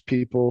intelligence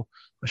people.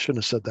 I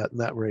shouldn't have said that in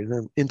that way.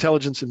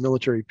 Intelligence and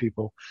military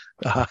people,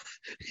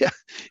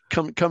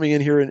 coming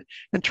in here and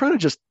trying to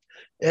just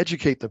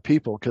educate the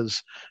people,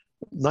 because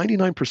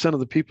 99% of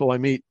the people I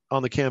meet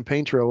on the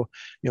campaign trail,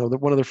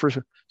 one of the first.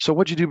 So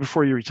what'd you do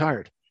before you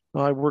retired?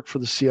 Oh, I worked for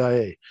the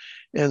CIA,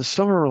 and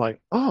some of them are like,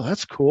 "Oh,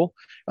 that's cool."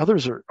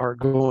 Others are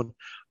going,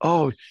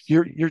 "Oh,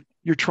 you're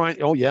trying.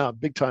 Oh yeah,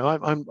 big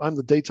time. I'm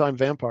the daytime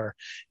vampire,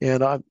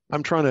 and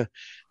I'm trying to,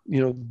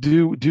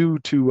 do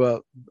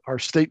to our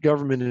state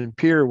government and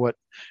peer what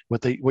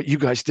you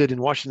guys did in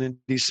Washington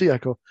D.C." I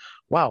go,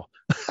 "Wow,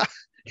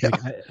 yeah."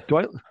 Do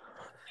I?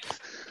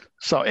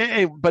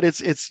 So, but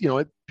it's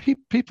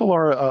people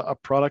are a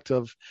product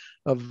of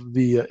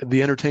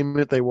the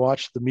entertainment they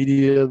watch, the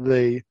media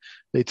they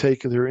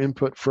take their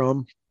input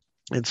from,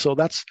 and so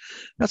that's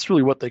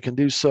really what they can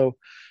do. So,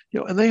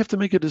 and they have to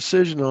make a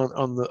decision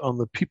on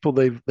the people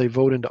they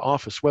vote into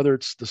office, whether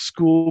it's the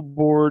school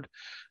board,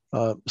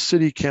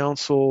 city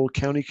council,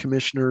 county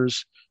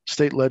commissioners,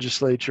 state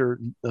legislature,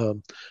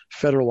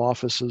 federal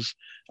offices.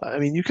 I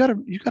mean, you gotta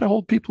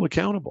hold people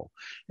accountable,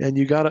 and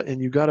you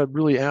gotta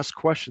really ask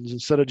questions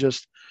instead of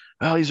just,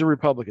 "Oh, he's a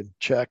Republican,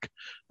 check."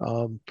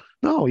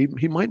 No,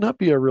 he might not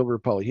be a real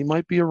Republican. He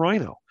might be a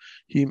rhino.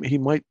 He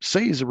might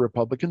say he's a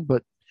Republican,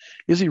 but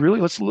is he really?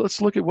 Let's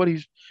look at what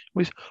he's.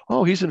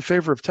 Oh, he's in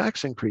favor of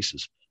tax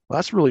increases. Well,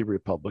 that's really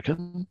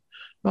Republican.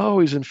 Oh,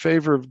 he's in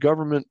favor of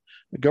government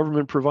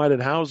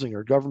provided housing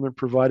or government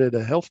provided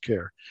health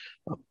care.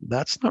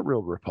 That's not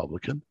real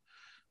Republican.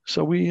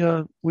 So we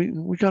got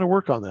to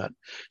work on that.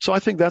 So I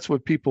think that's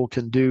what people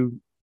can do,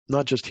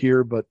 not just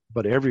here but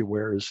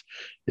everywhere,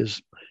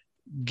 is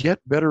get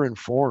better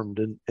informed,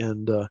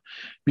 and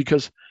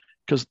because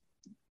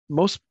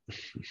most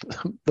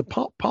the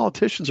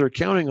politicians are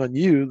counting on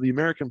you, the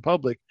American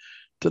public,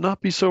 to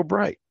not be so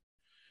bright,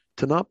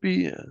 to not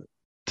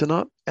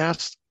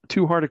ask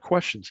too hard of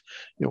questions.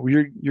 They're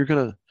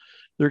going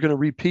to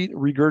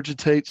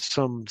regurgitate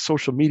some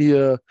social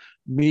media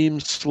meme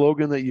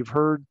slogan that you've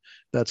heard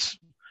that's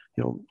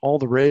all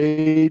the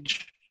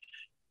rage,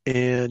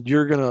 and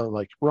you're gonna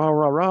like rah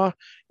rah rah,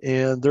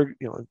 and they're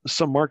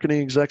some marketing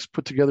execs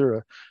put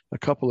together a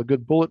couple of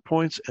good bullet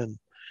points,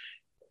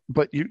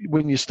 but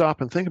when you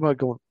stop and think about it,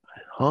 going,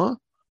 huh,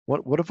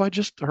 what have I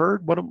just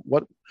heard?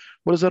 What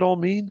does that all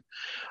mean?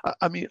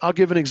 I mean, I'll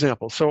give an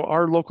example. So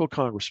our local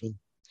congressman,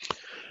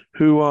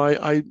 who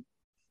I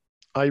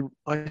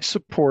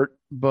support,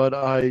 but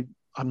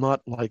I'm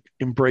not like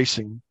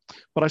embracing,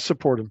 but I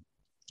support him,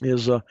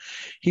 is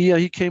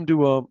he came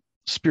to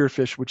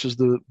Spearfish, which is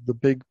the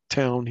big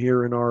town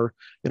here in our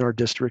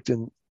district,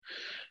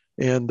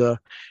 and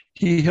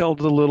he held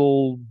a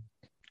little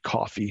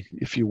coffee,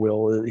 if you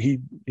will. He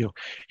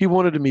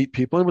wanted to meet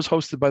people, and was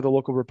hosted by the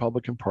local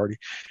Republican Party,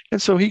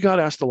 and so he got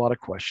asked a lot of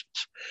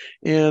questions.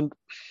 And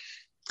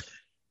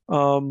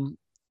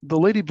the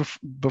lady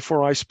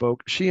before I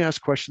spoke, she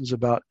asked questions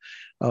about,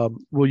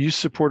 will you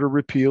support a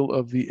repeal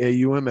of the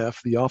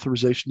AUMF, the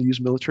authorization to use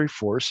military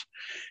force,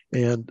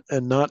 and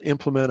not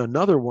implement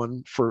another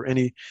one for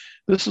any.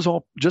 This is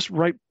all just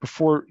right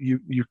before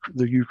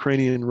the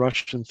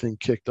Ukrainian-Russian thing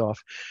kicked off.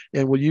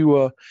 And will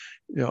you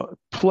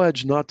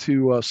pledge not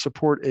to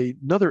support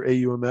another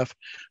AUMF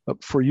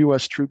for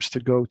U.S. troops to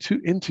go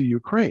into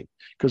Ukraine?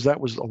 Because that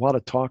was a lot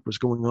of talk was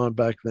going on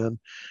back then.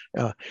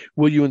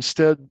 Will you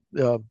instead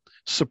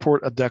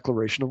support a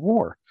declaration of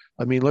war?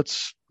 I mean,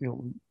 let's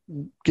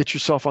get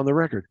yourself on the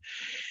record.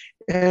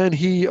 And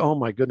he, oh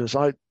my goodness,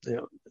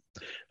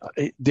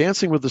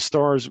 Dancing with the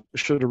Stars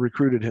should have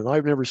recruited him.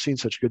 I've never seen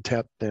such good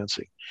tap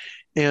dancing.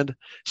 And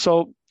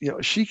so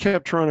she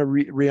kept trying to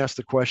re-ask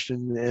the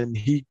question, and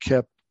he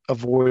kept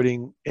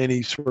avoiding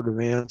any sort of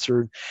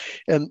answer.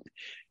 And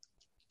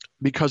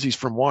because he's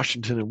from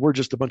Washington and we're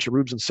just a bunch of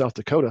rubes in South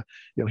Dakota,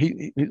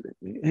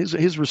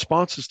 his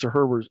responses to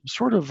her were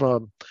sort of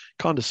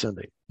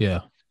condescending.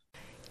 Yeah.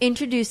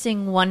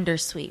 Introducing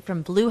Wondersuite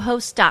from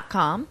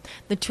Bluehost.com,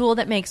 the tool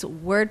that makes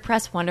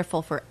WordPress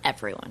wonderful for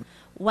everyone.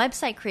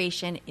 Website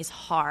creation is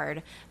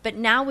hard, but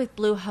now with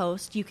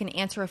Bluehost, you can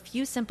answer a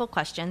few simple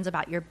questions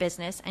about your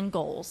business and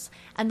goals,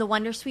 and the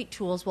Wondersuite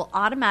tools will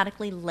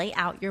automatically lay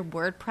out your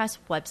WordPress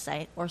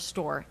website or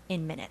store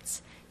in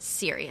minutes.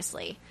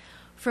 Seriously.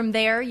 From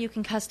there, you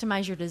can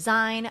customize your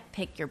design,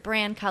 pick your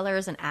brand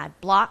colors, and add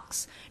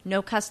blocks.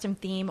 No custom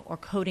theme or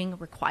coding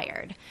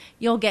required.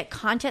 You'll get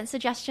content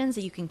suggestions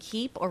that you can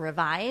keep or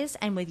revise,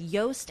 and with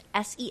Yoast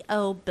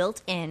SEO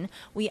built in,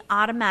 we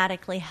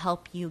automatically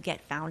help you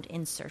get found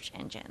in search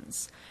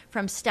engines.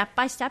 From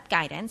step-by-step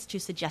guidance to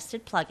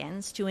suggested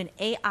plugins to an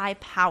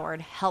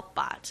AI-powered help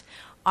bot,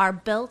 our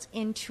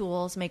built-in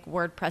tools make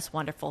WordPress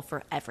wonderful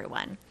for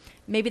everyone.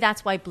 Maybe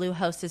that's why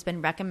Bluehost has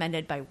been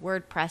recommended by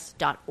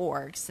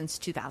WordPress.org since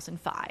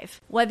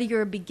 2005. Whether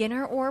you're a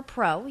beginner or a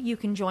pro, you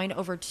can join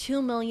over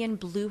 2 million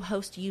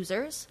Bluehost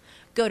users.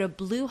 Go to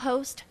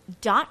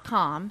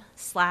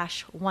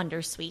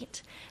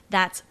bluehost.com/wondersuite.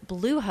 That's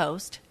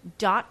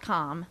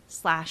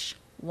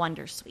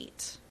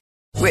bluehost.com/wondersuite.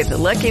 With the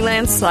Lucky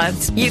Land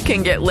Slots, you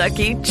can get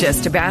lucky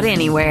just about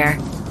anywhere.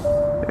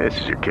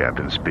 This is your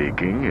captain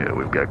speaking.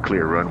 We've got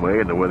clear runway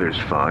and the weather's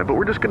fine, but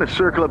we're just going to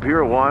circle up here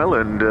a while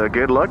and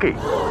get lucky.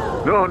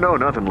 No,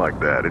 nothing like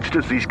that. It's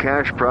just these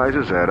cash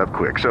prizes add up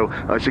quick. So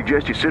I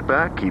suggest you sit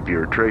back, keep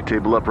your tray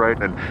table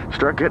upright, and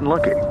start getting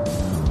lucky.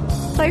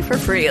 Play for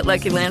free at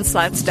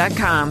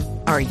LuckyLandSlots.com.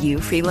 Are you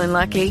feeling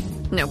lucky?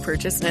 No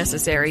purchase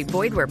necessary.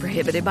 Void where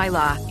prohibited by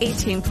law.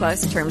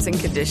 18+ terms and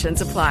conditions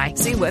apply.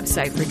 See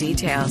website for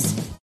details.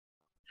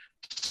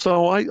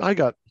 So I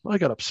got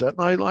upset,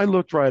 and I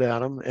looked right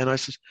at him, and I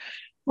said,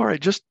 all right,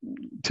 just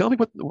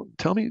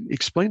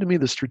explain to me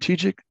the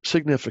strategic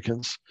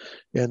significance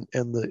and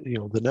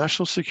the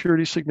national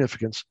security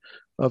significance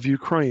of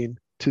Ukraine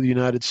to the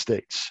United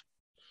States.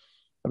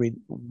 I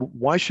mean,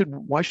 why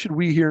should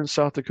we here in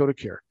South Dakota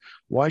care?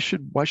 Why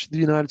should the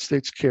United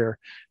States care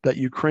that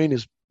Ukraine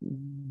is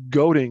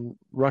goading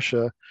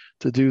Russia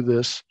to do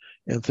this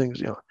and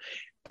things,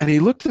 And he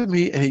looked at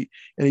me, and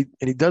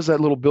he does that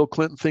little Bill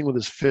Clinton thing with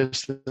his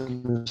fist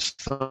and his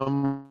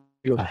thumb.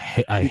 He goes, I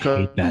hate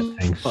that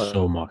thing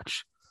so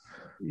much.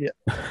 Yeah,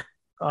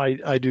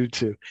 I do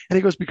too. And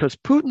he goes, because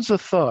Putin's a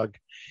thug.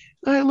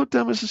 And I looked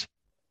at him and says,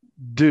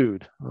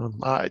 dude.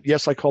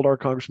 Yes, I called our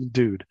congressman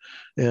dude,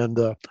 and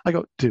I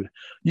go, dude.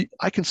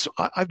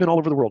 I've been all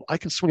over the world. I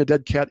can swing a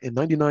dead cat in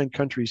 99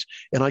 countries,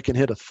 and I can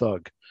hit a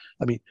thug.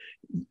 I mean,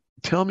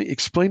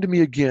 explain to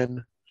me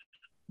again.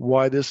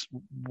 Why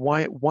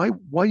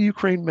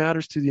Ukraine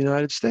matters to the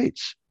United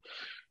States?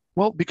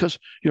 Well, because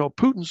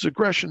Putin's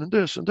aggression and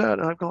this and that,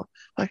 and I've gone,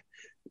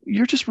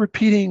 you're just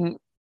repeating,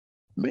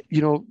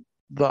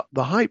 the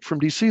hype from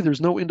DC.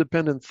 There's no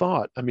independent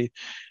thought. I mean,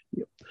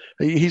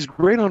 he's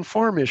great on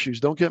farm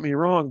issues. Don't get me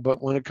wrong,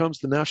 but when it comes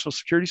to national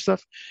security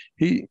stuff,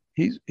 he's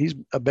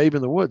a babe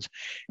in the woods.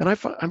 And I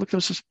looked at him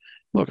and says,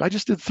 look, I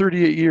just did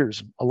 38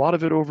 years, a lot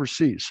of it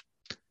overseas,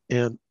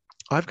 and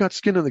I've got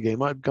skin in the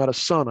game. I've got a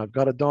son. I've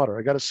got a daughter.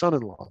 I got a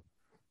son-in-law.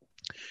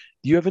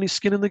 Do you have any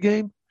skin in the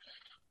game?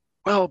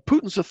 Well,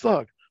 Putin's a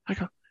thug. I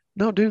go,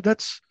 no, dude,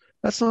 that's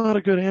not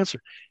a good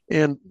answer.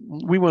 And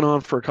we went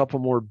on for a couple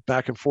more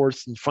back and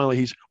forth, and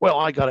finally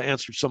I got to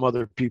answer some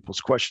other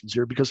people's questions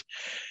here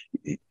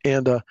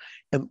and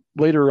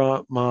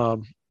later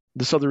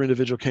this other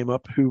individual came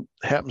up who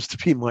happens to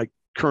be my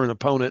current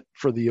opponent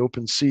for the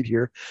open seat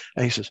here,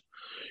 and he says,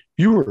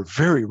 "You were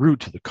very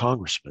rude to the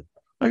congressman."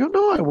 I go,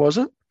 "No, I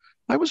wasn't.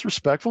 I was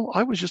respectful.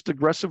 I was just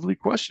aggressively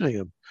questioning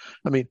him.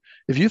 I mean,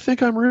 if you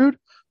think I'm rude,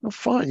 well,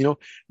 fine.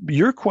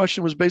 Your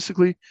question was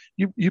basically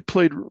you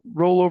played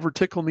roll over,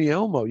 tickle me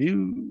Elmo.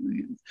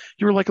 You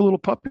were like a little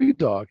puppy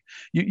dog.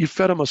 You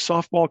fed him a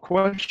softball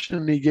question,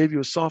 and he gave you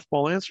a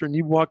softball answer, and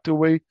you walked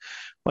away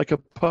like a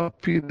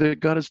puppy that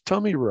got his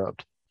tummy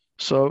rubbed.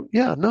 So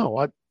yeah,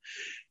 no,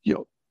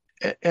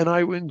 and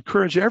I would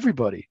encourage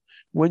everybody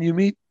when you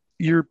meet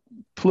your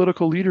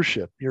political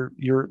leadership,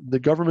 the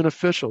government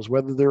officials,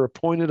 whether they're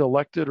appointed,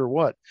 elected, or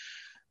what,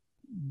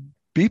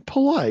 be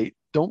polite.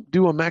 Don't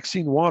do a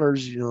Maxine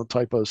Waters,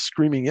 type of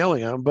screaming,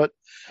 yelling at them, but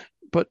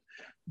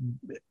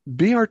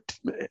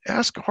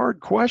ask hard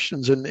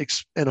questions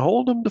and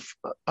hold them to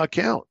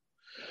account.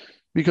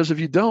 Because if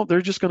you don't,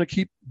 they're just going to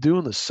keep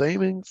doing the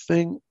same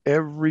thing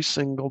every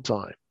single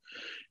time,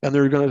 and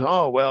they're going to,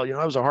 oh well,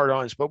 I was a hard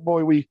audience, but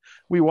boy, we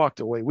walked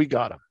away, we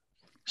got them.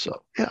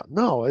 So yeah,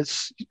 no,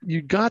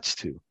 you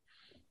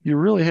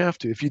really have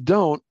to. If you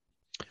don't,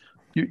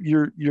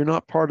 you're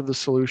not part of the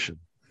solution.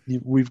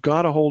 We've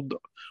got to hold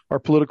our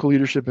political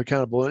leadership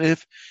accountable. And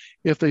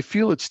if they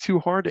feel it's too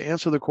hard to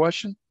answer the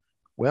question,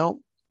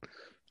 well,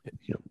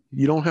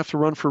 you don't have to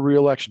run for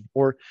re-election.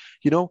 Or,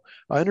 I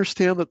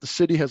understand that the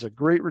city has a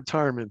great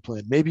retirement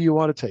plan. Maybe you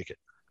ought to take it.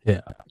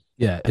 Yeah.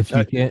 If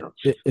you can't,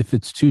 if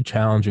it's too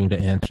challenging to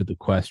answer the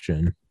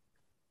question,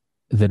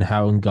 then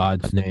how in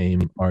God's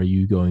name are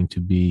you going to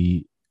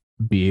be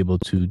able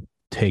to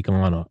take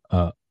on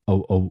a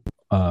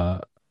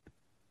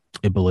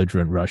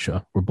belligerent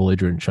Russia or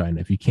belligerent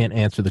China? If you can't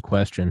answer the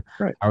question,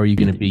 right, how are you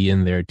going to be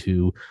in there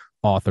to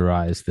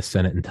authorize the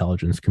Senate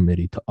Intelligence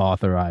Committee, to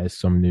authorize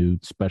some new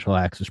special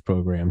access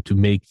program, to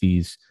make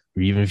these,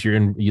 or even if you're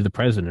the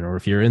president, or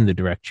if you're in the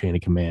direct chain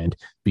of command,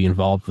 be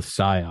involved with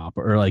PSYOP,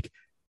 or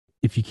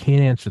if you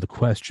can't answer the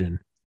question,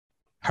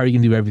 how are you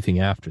going to do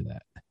everything after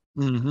that?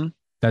 Mm-hmm.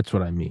 That's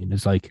what I mean.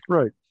 It's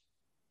right.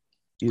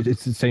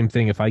 it's the same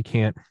thing. If I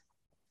can't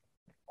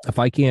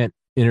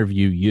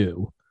interview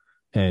you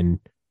and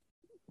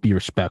be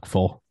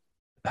respectful,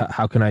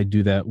 how can I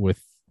do that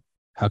with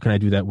a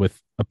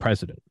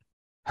president?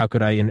 How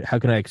can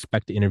I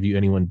expect to interview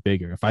anyone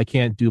bigger if I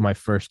can't do my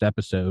first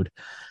episode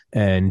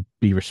and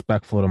be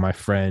respectful to my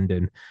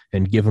friend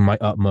and give him my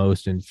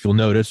utmost? And if you'll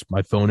notice,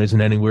 my phone isn't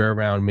anywhere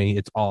around me.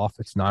 It's off.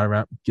 It's not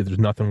around. There's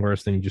nothing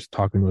worse than you just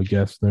talking to a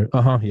guest. There,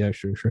 yeah,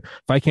 sure.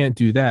 If I can't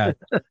do that,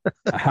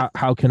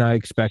 how can I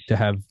expect to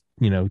have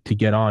to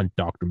get on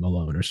Dr.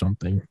 Malone or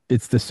something?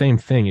 It's the same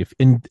thing.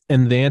 And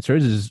the answer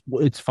is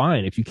well, it's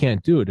fine if you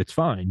can't do it. It's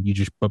fine. You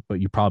just but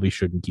you probably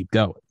shouldn't keep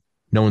going.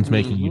 No one's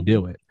making you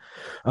do it.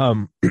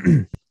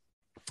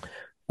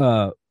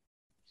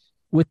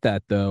 With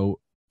that though,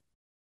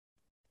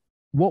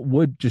 what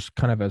would, just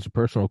kind of as a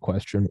personal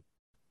question,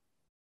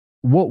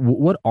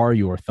 what are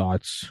your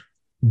thoughts?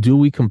 Do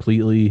we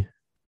completely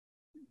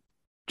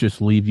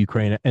just leave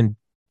Ukraine? And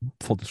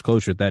full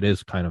disclosure, that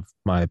is kind of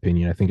my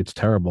opinion. I think it's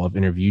terrible. I've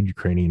interviewed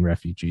Ukrainian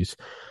refugees,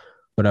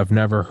 but I've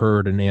never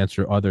heard an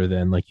answer other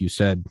than, like you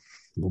said,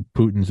 well,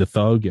 Putin's a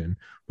thug and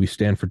we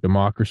stand for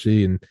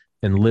democracy and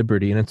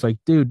liberty. And it's like,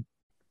 dude,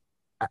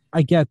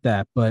 I get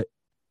that, but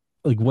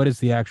like, what is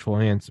the actual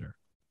answer?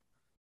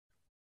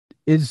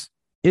 Is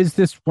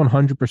this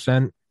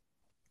 100%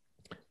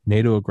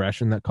 NATO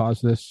aggression that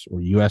caused this, or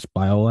U.S.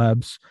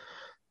 biolabs,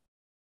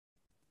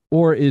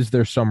 or is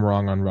there some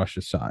wrong on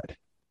Russia's side?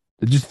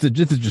 This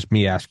is just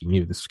me asking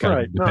you. This is kind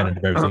of independent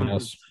of everything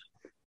else.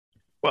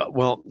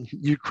 Well,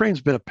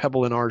 Ukraine's been a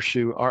pebble in our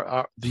shoe,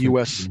 the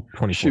U.S.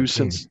 shoe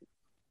since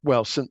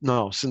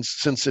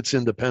its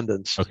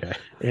independence. Okay,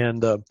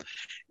 and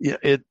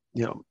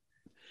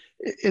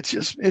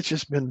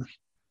it's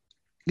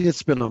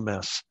been a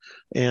mess,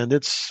 and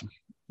it's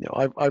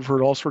I've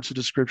heard all sorts of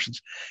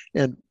descriptions,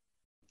 and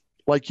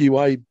like you,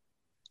 I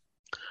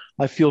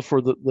feel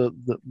for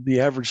the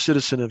average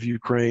citizen of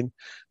Ukraine.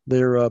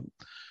 They're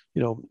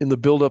in the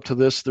build up to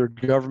this, their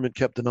government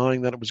kept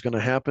denying that it was going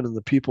to happen, and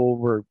the people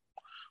were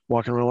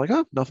walking around like,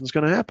 nothing's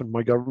going to happen.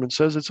 My government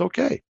says it's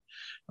okay.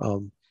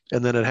 And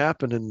then it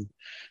happened, and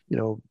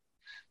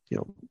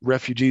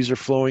refugees are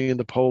flowing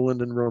into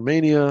Poland and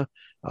Romania.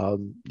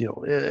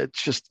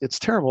 It's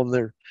terrible,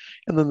 and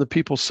then the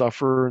people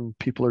suffer, and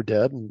people are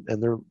dead,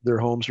 and their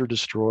homes are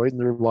destroyed,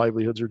 and their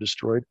livelihoods are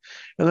destroyed,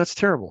 and that's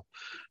terrible.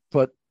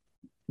 But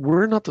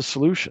we're not the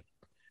solution.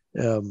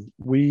 And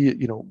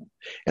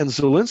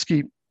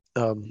Zelensky,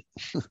 I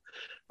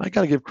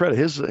got to give credit.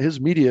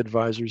 His media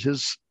advisors,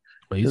 he's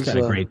got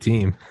a great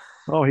team.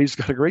 Oh, he's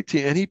got a great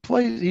team, and he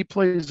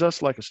plays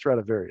us like a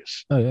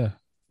Stradivarius. Oh yeah.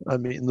 I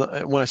mean,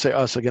 when I say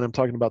us, again, I'm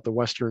talking about the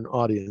Western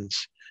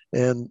audience,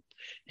 and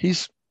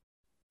he's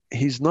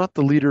not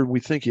the leader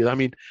we think he is. I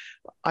mean,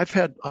 I've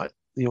had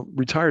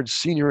retired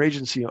senior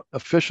agency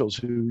officials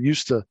who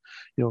used to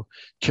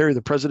carry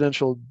the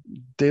presidential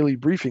daily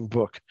briefing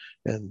book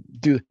and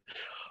do.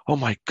 Oh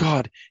my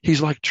God,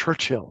 he's like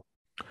Churchill.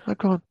 I've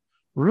gone,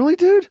 really,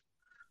 dude?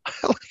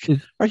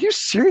 Are you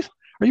serious?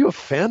 Are you a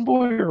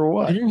fanboy or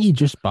what? Didn't he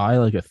just buy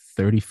like a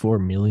 $34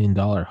 million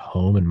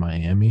home in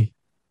Miami?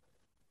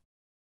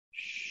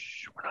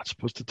 Shh, we're not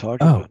supposed to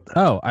talk about that.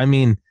 Oh, I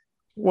mean,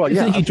 well,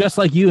 isn't he just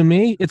like you and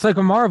me? It's like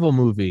a Marvel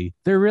movie.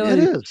 They're really. It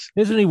is.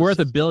 Isn't he worth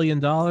 $1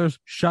 billion?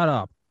 Shut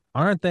up.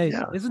 Aren't they?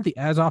 Yeah. Isn't the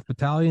Azov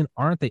Battalion?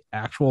 Aren't they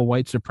actual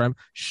white supremacists?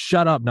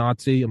 Shut up,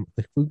 Nazi.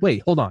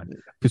 Wait, hold on.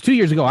 Because 2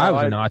 years ago I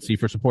was a Nazi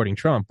for supporting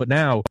Trump, but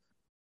now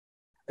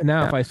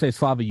if I say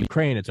Slava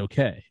Ukraine, it's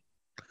okay.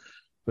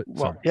 But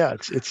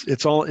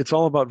it's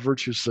all about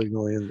virtue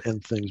signaling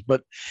and things.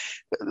 But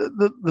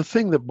the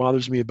thing that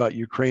bothers me about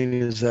Ukraine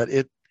is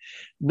that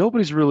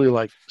nobody's really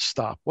like,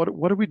 stop. What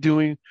are we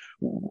doing?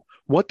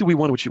 What do we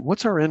want to achieve?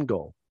 What's our end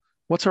goal?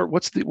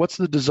 What's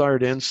the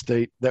desired end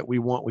state that we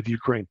want with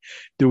Ukraine?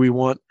 Do we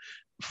want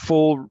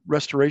full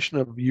restoration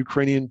of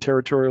Ukrainian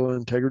territorial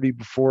integrity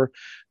before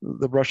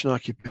the Russian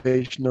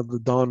occupation of the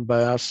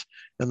Donbass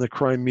and the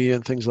Crimea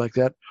and things like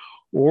that?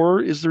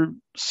 Or is there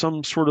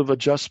some sort of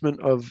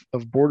adjustment of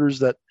borders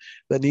that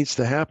needs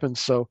to happen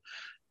so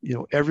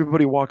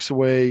everybody walks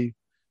away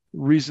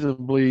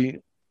reasonably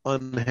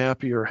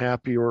unhappy or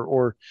happy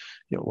or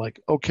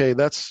like, okay,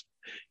 that's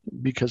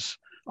because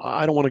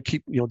I don't want to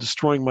keep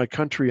destroying my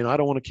country, and I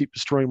don't want to keep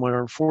destroying my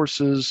armed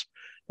forces.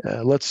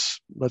 Let's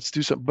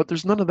do something. But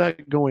there's none of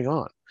that going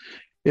on.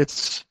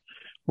 It's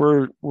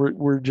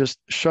we're just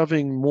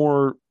shoving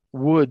more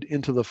wood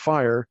into the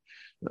fire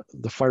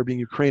being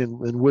Ukraine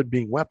and wood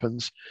being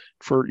weapons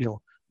for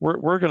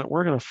we're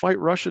gonna fight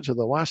Russia to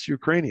the last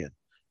Ukrainian.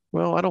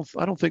 Well, I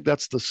don't think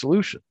that's the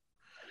solution,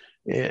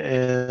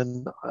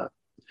 and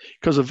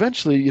because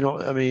eventually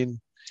I mean,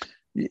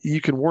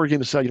 you can war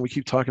game aside. We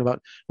keep talking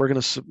about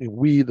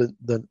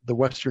the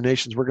Western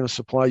nations, we're going to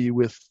supply you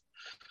with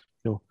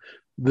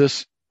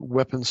this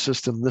weapon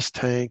system, this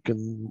tank,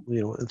 and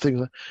and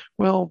things.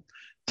 Well,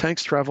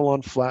 tanks travel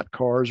on flat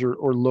cars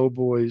or low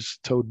boys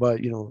towed by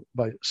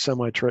by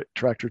semi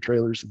tractor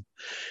trailers,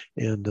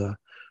 and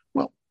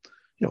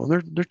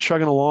they're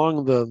chugging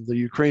along the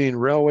Ukrainian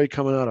railway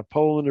coming out of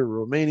Poland or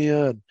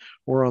Romania,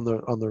 or on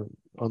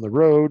the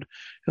road,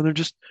 and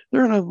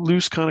they're in a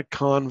loose kind of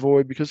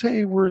convoy because,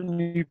 hey, we're in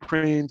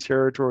Ukrainian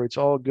territory, it's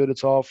all good,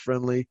 it's all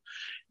friendly,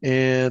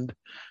 and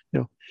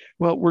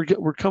well,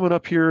 we're coming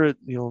up here at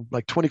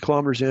like 20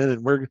 kilometers in,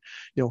 and we're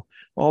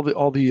all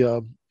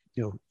the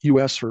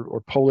U.S.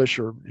 or Polish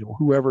or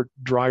whoever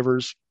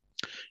drivers,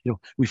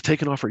 we've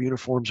taken off our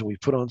uniforms and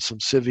we've put on some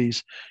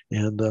civvies,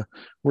 and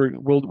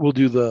we'll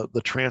do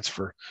the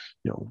transfer,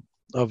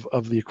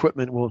 of the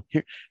equipment. Well,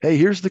 hey,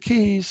 here's the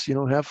keys.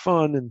 Have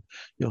fun,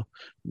 and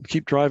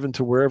keep driving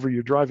to wherever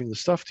you're driving the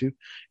stuff to,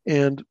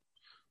 and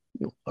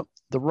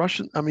the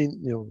Russians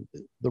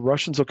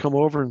will come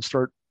over and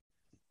start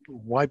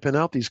wiping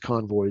out these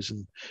convoys,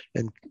 and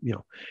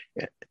all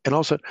of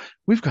a sudden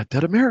we've got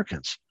dead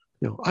Americans.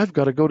 I've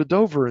got to go to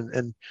Dover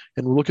and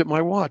look at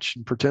my watch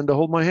and pretend to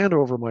hold my hand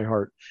over my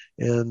heart.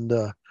 And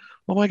oh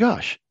my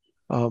gosh,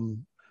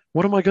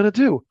 what am I going to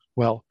do?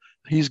 Well,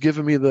 he's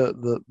given me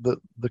the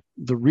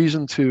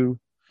reason to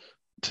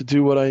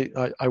do what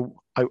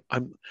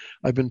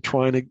I've been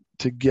trying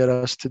to get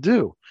us to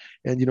do.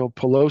 And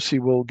Pelosi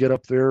will get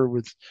up there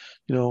with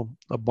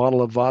a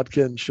bottle of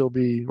vodka, and she'll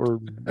be or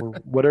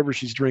whatever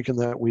she's drinking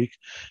that week,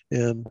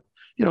 and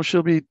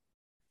she'll be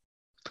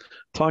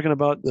talking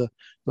about the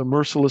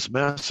merciless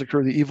massacre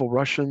of the evil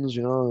Russians,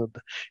 and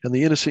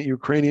the innocent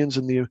Ukrainians,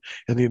 and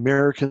the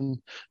American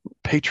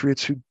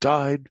patriots who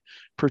died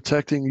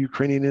protecting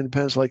Ukrainian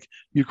independence. Like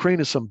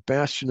Ukraine is some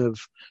bastion of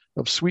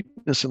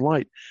sweetness and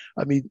light.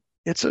 I mean,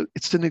 it's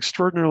an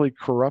extraordinarily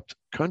corrupt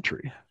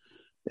country,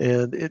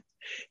 and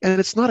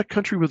it's not a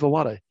country with a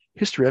lot of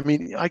history. I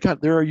mean,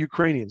 there are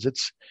Ukrainians.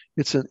 It's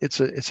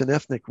an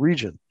ethnic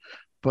region,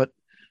 but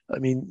I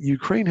mean,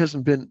 Ukraine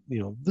hasn't been.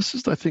 This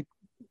is, I think,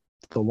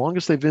 the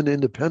longest they've been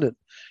independent.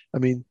 I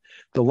mean,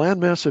 the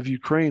landmass of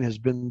Ukraine has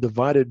been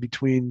divided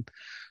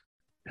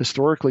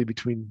historically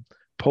between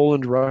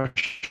Poland,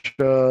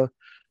 Russia,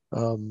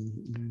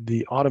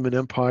 the Ottoman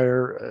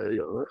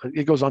Empire.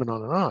 It goes on and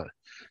on and on.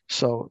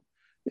 So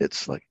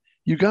it's like,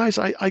 you guys,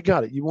 I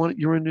got it. You want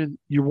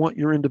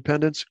your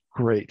independence?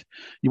 Great.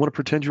 You want to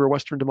pretend you're a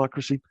Western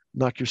democracy?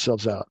 Knock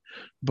yourselves out.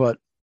 But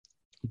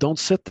don't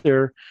sit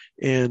there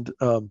and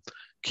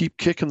keep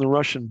kicking the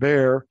Russian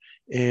bear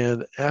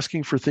and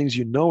asking for things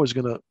is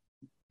going to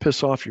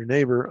piss off your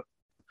neighbor.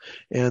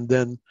 And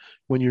then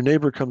when your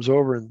neighbor comes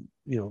over and,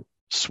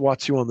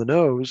 swats you on the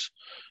nose,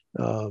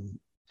 and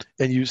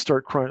you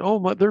start crying,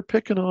 oh, they're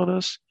picking on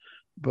us.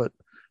 But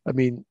I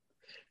mean,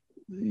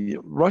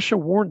 Russia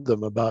warned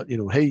them about,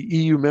 hey,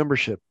 EU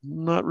membership,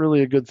 not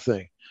really a good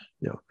thing.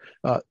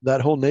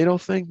 That whole NATO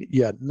thing,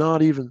 yeah,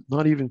 not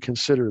even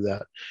consider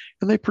that.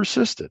 And they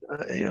persisted.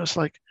 It's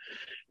like,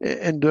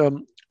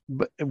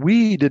 but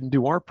we didn't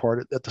do our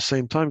part at the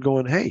same time,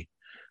 going, hey,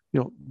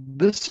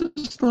 this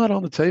is not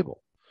on the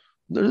table.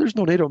 There's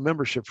no NATO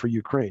membership for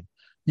Ukraine.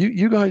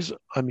 You guys,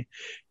 I mean,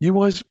 you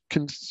guys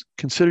can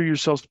consider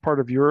yourselves part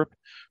of Europe.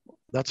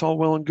 That's all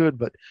well and good,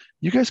 but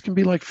you guys can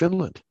be like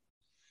Finland.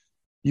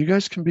 You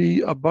guys can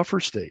be a buffer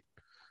state,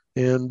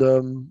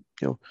 and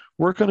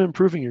work on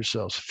improving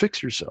yourselves,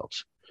 fix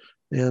yourselves,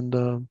 and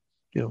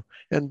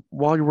and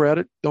while you're at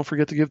it, don't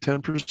forget to give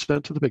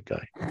 10% to the big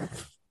guy.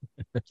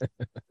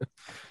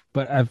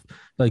 But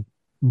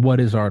what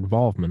is our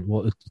involvement?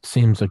 Well, it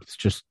seems like it's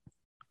just,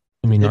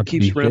 it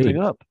keeps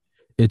ramping up.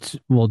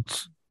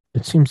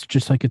 It seems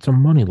just like it's a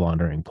money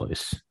laundering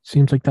place.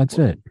 Seems like that's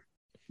it.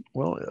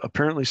 Well,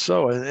 apparently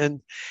so.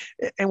 And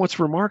what's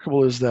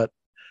remarkable is that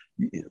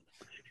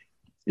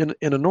in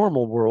a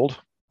normal world,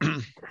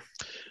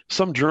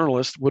 some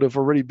journalist would have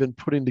already been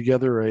putting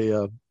together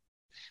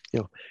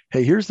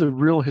hey, here's the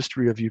real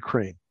history of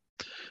Ukraine.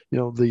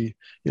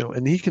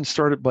 And he can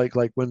start it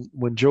like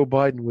when Joe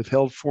Biden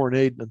withheld foreign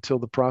aid until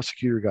the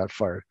prosecutor got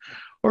fired,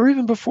 or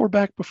even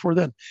back before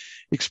then.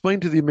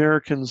 Explain to the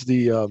Americans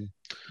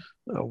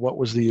what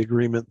was the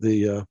agreement,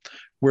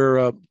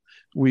 where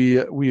we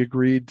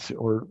agreed,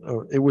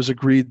 or it was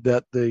agreed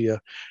that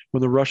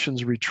when the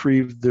Russians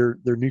retrieved their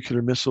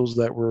nuclear missiles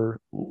that were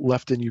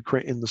left in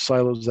Ukraine, in the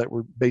silos that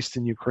were based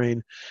in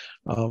Ukraine,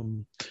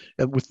 and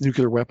with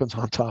nuclear weapons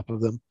on top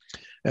of them,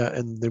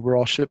 and they were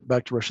all shipped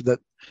back to Russia, that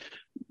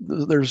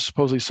there's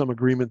supposedly some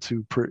agreement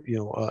to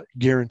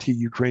guarantee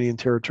Ukrainian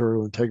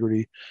territorial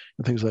integrity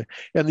and things like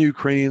that. And the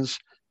Ukrainians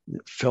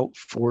felt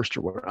forced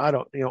or whatever. I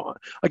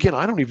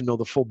don't even know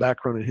the full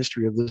background and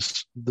history of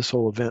this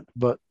whole event,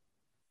 but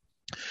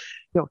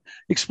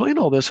explain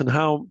all this and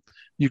how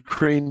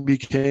Ukraine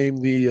became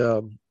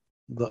the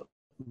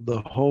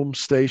home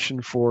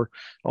station for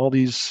all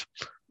these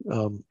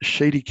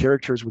shady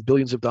characters with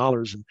billions of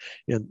dollars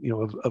and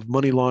of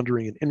money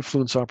laundering and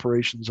influence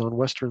operations on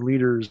Western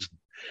leaders.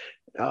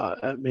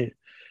 I mean,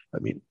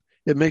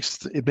 it makes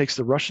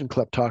the Russian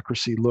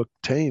kleptocracy look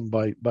tame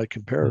by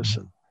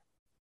comparison.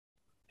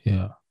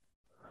 Yeah,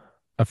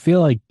 I feel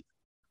like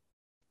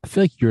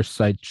your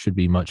site should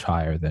be much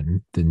higher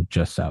than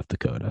just South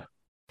Dakota.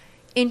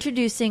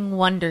 Introducing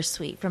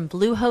Wondersuite from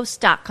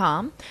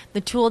Bluehost.com,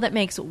 the tool that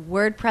makes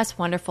WordPress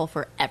wonderful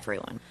for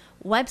everyone.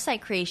 Website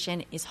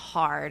creation is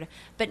hard,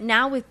 but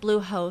now with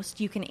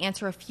Bluehost, you can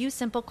answer a few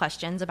simple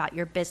questions about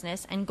your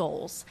business and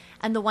goals,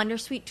 and the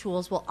Wondersuite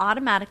tools will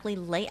automatically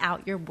lay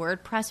out your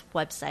WordPress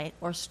website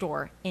or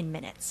store in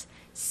minutes.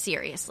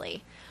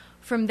 Seriously.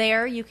 From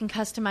there, you can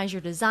customize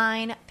your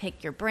design,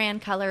 pick your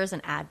brand colors,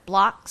 and add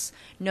blocks.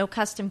 No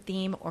custom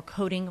theme or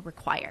coding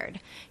required.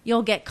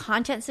 You'll get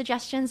content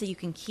suggestions that you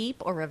can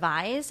keep or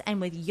revise, and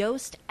with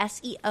Yoast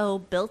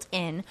SEO built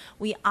in,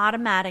 we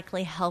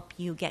automatically help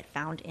you get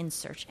found in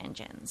search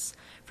engines.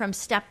 From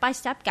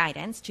step-by-step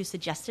guidance to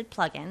suggested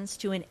plugins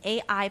to an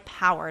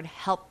AI-powered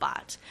help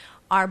bot,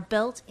 our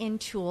built-in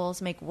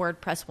tools make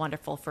WordPress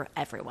wonderful for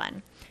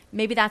everyone.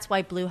 Maybe that's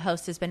why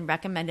Bluehost has been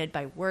recommended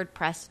by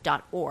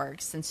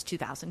WordPress.org since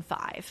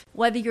 2005.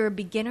 Whether you're a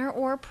beginner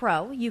or a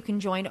pro, you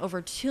can join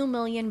over 2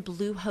 million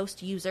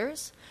Bluehost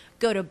users.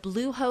 Go to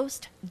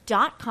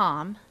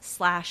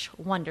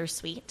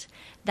bluehost.com/wondersuite.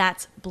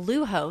 That's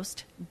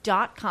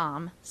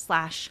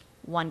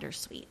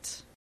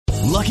bluehost.com/wondersuite.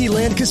 Lucky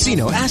Land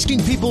Casino,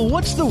 asking people,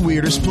 what's the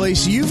weirdest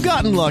place you've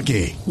gotten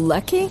lucky?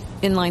 Lucky?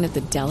 In line at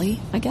the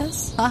deli, I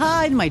guess?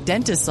 Aha, in my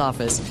dentist's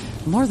office.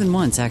 More than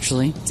once,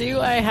 actually.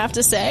 Do I have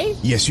to say?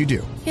 Yes, you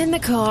do. In the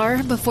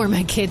car before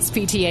my kids'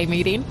 PTA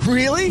meeting.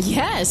 Really?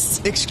 Yes.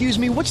 Excuse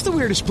me, what's the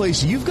weirdest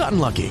place you've gotten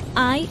lucky?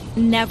 I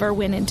never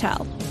win and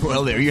tell.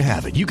 Well, there you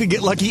have it. You can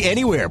get lucky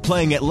anywhere,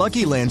 playing at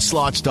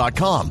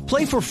LuckyLandSlots.com.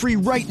 Play for free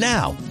right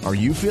now. Are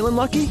you feeling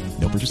lucky?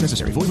 No purchase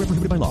necessary. Void where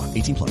prohibited by law.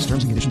 18+.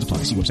 Terms and conditions apply.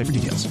 See website for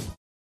details.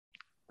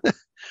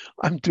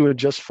 I'm doing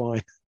just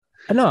fine.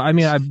 No, I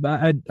mean, I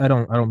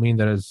don't mean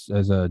that as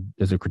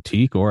a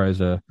critique or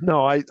as a.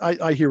 No,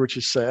 I hear what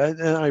you say,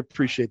 and I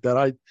appreciate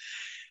that.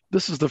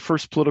 This is the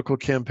first political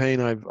campaign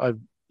I've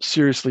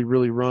seriously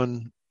really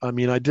run. I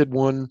mean, I did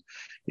one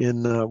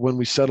in when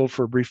we settled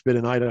for a brief bit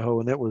in Idaho,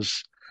 and it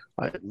was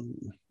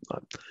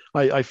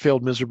I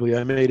failed miserably.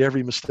 I made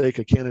every mistake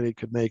a candidate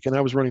could make, and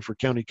I was running for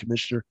county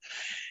commissioner.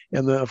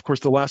 And of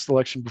course, the last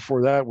election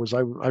before that was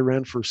I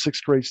ran for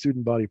sixth grade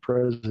student body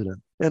president,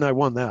 and I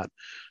won that.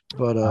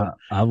 But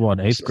I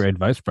won eighth grade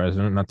vice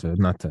president. Not to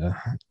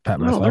pat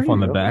myself on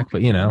the back,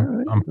 but right,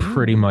 I'm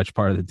pretty much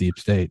part of the deep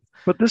state.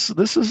 But this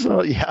is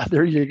yeah,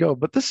 there you go.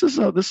 But this has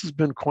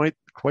been quite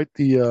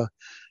the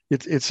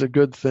it's a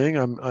good thing.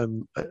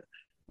 I'm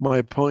my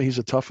opponent. He's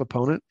a tough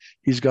opponent.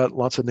 He's got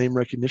lots of name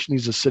recognition.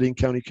 He's a sitting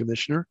county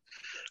commissioner,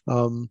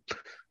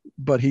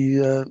 but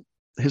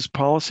his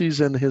policies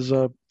and his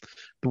the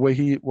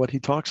way what he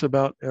talks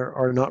about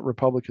are not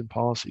Republican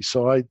policies.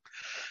 So I'm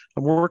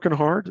working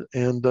hard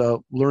and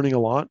learning a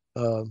lot.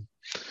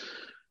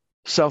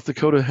 South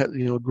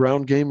Dakota,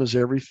 ground game is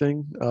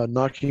everything.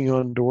 Knocking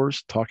on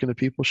doors, talking to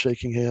people,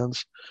 shaking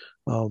hands,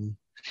 and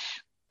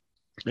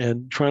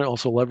trying to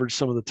also leverage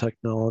some of the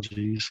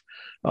technologies.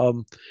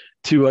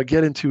 To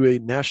get into a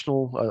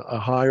national, a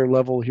higher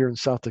level here in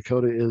South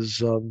Dakota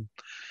is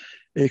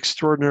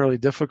extraordinarily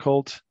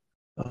difficult.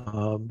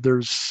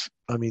 It's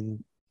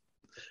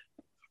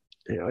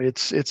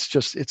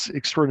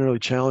extraordinarily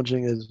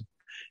challenging as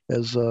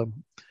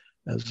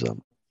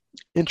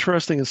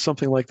interesting as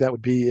something like that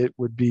would be. It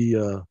would be,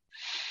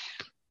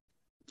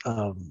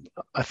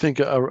 I think,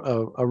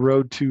 a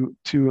road too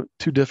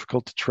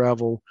difficult to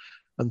travel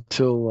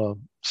until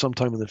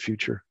sometime in the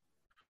future.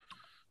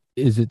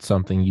 Is it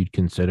something you'd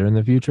consider in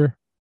the future?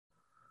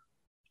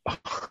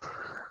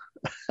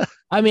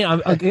 I mean,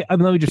 let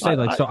me just say,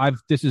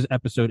 this is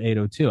episode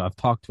 802. I've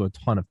talked to a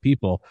ton of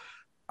people.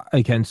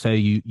 I can say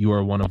you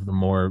are one of the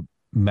more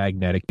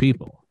magnetic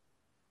people.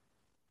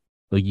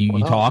 Like you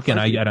talk, and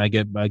I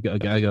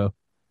go,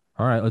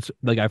 all right, let's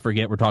I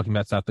forget we're talking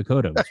about South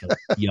Dakota,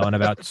 yelling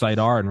about Site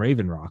R and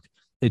Raven Rock.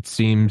 It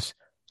seems,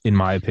 in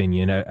my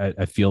opinion,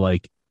 I feel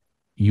like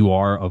you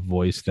are a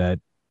voice that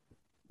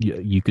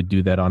you could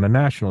do that on a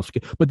national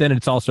scale, but then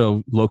it's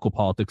also local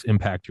politics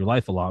impact your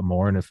life a lot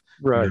more. And if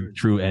your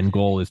true end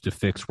goal is to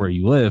fix where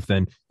you live,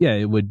 then yeah,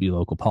 it would be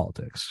local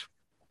politics.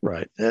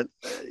 Right. And,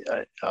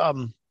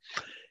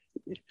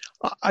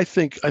 I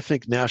think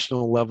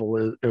national level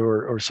is,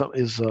 or some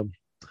is,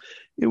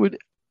 it would,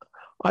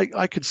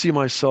 I could see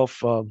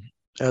myself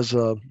as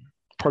a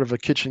part of a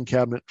kitchen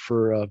cabinet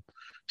for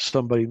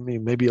somebody,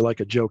 maybe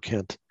like a Joe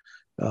Kent.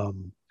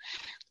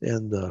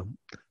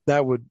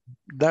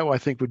 That I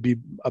think would be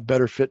a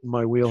better fit in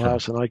my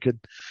wheelhouse, and I could,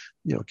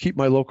 keep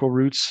my local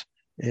roots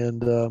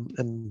and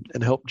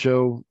help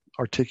Joe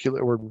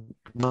articulate, or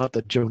not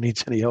that Joe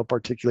needs any help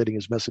articulating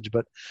his message,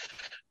 but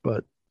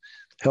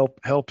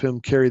help him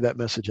carry that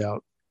message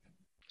out.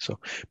 So,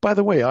 by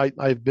the way,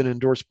 I've been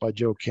endorsed by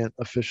Joe Kent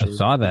officially.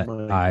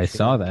 I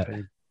saw that.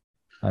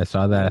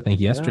 I think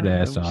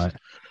yesterday I saw it.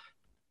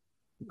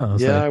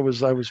 I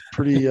was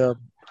pretty.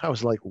 I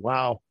was like,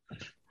 wow.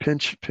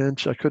 Pinch.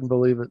 I couldn't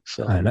believe it.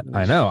 So I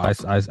know. I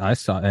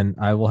saw, and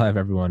I will have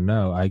everyone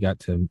know I got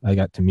to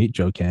meet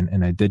Joe Kent,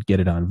 and I did get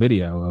it on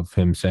video of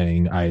him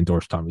saying I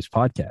endorsed Tommy's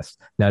podcast.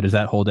 Now, does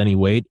that hold any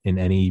weight in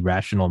any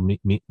rational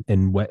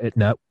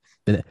no?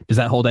 Does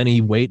that hold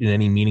any weight in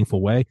any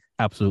meaningful way?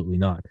 Absolutely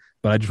not.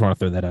 But I just want to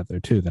throw that out there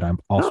too, that I'm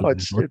also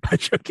it's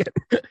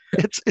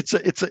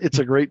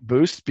a great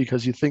boost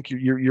because you think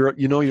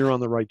you're on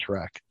the right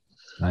track.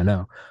 I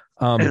know.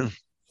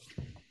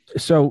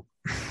 So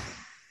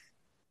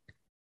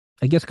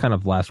I guess kind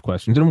of last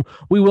questions, and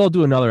we will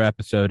do another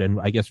episode, and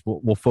I guess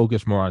we'll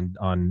focus more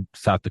on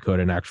South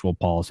Dakota and actual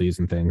policies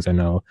and things. I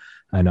know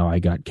I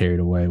got carried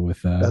away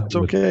with that's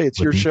okay. It's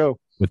your show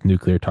with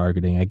nuclear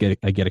targeting. I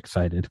get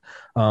excited.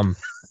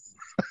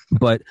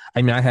 But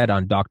I mean, I had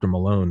on Dr.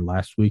 Malone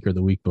last week or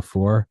the week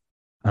before.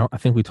 I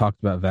think we talked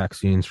about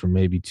vaccines for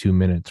maybe 2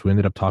 minutes. We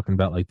ended up talking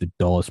about like the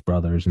Dulles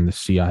brothers and the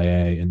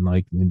CIA and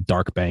like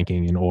dark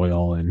banking and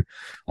oil and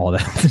all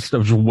that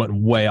stuff. Just went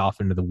way off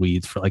into the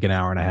weeds for like an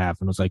hour and a half,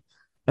 and was like,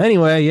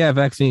 anyway, yeah,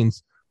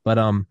 vaccines. But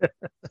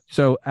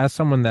so as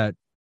someone that,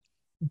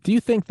 do you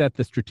think that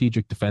the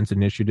Strategic Defense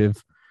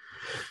Initiative,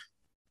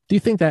 do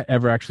you think that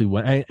ever actually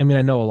went? I mean,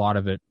 I know a lot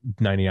of it,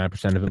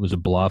 99% of it was a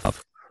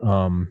bluff.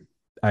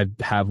 I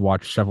have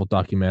watched several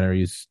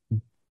documentaries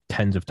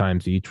tens of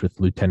times each with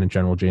Lieutenant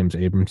General James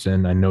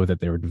Abramson. I know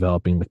that they were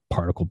developing like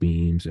particle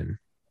beams and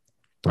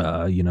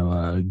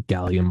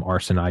gallium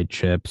arsenide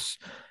chips.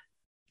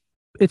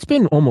 It's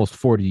been almost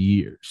 40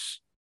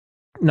 years,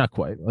 not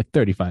quite, like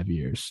 35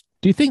 years.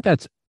 Do you think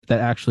that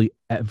actually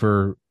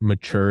ever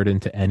matured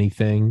into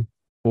anything,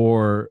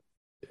 or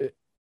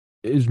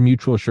is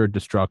mutual assured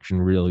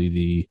destruction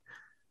really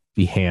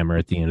the hammer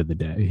at the end of the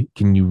day?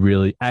 Can you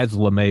really, as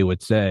LeMay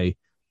would say,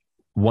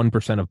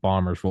 1% of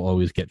bombers will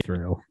always get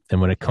through,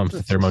 and when it comes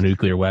to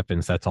thermonuclear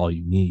weapons, that's all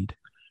you need.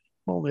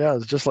 Well, yeah,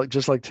 it's just like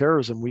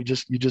terrorism. You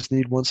just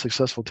need one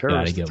successful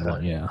terrorist attack.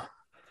 One, yeah.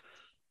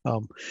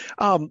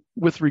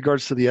 With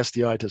regards to the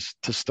SDI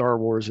to Star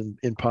Wars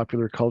in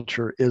popular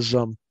culture is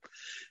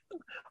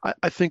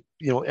I think,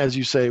 as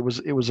you say, it was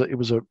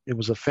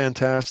a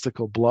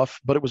fantastical bluff,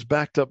 but it was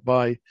backed up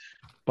by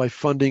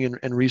funding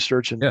and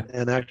research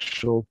and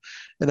actual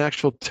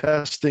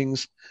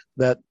testings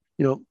that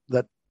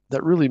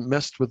really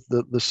messed with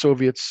the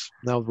Soviets,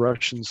 now the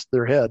Russians,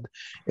 their head,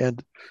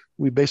 and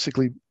we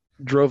basically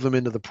drove them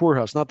into the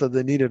poorhouse. Not that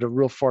they needed a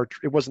real far,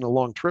 it wasn't a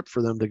long trip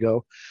for them to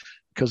go,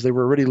 because they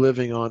were already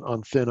living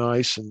on thin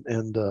ice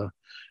and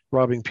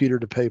robbing Peter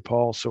to pay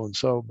Paul, so and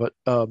so. But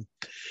I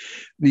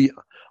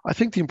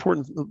think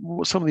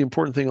some of the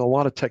important thing, a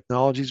lot of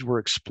technologies were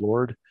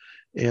explored,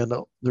 and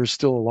there's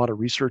still a lot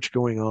of research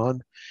going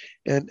on,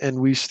 and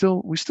we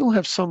still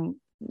have some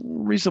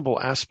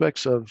reasonable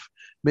aspects of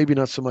maybe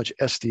not so much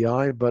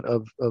SDI, but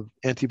of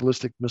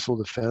anti-ballistic missile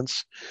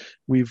defense.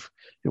 We've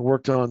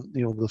worked on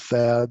the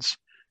THAADs.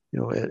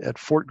 At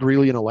Fort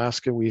Greely in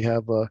Alaska, we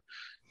have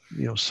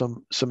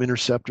some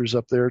interceptors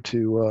up there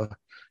to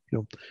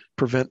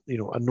prevent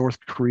a North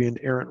Korean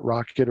errant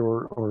rocket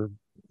or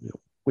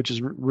which is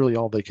really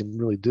all they can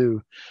really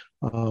do.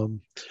 I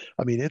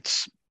mean,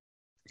 it's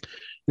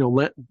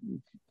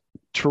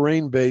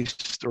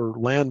terrain-based or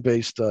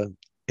land-based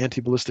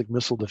anti-ballistic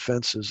missile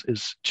defense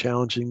is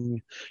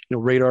challenging.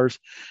 Radars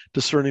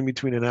discerning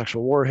between an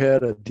actual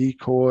warhead, a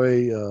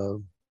decoy,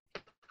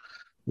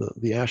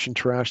 the ash and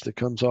trash that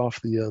comes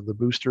off the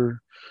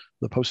booster,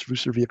 the post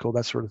booster vehicle,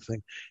 that sort of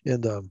thing.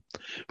 And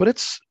but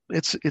it's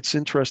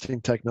interesting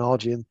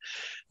technology, and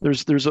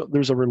there's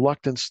a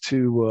reluctance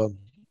to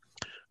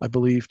I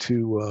believe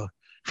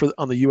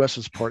on the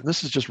U.S.'s part, and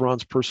this is just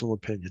Ron's personal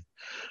opinion,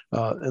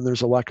 and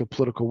there's a lack of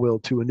political will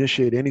to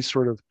initiate any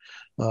sort of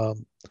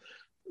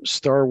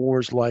Star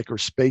Wars-like or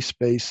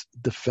space-based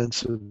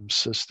defensive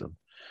system,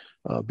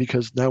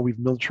 because now we've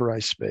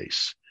militarized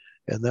space,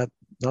 and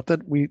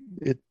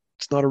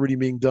it's not already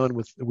being done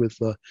with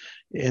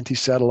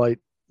anti-satellite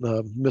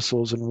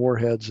missiles and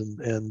warheads,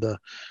 and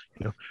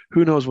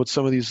who knows what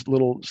some of these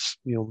little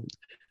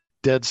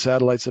dead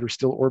satellites that are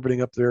still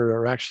orbiting up there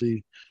are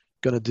actually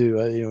going to do.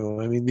 I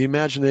mean, the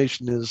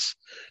imagination is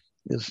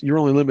you're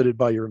only limited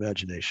by your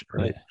imagination,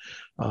 right?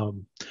 Yeah.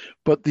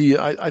 But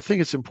I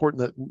think it's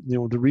important that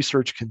the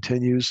research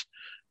continues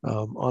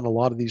on a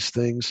lot of these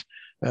things,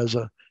 as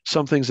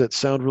some things that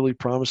sound really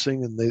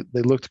promising and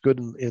they looked good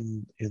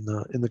in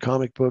the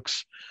comic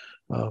books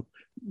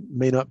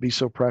may not be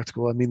so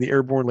practical. I mean, the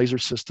airborne laser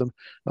system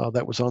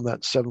that was on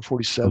that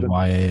 747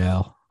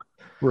 YAL,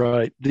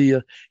 right?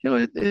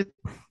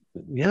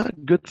 Yeah,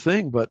 good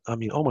thing, but I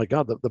mean, oh my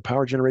God, the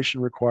power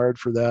generation required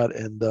for that,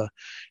 and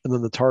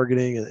then the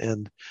targeting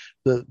and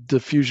the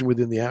diffusion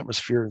within the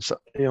atmosphere, and so,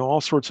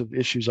 all sorts of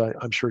issues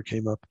I'm sure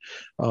came up.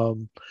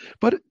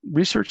 But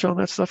research on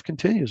that stuff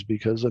continues,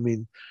 because I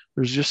mean,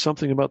 there's just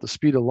something about the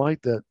speed of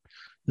light that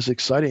is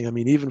exciting. I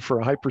mean, even for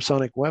a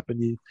hypersonic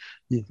weapon,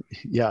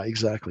 yeah,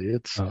 exactly.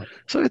 So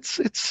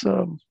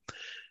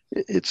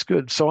it's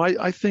good. So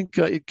I think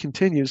it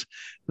continues.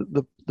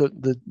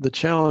 The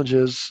challenge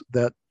is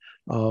that.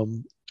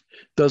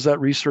 Does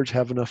that research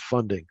have enough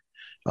funding?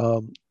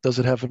 Does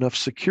it have enough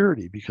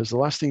security? Because the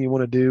last thing you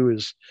want to do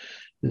is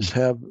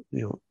have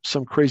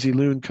some crazy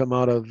loon come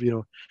out of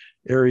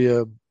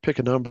area, pick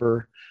a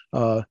number,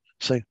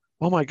 saying,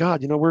 "Oh my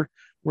God,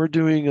 we're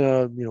doing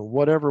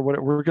whatever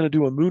we're going to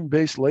do a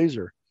moon-based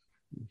laser."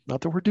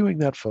 Not that we're doing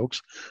that,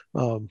 folks.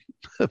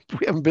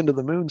 We haven't been to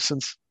the moon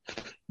since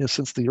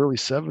the early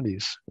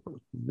 70s.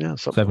 Yeah,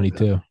 something like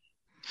 72. that.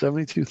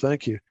 72.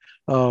 Thank you.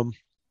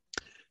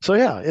 So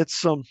yeah,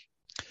 it's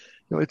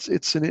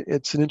it's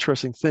an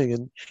interesting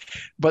thing,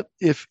 but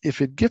if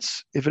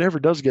it ever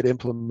does get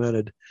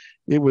implemented,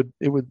 it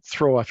would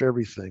throw off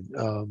everything.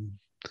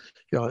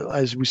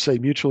 As we say,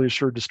 mutually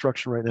assured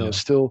destruction right now is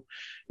still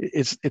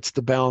it's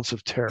the balance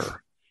of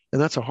terror,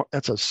 and that's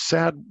a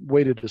sad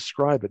way to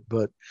describe it.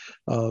 But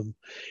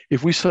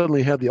if we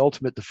suddenly had the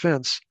ultimate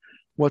defense,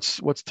 what's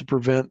to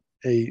prevent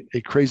a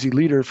crazy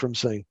leader from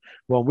saying,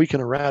 well, we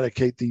can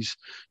eradicate these,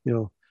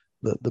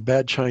 the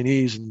bad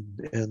Chinese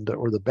and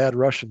or the bad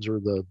Russians, or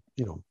the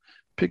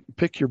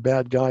pick your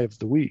bad guy of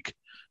the week,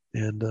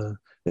 and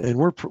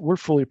we're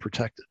fully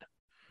protected.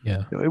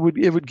 Yeah, it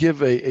would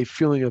give a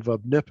feeling of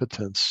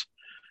omnipotence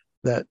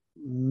that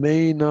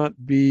may not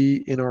be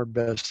in our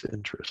best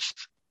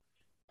interest.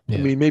 Yeah.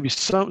 I mean, maybe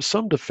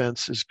some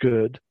defense is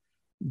good,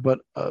 but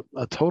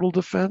a total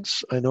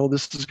defense, I know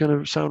this is going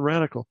to sound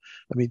radical.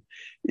 I mean,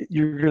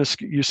 you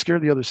scare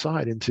the other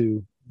side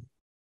into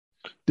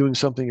doing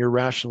something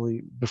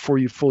irrationally before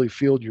you fully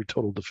field your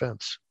total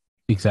defense.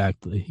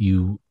 Exactly.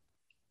 You,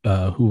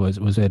 who was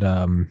it? Was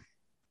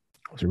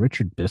it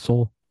Richard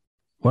Bissell?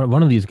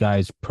 One of these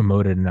guys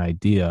promoted an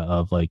idea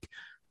of like,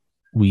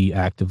 we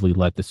actively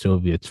let the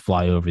Soviets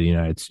fly over the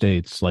United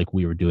States, like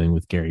we were doing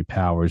with Gary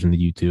Powers and the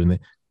U-2 and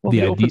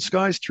the Open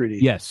Skies Treaty.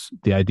 Yes,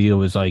 the idea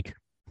was like,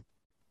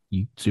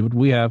 you see what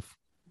we have,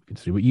 you can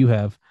see what you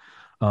have.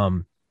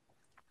 And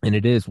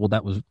it is, well,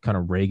 that was kind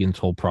of Reagan's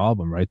whole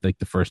problem, right? Like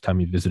the first time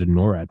he visited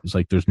NORAD, it was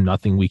like, there's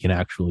nothing we can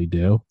actually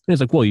do. And he's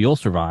like, well, you'll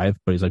survive.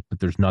 But he's like, but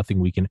there's nothing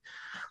we can.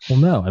 Well,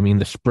 no, I mean,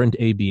 the Sprint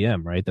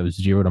ABM, right? That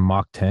was 0 to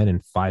Mach 10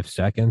 in 5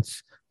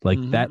 seconds. Like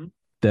that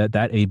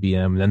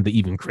ABM, then the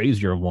even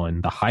crazier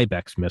one, the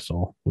Hybex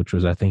missile, which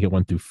was, I think it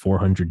went through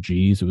 400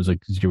 Gs. It was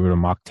like 0 to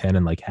Mach 10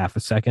 in like half a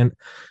second.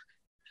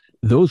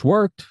 Those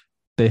worked.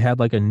 They had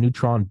like a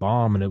neutron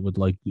bomb, and it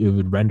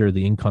would render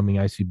the incoming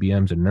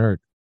ICBMs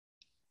inert.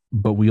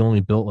 But we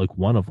only built like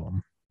one of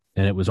them.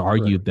 And it was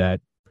argued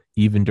that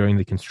even during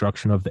the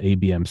construction of the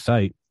ABM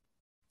site,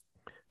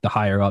 the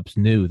higher ups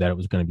knew that it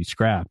was going to be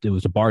scrapped. It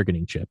was a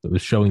bargaining chip. It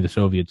was showing the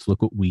Soviets,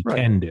 look what we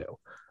can do.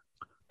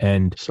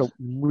 And so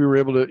we were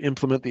able to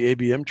implement the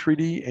ABM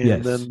treaty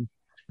and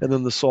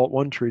then the SALT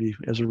I treaty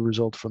as a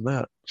result from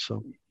that.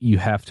 So you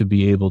have to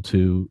be able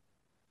to,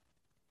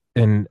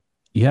 and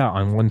yeah,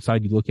 on one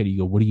side you look at it, you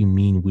go, what do you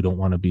mean we don't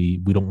want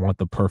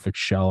the perfect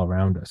shell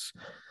around us?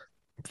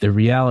 The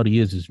reality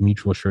is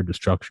mutual assured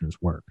destruction has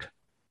worked.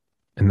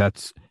 And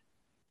that's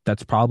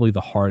probably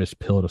the hardest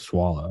pill to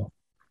swallow.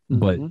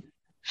 But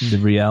the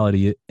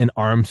reality, an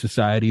armed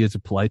society is a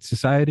polite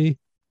society.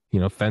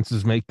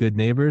 Fences make good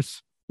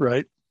neighbors.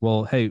 Right.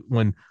 Well, hey,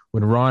 when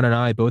Ron and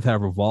I both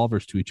have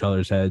revolvers to each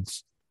other's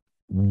heads,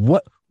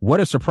 what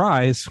a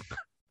surprise.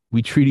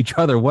 We treat each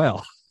other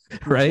well.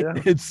 Right.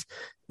 Yeah.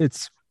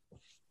 It's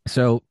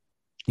so,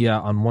 yeah,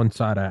 on one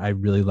side, I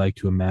really like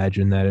to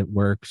imagine that it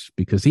works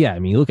because, yeah, I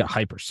mean, you look at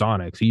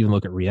hypersonics, you even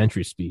look at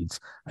reentry speeds.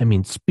 I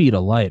mean, speed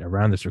of light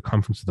around the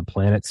circumference of the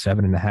planet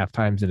 7.5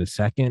 times in a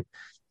second.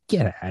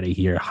 Get out of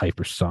here,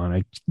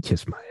 hypersonic.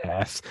 Kiss my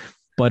ass.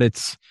 But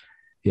it's,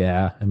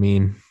 yeah, I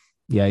mean,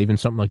 yeah, even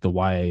something like the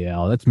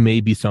YAL, that's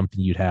maybe something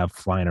you'd have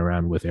flying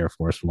around with Air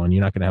Force One.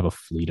 You're not going to have a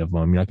fleet of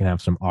them. You're not going to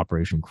have some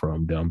Operation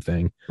Chrome Dome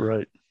thing.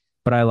 Right.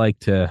 But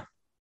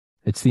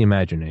it's the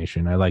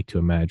imagination. I like to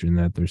imagine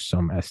that there's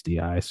some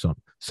SDI,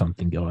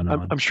 something going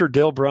on. I'm sure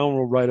Dale Brown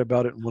will write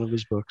about it in one of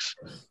his books.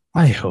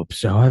 I hope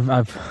so.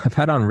 I've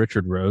had on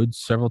Richard Rhodes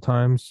several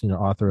times,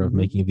 author of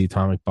Making the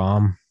Atomic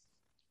Bomb,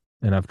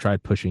 and I've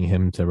tried pushing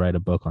him to write a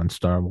book on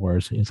Star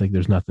Wars. It's like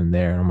there's nothing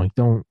there, and I'm like,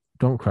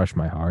 don't crush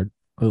my heart.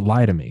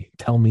 Lie to me.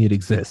 Tell me it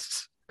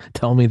exists.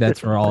 Tell me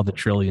that's where all the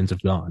trillions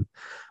have gone.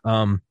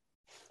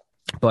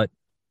 But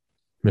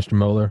Mr.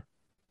 Moeller,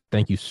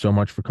 thank you so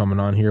much for coming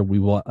on here. We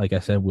will, like I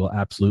said, we'll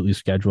absolutely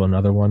schedule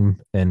another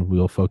one, and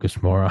we'll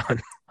focus more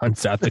on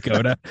South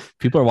Dakota.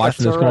 People are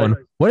watching this going,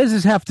 what does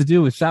this have to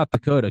do with South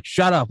Dakota?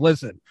 Shut up.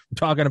 Listen, I'm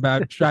talking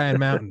about Cheyenne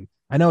Mountain.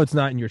 I know it's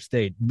not in your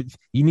state, but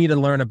you need to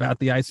learn about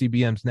the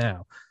ICBMs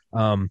now.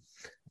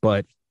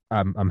 But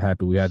I'm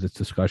happy we had this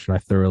discussion. I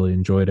thoroughly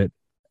enjoyed it.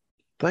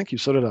 Thank you.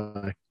 So did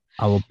I.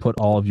 I will put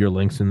all of your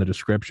links in the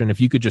description. If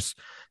you could just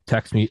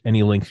text me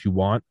any links you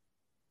want,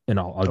 and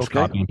I'll just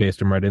copy and paste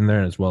them right in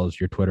there, as well as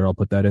your Twitter. I'll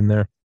put that in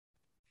there.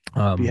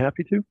 Be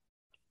happy to.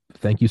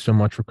 Thank you so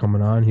much for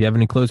coming on. You have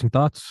any closing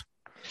thoughts?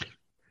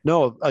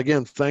 No,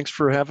 again, thanks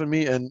for having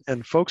me.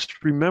 And folks,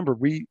 remember,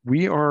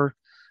 we are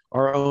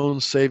our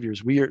own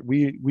saviors. We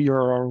are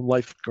our own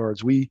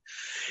lifeguards.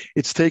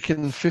 It's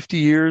taken 50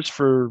 years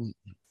for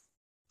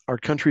our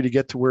country to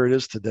get to where it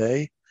is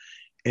today.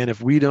 And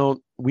if we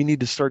don't, we need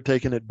to start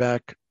taking it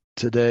back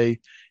today.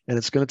 And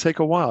it's going to take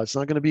a while. It's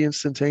not going to be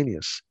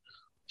instantaneous.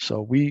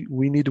 So we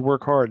need to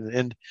work hard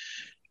and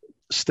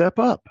step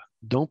up.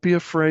 Don't be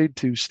afraid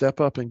to step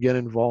up and get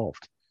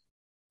involved.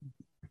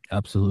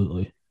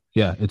 Absolutely.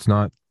 Yeah, it's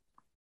not,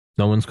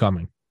 no one's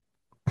coming.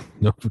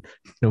 No,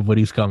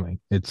 nobody's coming.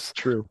 It's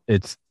true.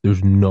 There's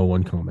no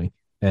one coming.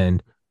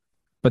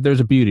 But there's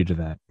a beauty to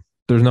that.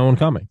 There's no one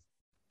coming.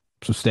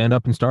 So stand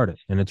up and start it.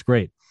 And it's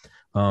great.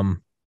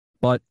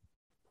 But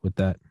with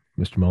that,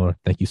 Mr. Moeller,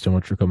 thank you so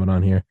much for coming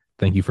on here.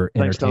 Thank you for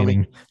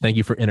entertaining. Thank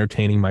you for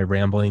entertaining my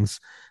ramblings.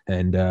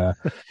 And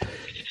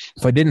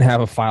if I didn't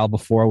have a file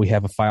before, we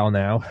have a file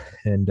now.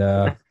 And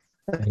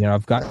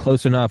I've got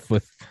close enough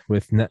with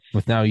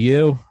now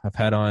you. I've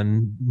had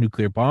on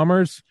nuclear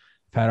bombers.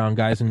 I've had on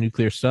guys in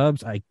nuclear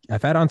subs.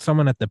 I've had on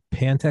someone at the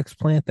Pantex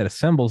plant that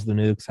assembles the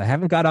nukes. I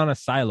haven't got on a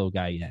silo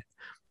guy yet.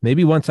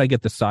 Maybe once I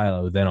get the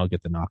silo, then I'll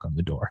get the knock on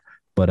the door.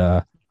 But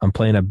I'm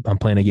playing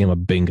a game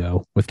of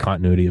bingo with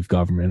continuity of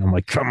government. I'm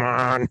like, come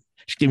on,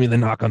 just give me the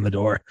knock on the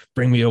door,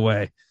 bring me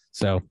away.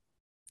 So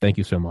thank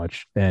you so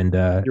much. And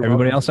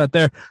everybody else out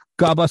there,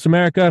 God bless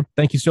America.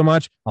 Thank you so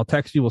much. I'll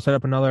text you. We'll set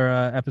up another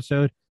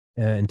episode.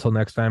 Until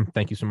next time,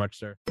 thank you so much,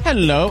 sir.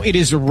 Hello, it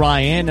is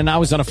Ryan, and I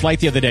was on a flight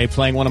the other day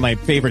playing one of my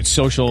favorite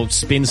social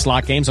spin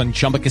slot games on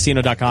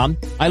ChumbaCasino.com.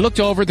 I looked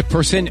over at the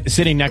person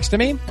sitting next to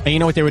me, and you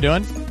know what they were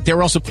doing? They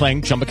were also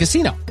playing Chumba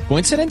Casino.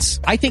 Coincidence?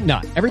 I think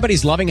not.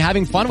 Everybody's loving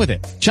having fun with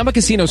it. Chumba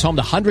Casino is home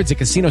to hundreds of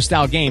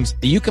casino-style games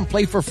that you can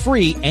play for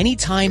free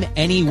anytime,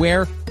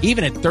 anywhere,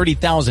 even at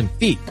 30,000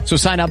 feet. So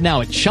sign up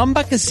now at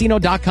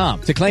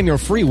ChumbaCasino.com to claim your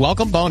free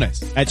welcome bonus.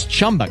 That's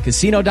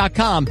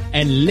ChumbaCasino.com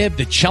and live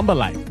the Chumba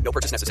life. No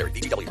purchase necessary.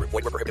 VGW. Void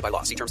where prohibited by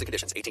law. See terms and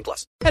conditions.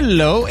 18+.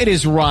 Hello, it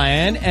is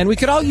Ryan, and we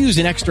could all use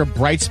an extra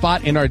bright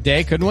spot in our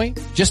day, couldn't we?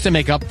 Just to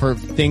make up for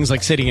things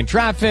like sitting in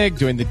traffic,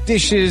 doing the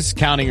dishes,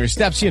 counting your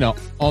steps,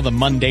 all the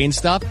mundane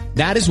stuff.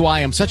 That is why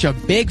I'm such a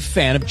big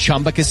fan of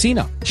Chumba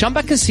Casino.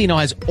 Chumba Casino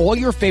has all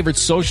your favorite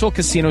social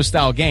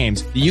casino-style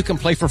games that you can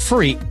play for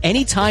free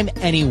anytime,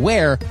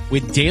 anywhere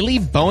with daily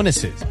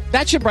bonuses.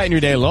 That should brighten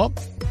your day a little.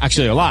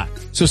 Actually, a lot.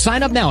 So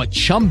sign up now at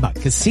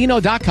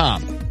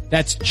ChumbaCasino.com.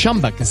 That's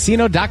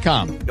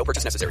ChumbaCasino.com. No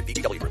purchase necessary.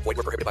 VGW. Void where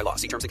prohibited by law.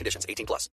 See terms and conditions. 18+.